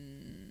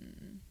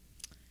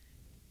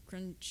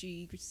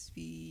crunchy,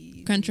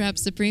 crispy Crunchwrap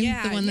Supreme,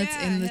 Yeah, the one that's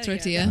yeah, in the hell yeah,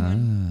 tortilla. that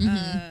one.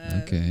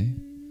 Mhm. Okay.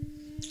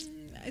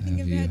 I think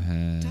Have I've you had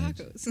had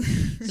tacos. So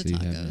The you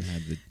tacos. haven't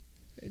had the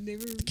They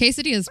were. The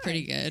quesadilla is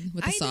pretty good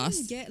with the I sauce.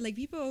 didn't get like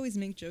people always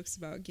make jokes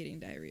about getting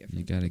diarrhea. From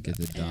You gotta Taco get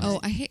the Bell, dog. Oh,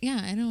 and I hate.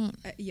 Yeah, I don't.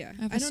 yeah,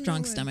 I have a don't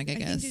strong know, stomach, I I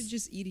guess. think it's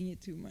just eating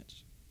it too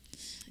much.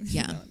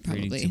 Yeah, I don't- You're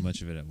probably. eating too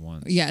much of it at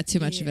once. Yeah, too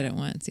much of it Yeah. at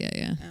once. Yeah,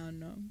 yeah, I don't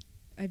know.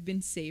 I've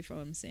been safe. All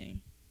I'm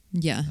saying.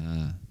 yeah.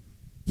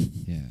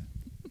 Yeah.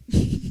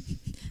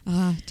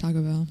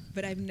 Taco Bell.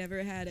 But I've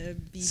never had a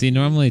beef. See,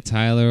 normally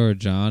Tyler or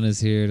John is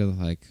here to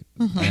like,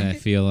 Uh-huh. and I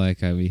feel like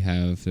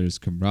there's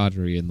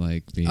camaraderie and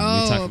like being. We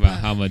Oh, talk about but-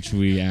 how much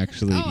we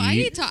actually Oh, I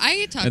eat. eat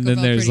Taco And then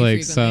Bell there's pretty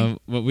like frequently.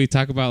 but we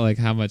talk about like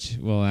how much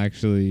we'll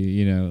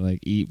actually, like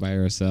eat by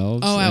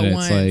ourselves. Oh, and at it's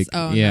once. like,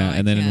 Oh, yeah. no, I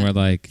and then can't. we're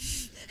like,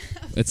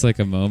 it's like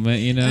a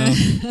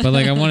moment, but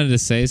like I wanted to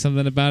say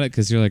something about it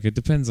because you're like, it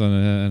depends on it.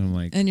 And I'm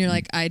like, And you're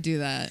like, I do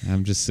that.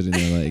 I'm just sitting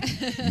there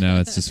like, no,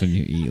 it's just when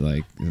you eat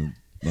like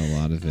a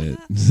lot of it.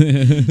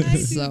 I do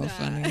So that.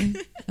 funny.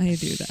 I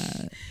do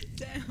that.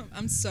 Damn,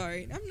 I'm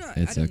sorry. I'm not.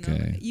 It's I don't know.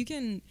 okay. You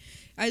can.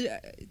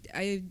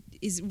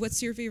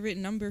 What's your favorite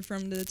number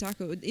from the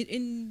taco?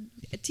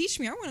 Teach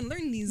me. I want to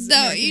learn these. No,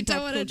 American you don't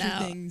pop wanna culture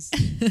know. things.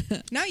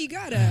 Now you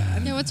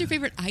gotta. No, what's your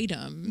favorite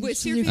item?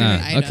 What's your favorite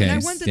favorite item? okay. And I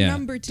want the Yeah.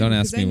 number too. Don't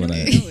ask 'cause I me what know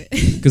I- you know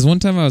it. Because one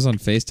time I was on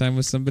FaceTime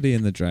with somebody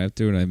in the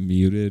drive-thru and I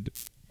muted.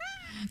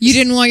 You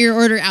didn't want your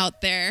order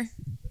out there.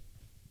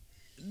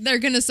 They're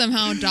gonna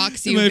somehow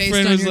dox you My based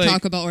friend on was your like,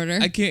 Taco Bell order.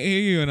 I can't hear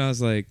you. And I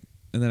was like,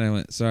 and then I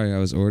went, sorry, I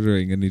was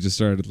ordering. And he just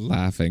started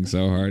laughing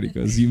so hard. He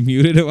goes, you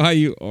muted it while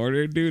you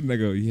ordered, dude? And I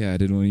go, yeah, I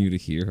didn't want you to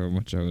hear how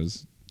much I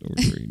was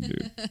ordering,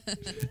 dude.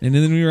 And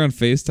then we were on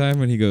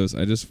FaceTime and he goes,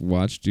 I just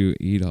watched you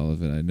eat all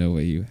of it. I know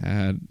what you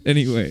had.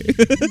 Anyway.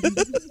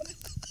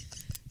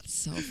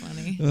 So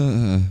funny.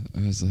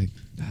 I was like,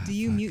 Do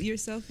you mute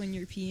yourself when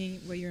you're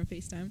peeing while you're on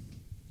FaceTime?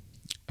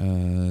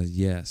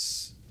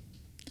 yes.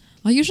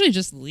 I'll usually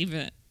just leave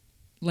it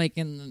like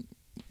in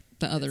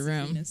the other That's the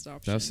room. cleanest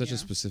option, That was such yeah. a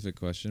specific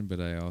question, but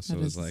I also That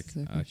was is a like,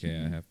 specific okay, question,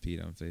 I yeah. have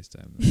peed on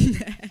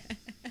FaceTime.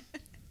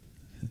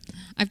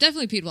 I've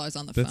definitely peed while I was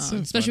on the That's phone,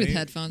 so especially with funny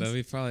headphones. That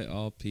we probably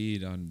all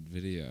peed on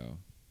video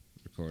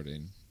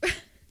recording.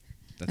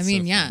 That's I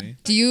mean, so yeah. funny.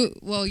 Do you?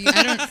 Well, you,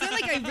 I don't. I feel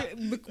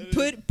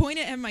like I point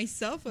it at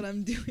myself when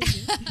I'm doing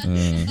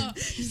it.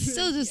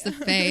 Still just the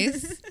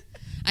face.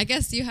 I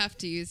guess you have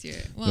to use your.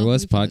 Well, There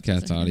was we put the podcast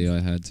picture audio I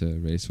hands. had to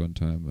erase one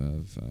time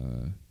of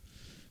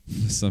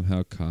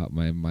somehow caught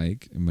my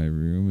mic in my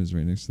room is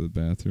right next to the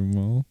bathroom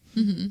wall.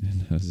 Mhm.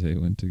 And Jose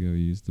went to go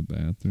use the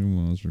bathroom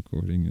while I was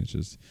recording. It's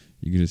just,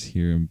 you could just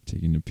hear him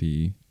taking a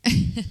pee.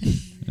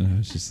 And I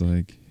was just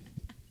like,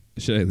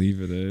 should I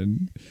leave it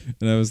in?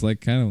 And I was like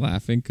kind of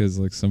laughing because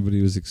like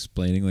somebody was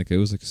explaining, like it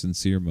was like a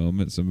sincere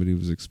moment. Somebody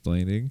was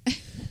explaining.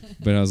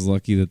 But I was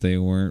lucky that they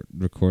weren't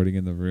recording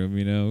in the room,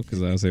 you know,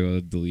 because I was able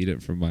to delete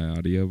it from my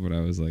audio. But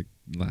I was like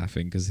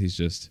laughing because he's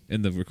just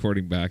in the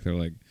recording back. They're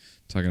like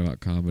talking about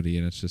comedy,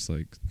 and it's just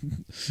like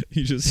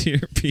you just hear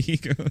pee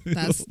going.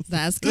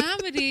 That's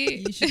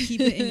comedy. You should keep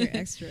it in your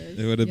extras.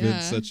 It would have been Yeah.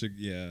 such a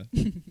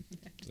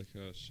It's like,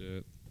 oh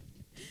shit.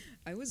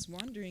 I was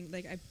wondering,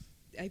 like,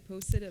 I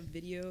posted a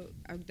video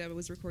that I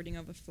was recording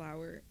of a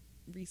flower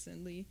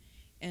recently,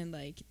 and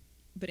like,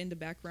 but in the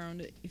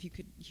background, if you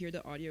could hear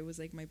the audio, was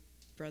like my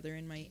brother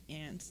and my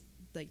aunt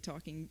like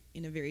talking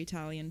in a very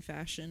Italian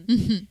fashion,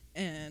 Mhm.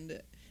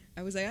 and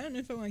I was like, I don't know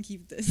if I want to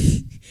keep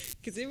this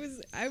because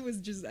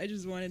I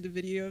just wanted the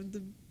video of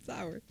the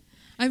flower.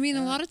 I mean,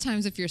 a lot of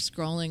times if you're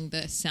scrolling,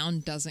 the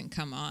sound doesn't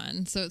come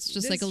on, so it's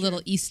just That's like a little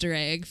true. Easter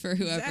egg for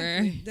whoever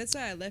Exactly. That's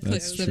why I left it. I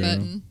That's was clicks the like,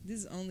 true. button. this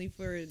is only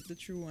for the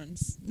true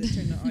ones that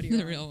turn the audio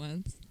The on. real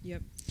ones.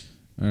 Yep.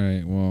 All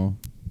right. Well,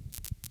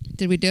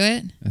 Did we do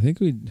it? I think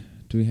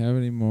do we have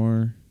any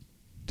more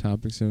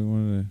topics that we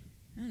wanted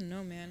I don't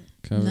know, man.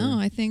 to cover? No,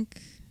 I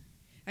think.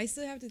 I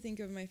still have to think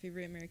of my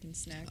favorite American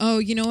snack. Oh,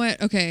 you know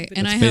what? Okay, But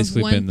and That's I have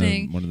basically one been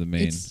thing. one of the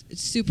main. It's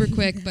super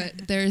quick,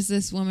 but there's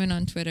this woman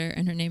on Twitter,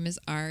 and her name is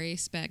Ari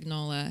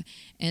Spagnola,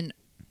 and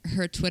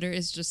her Twitter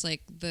is just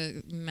like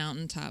the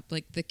mountaintop,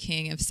 like the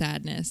king of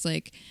sadness.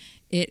 Like,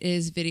 it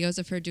is videos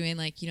of her doing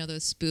like, you know,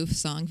 those spoof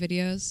song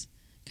videos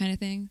kind of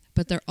thing,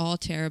 but they're all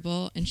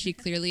terrible, and she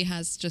clearly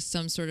has just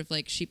some sort of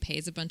like, she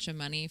pays a bunch of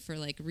money for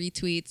like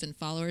retweets and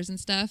followers and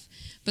stuff,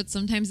 but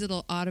sometimes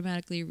it'll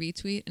automatically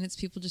retweet, and it's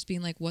people just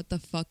being like, what the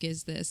fuck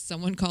is this?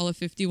 Someone call a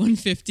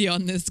 5150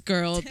 on this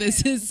girl.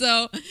 This is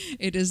so,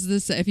 it is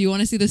this, if you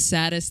want to see the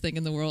saddest thing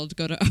in the world,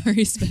 go to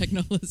Ari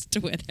Spagnola's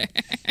Twitter.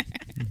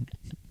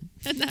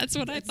 And that's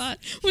what I thought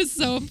was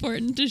so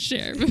important to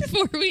share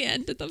before we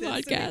ended the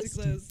That's the way to podcast.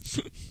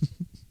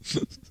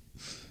 close.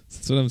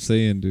 That's what I'm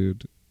saying,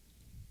 dude.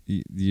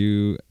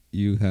 You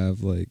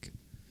have like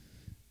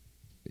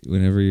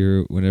whenever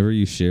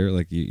you share,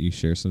 like you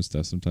share some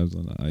stuff sometimes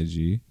on the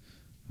IG.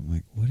 I'm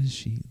like, what is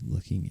she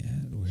looking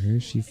at? Where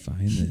does she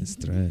find this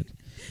thread?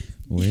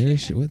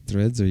 What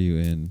threads are you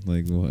in?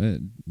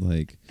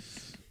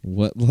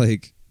 What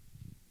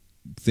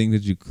thing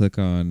did you click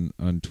on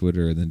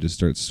Twitter and then just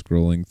start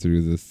scrolling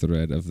through the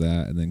thread of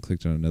that, and then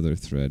clicked on another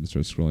thread and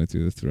start scrolling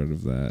through the thread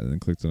of that, and then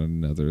clicked on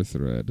another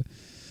thread,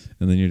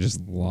 and then you're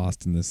just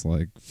lost in this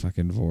like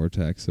fucking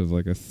vortex of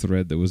like a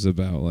thread that was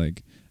about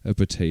like a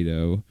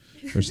potato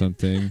or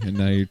something, and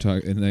now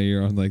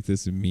you're on like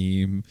this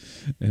meme,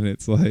 and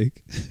it's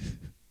like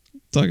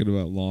talking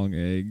about long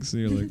eggs,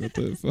 and you're like, what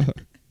the fuck?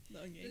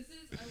 Long egg.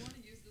 I want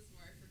to use this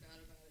more. I forgot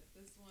about it.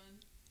 This one.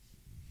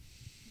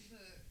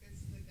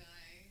 It's the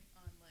guy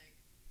on like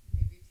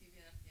maybe TV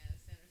in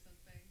Afghanistan or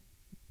something.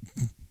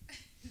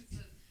 It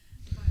says,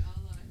 by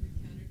Allah, I've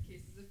encountered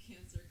cases of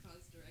cancer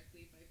caused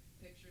directly by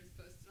pictures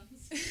posted on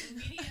social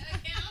media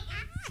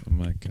accounts. Oh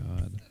my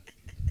god,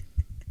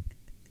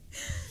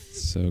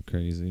 so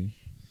crazy.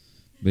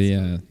 But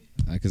yeah,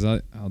 because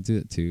I'll do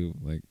it too.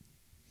 Like,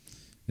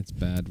 it's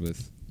bad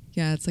with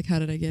Yeah, it's like, how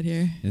did I get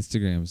here?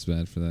 Instagram's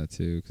bad for that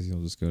too, because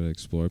you'll just go to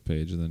explore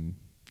page and then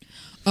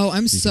Oh,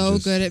 I'm You can so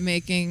just- good at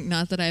making,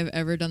 not that I've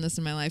ever done this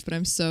in my life, but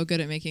I'm so good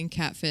at making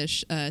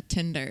catfish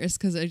Tinders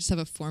because I just have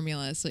a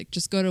formula. It's like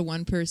just go to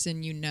one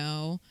person you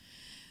know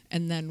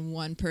and then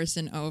one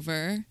person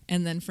over.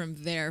 And then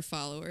from their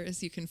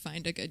followers, you can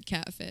find a good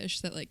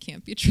catfish that like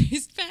can't be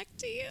traced back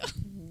to you.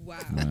 Wow.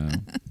 Wow.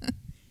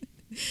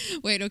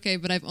 Wait, okay,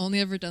 but I've only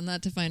ever done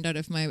that to find out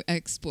if my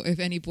if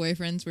any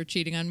boyfriends were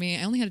cheating on me.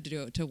 I only had to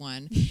do it to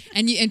one,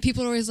 and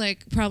people are always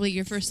like, probably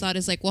your first thought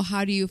is like, well,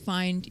 how do you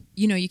find?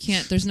 You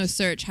can't. There's no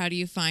search. How do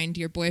you find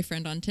your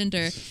boyfriend on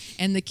Tinder?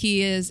 And the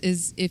key is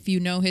if you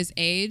know his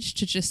age,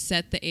 to just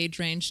set the age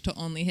range to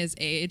only his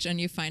age,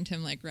 and you find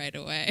him like right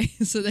away.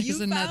 So there's You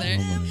found another. him?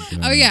 Oh my God.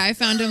 Oh yeah, I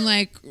found him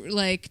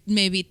like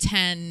maybe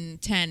 10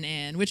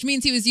 in, which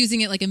means he was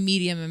using it like a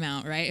medium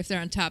amount, right? If they're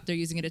on top, they're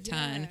using it a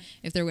ton. Yeah.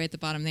 If they're way at the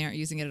bottom, they aren't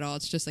using it at all.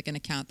 It's just like an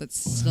account that's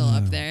still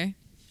up there.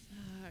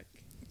 Fuck.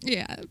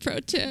 Yeah, pro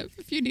tip,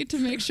 if you need to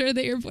make sure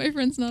that your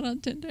boyfriend's not on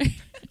Tinder.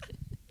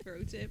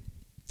 Pro tip.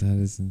 That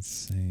is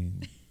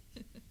insane.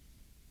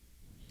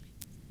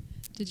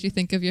 Did you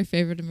think of your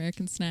favorite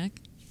American snack?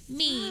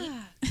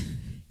 Ah.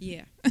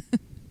 Yeah.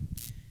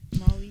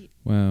 Molly,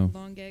 Wow.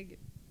 long egg.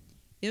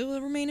 It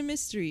will remain a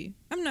mystery.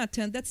 I'm not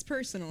telling. That's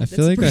personal. I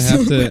feel That's like a I have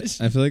personal to.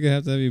 question. I feel like I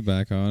have to have you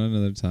back on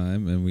another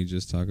time, and we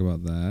just talk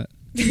about that.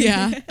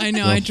 Yeah, I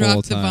know. The I dropped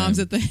whole the bombs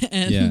time. at the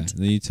end. Yeah.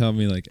 Then you tell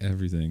me like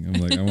everything. I'm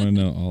like, I want to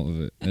know all of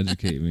it.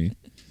 Educate me.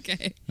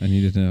 Okay, I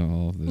need to know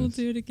all of we'll this.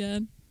 do it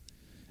again.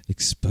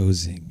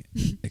 Expose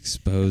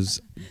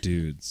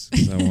dudes.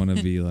 'Cause I want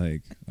to be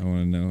like. I want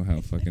to know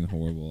how fucking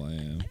horrible I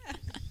am.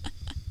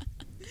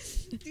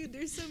 Dude,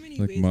 there's so many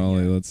Like ways.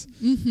 Molly, yeah. let's.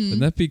 Mm-hmm. Wouldn't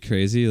that be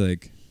crazy?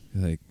 Like,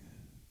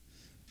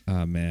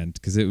 oh man,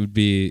 because it would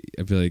be.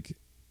 I'd be like,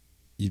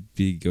 you'd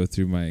be go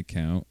through my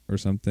account or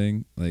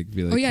something. Like,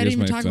 be like, Oh yeah, I here's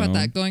didn't even my talk about phone.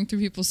 that. Going through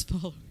people's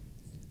followers.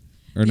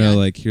 Or no, Yeah.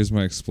 like here's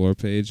my explore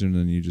page, and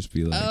then you just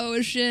be like,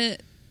 Oh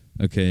shit!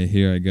 okay,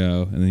 here I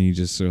go, and then you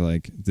just are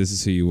like, this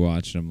is who you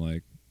watch, and I'm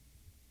like,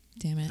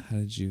 Damn it! how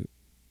did you?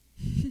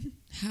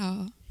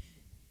 How?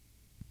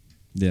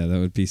 Yeah, that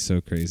would be so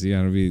crazy.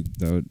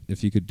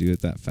 If you could do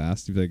it that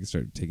fast, you'd be like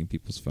start taking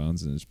people's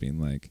phones and just being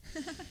like,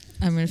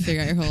 I'm gonna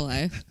figure out your whole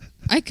life.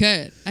 I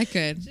could.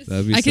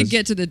 that'd be I could such-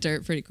 get to the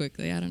dirt pretty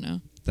quickly. I don't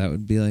know. that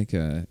would be like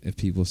if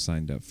people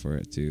signed up for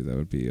it too. That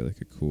would be like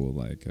a cool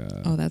like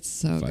Oh, that's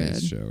so Vice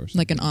good. show or something.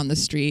 Like an on the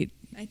street.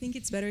 I think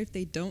it's better if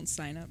they don't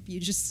sign up. You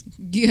just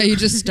Yeah, you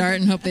just start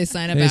and hope they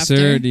sign up Hey after.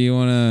 sir, do you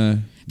want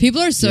to?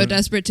 People are so Yeah.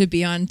 desperate to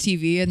be on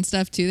TV and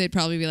stuff too. They'd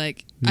probably be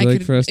like, Would you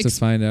like for us to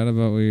find out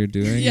about what you're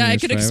doing? yeah, in I your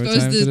could private expose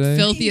time the today?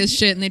 filthiest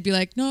shit, and they'd be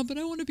like, no, but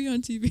I want to be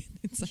on TV.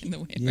 They'd sign the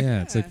waiver.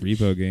 Yeah, it's like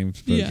repo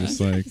games, but Yeah. just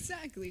like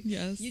exactly.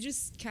 Yes. You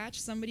just catch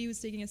somebody who's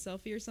taking a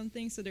selfie or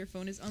something, so their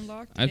phone is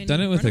unlocked. I've and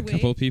done it with a run away.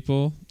 couple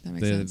people That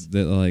makes sense.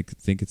 that like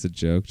think it's a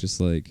joke.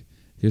 Just like,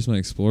 here's my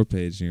explore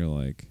page, and you're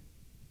like,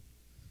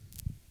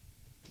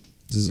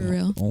 this is For the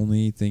real?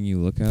 only thing you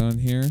look at on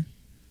here,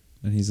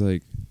 and he's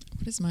like,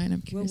 What is mine? I'm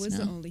What curious was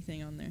now. the only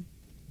thing on there?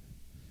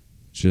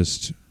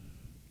 just I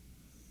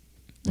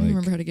don't like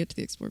remember how to get to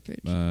the explore page.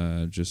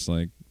 just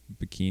like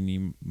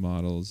bikini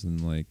models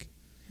and like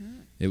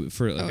it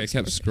for like Oh, I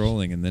kept explore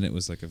scrolling, and then it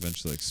was like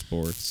eventually like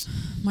sports,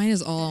 Mine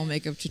is all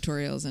makeup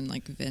tutorials and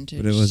like vintage.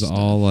 but it was stuff.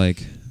 all like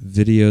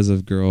videos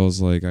of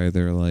girls like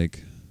either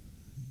like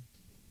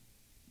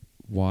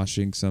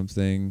washing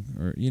something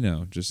or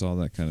just all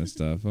that kind of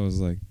stuff. I was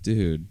like,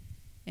 dude.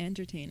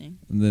 Entertaining.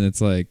 And then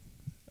it's like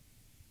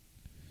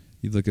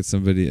you look at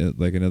somebody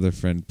like another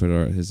friend put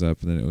his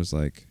up, and then it was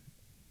like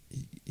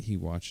he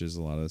watches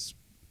a lot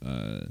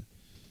of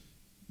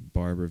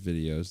barber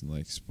videos and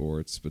like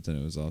sports, but then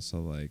it was also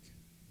like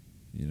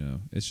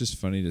it's just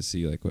funny to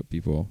see like what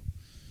people,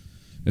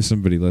 if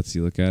somebody lets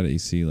you look at it, you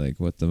see like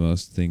what the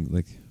most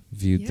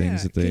viewed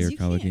things that they 'cause are you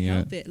kind of can't looking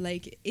help at. It.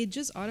 Like it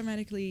just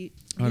automatically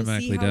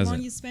Automatically you'll see how does long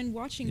it. you spend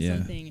watching Yeah.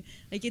 something.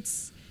 Like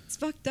it's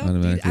fucked up, dude.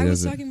 Automatically I was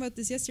does it. talking about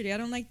this yesterday. I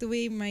don't like the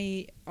way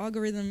my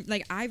algorithm.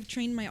 Like I've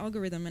trained my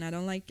algorithm, and I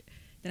don't like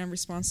that I'm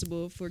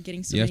responsible for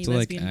getting so You have many to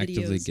like lesbian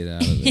actively videos. get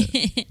out of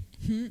it.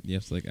 Hmm? You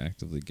have to like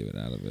actively get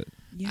out of it.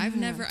 I've Yeah.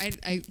 never.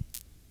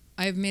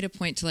 I've made a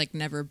point to like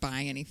never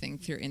buy anything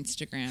through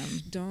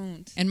Instagram.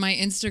 don't. And my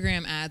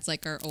Instagram ads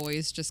like are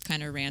always just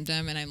kind of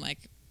random, and I'm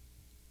like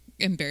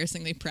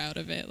embarrassingly proud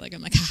of it. Like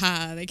I'm like,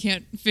 haha, they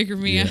can't figure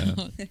me Yeah.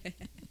 out.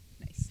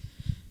 Nice.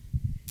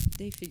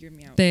 They figured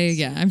me out.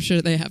 Yeah, I'm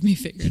sure they have me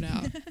figured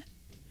out.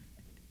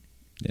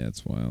 Yeah,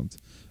 it's wild.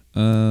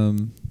 Are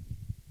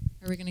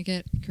we gonna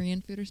get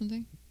Korean food or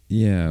something?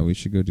 Yeah, we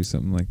should go do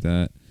something like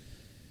that.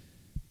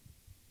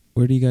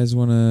 Where do you guys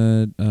want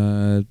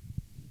to?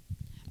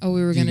 Oh,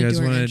 we were gonna do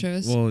our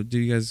intros. Well, do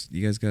you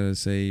guys gotta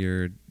say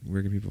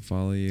where can people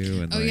follow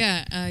you? And oh like,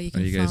 yeah, you are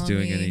can. you guys follow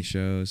doing me. any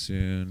shows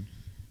soon?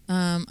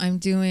 I'm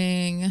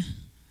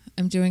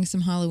doing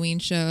some Halloween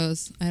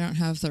shows. I don't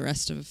have the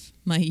rest of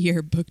my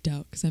year booked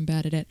out because I'm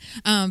bad at it.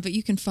 But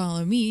you can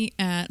follow me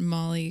at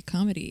Molly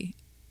Comedy.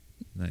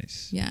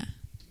 Nice. Yeah.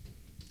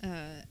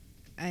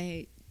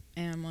 I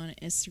am on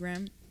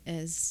Instagram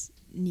as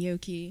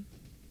Gnocchi,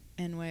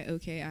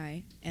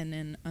 NYOKI and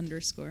then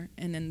underscore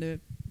and then the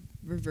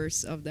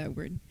reverse of that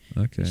word,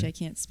 which I Okay.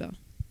 can't spell.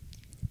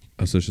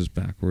 Oh, so it's just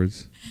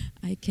backwards.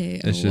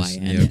 It's just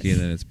IKOYN. gnocchi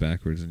and then it's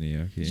backwards in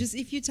gnocchi. Just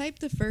if you type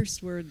the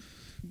first word,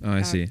 Oh,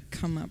 I see.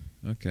 come up.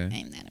 Okay.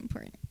 I'm that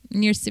important.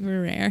 You're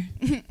super rare.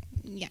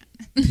 Yeah.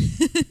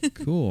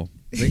 Cool.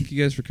 Thank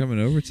you guys for coming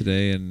over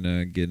today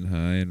and getting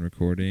high and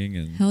recording.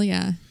 And Hell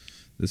yeah.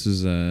 this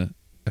is I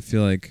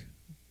feel like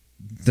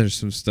there's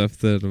some stuff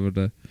that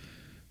would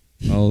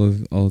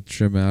I'll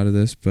trim out of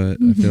this, but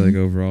I feel like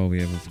overall we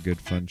have a good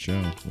fun show.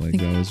 Like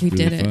think that was we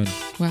really did it.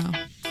 fun.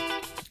 Wow.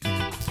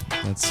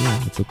 That's it.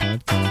 That's a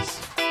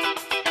podcast.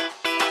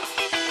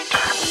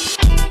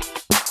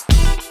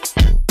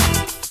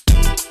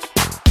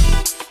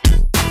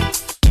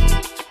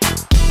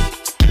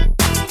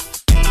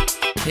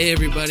 Hey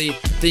everybody,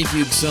 thank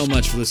you so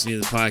much for listening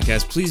to the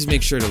podcast. Please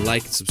make sure to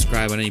like and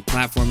subscribe on any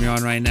platform you're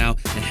on right now,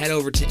 and head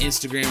over to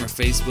Instagram or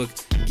Facebook.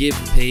 Give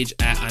the page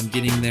at I'm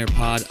Getting There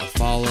Pod a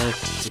follow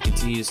to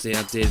continue to stay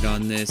updated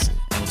on this,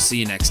 and we'll see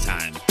you next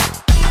time.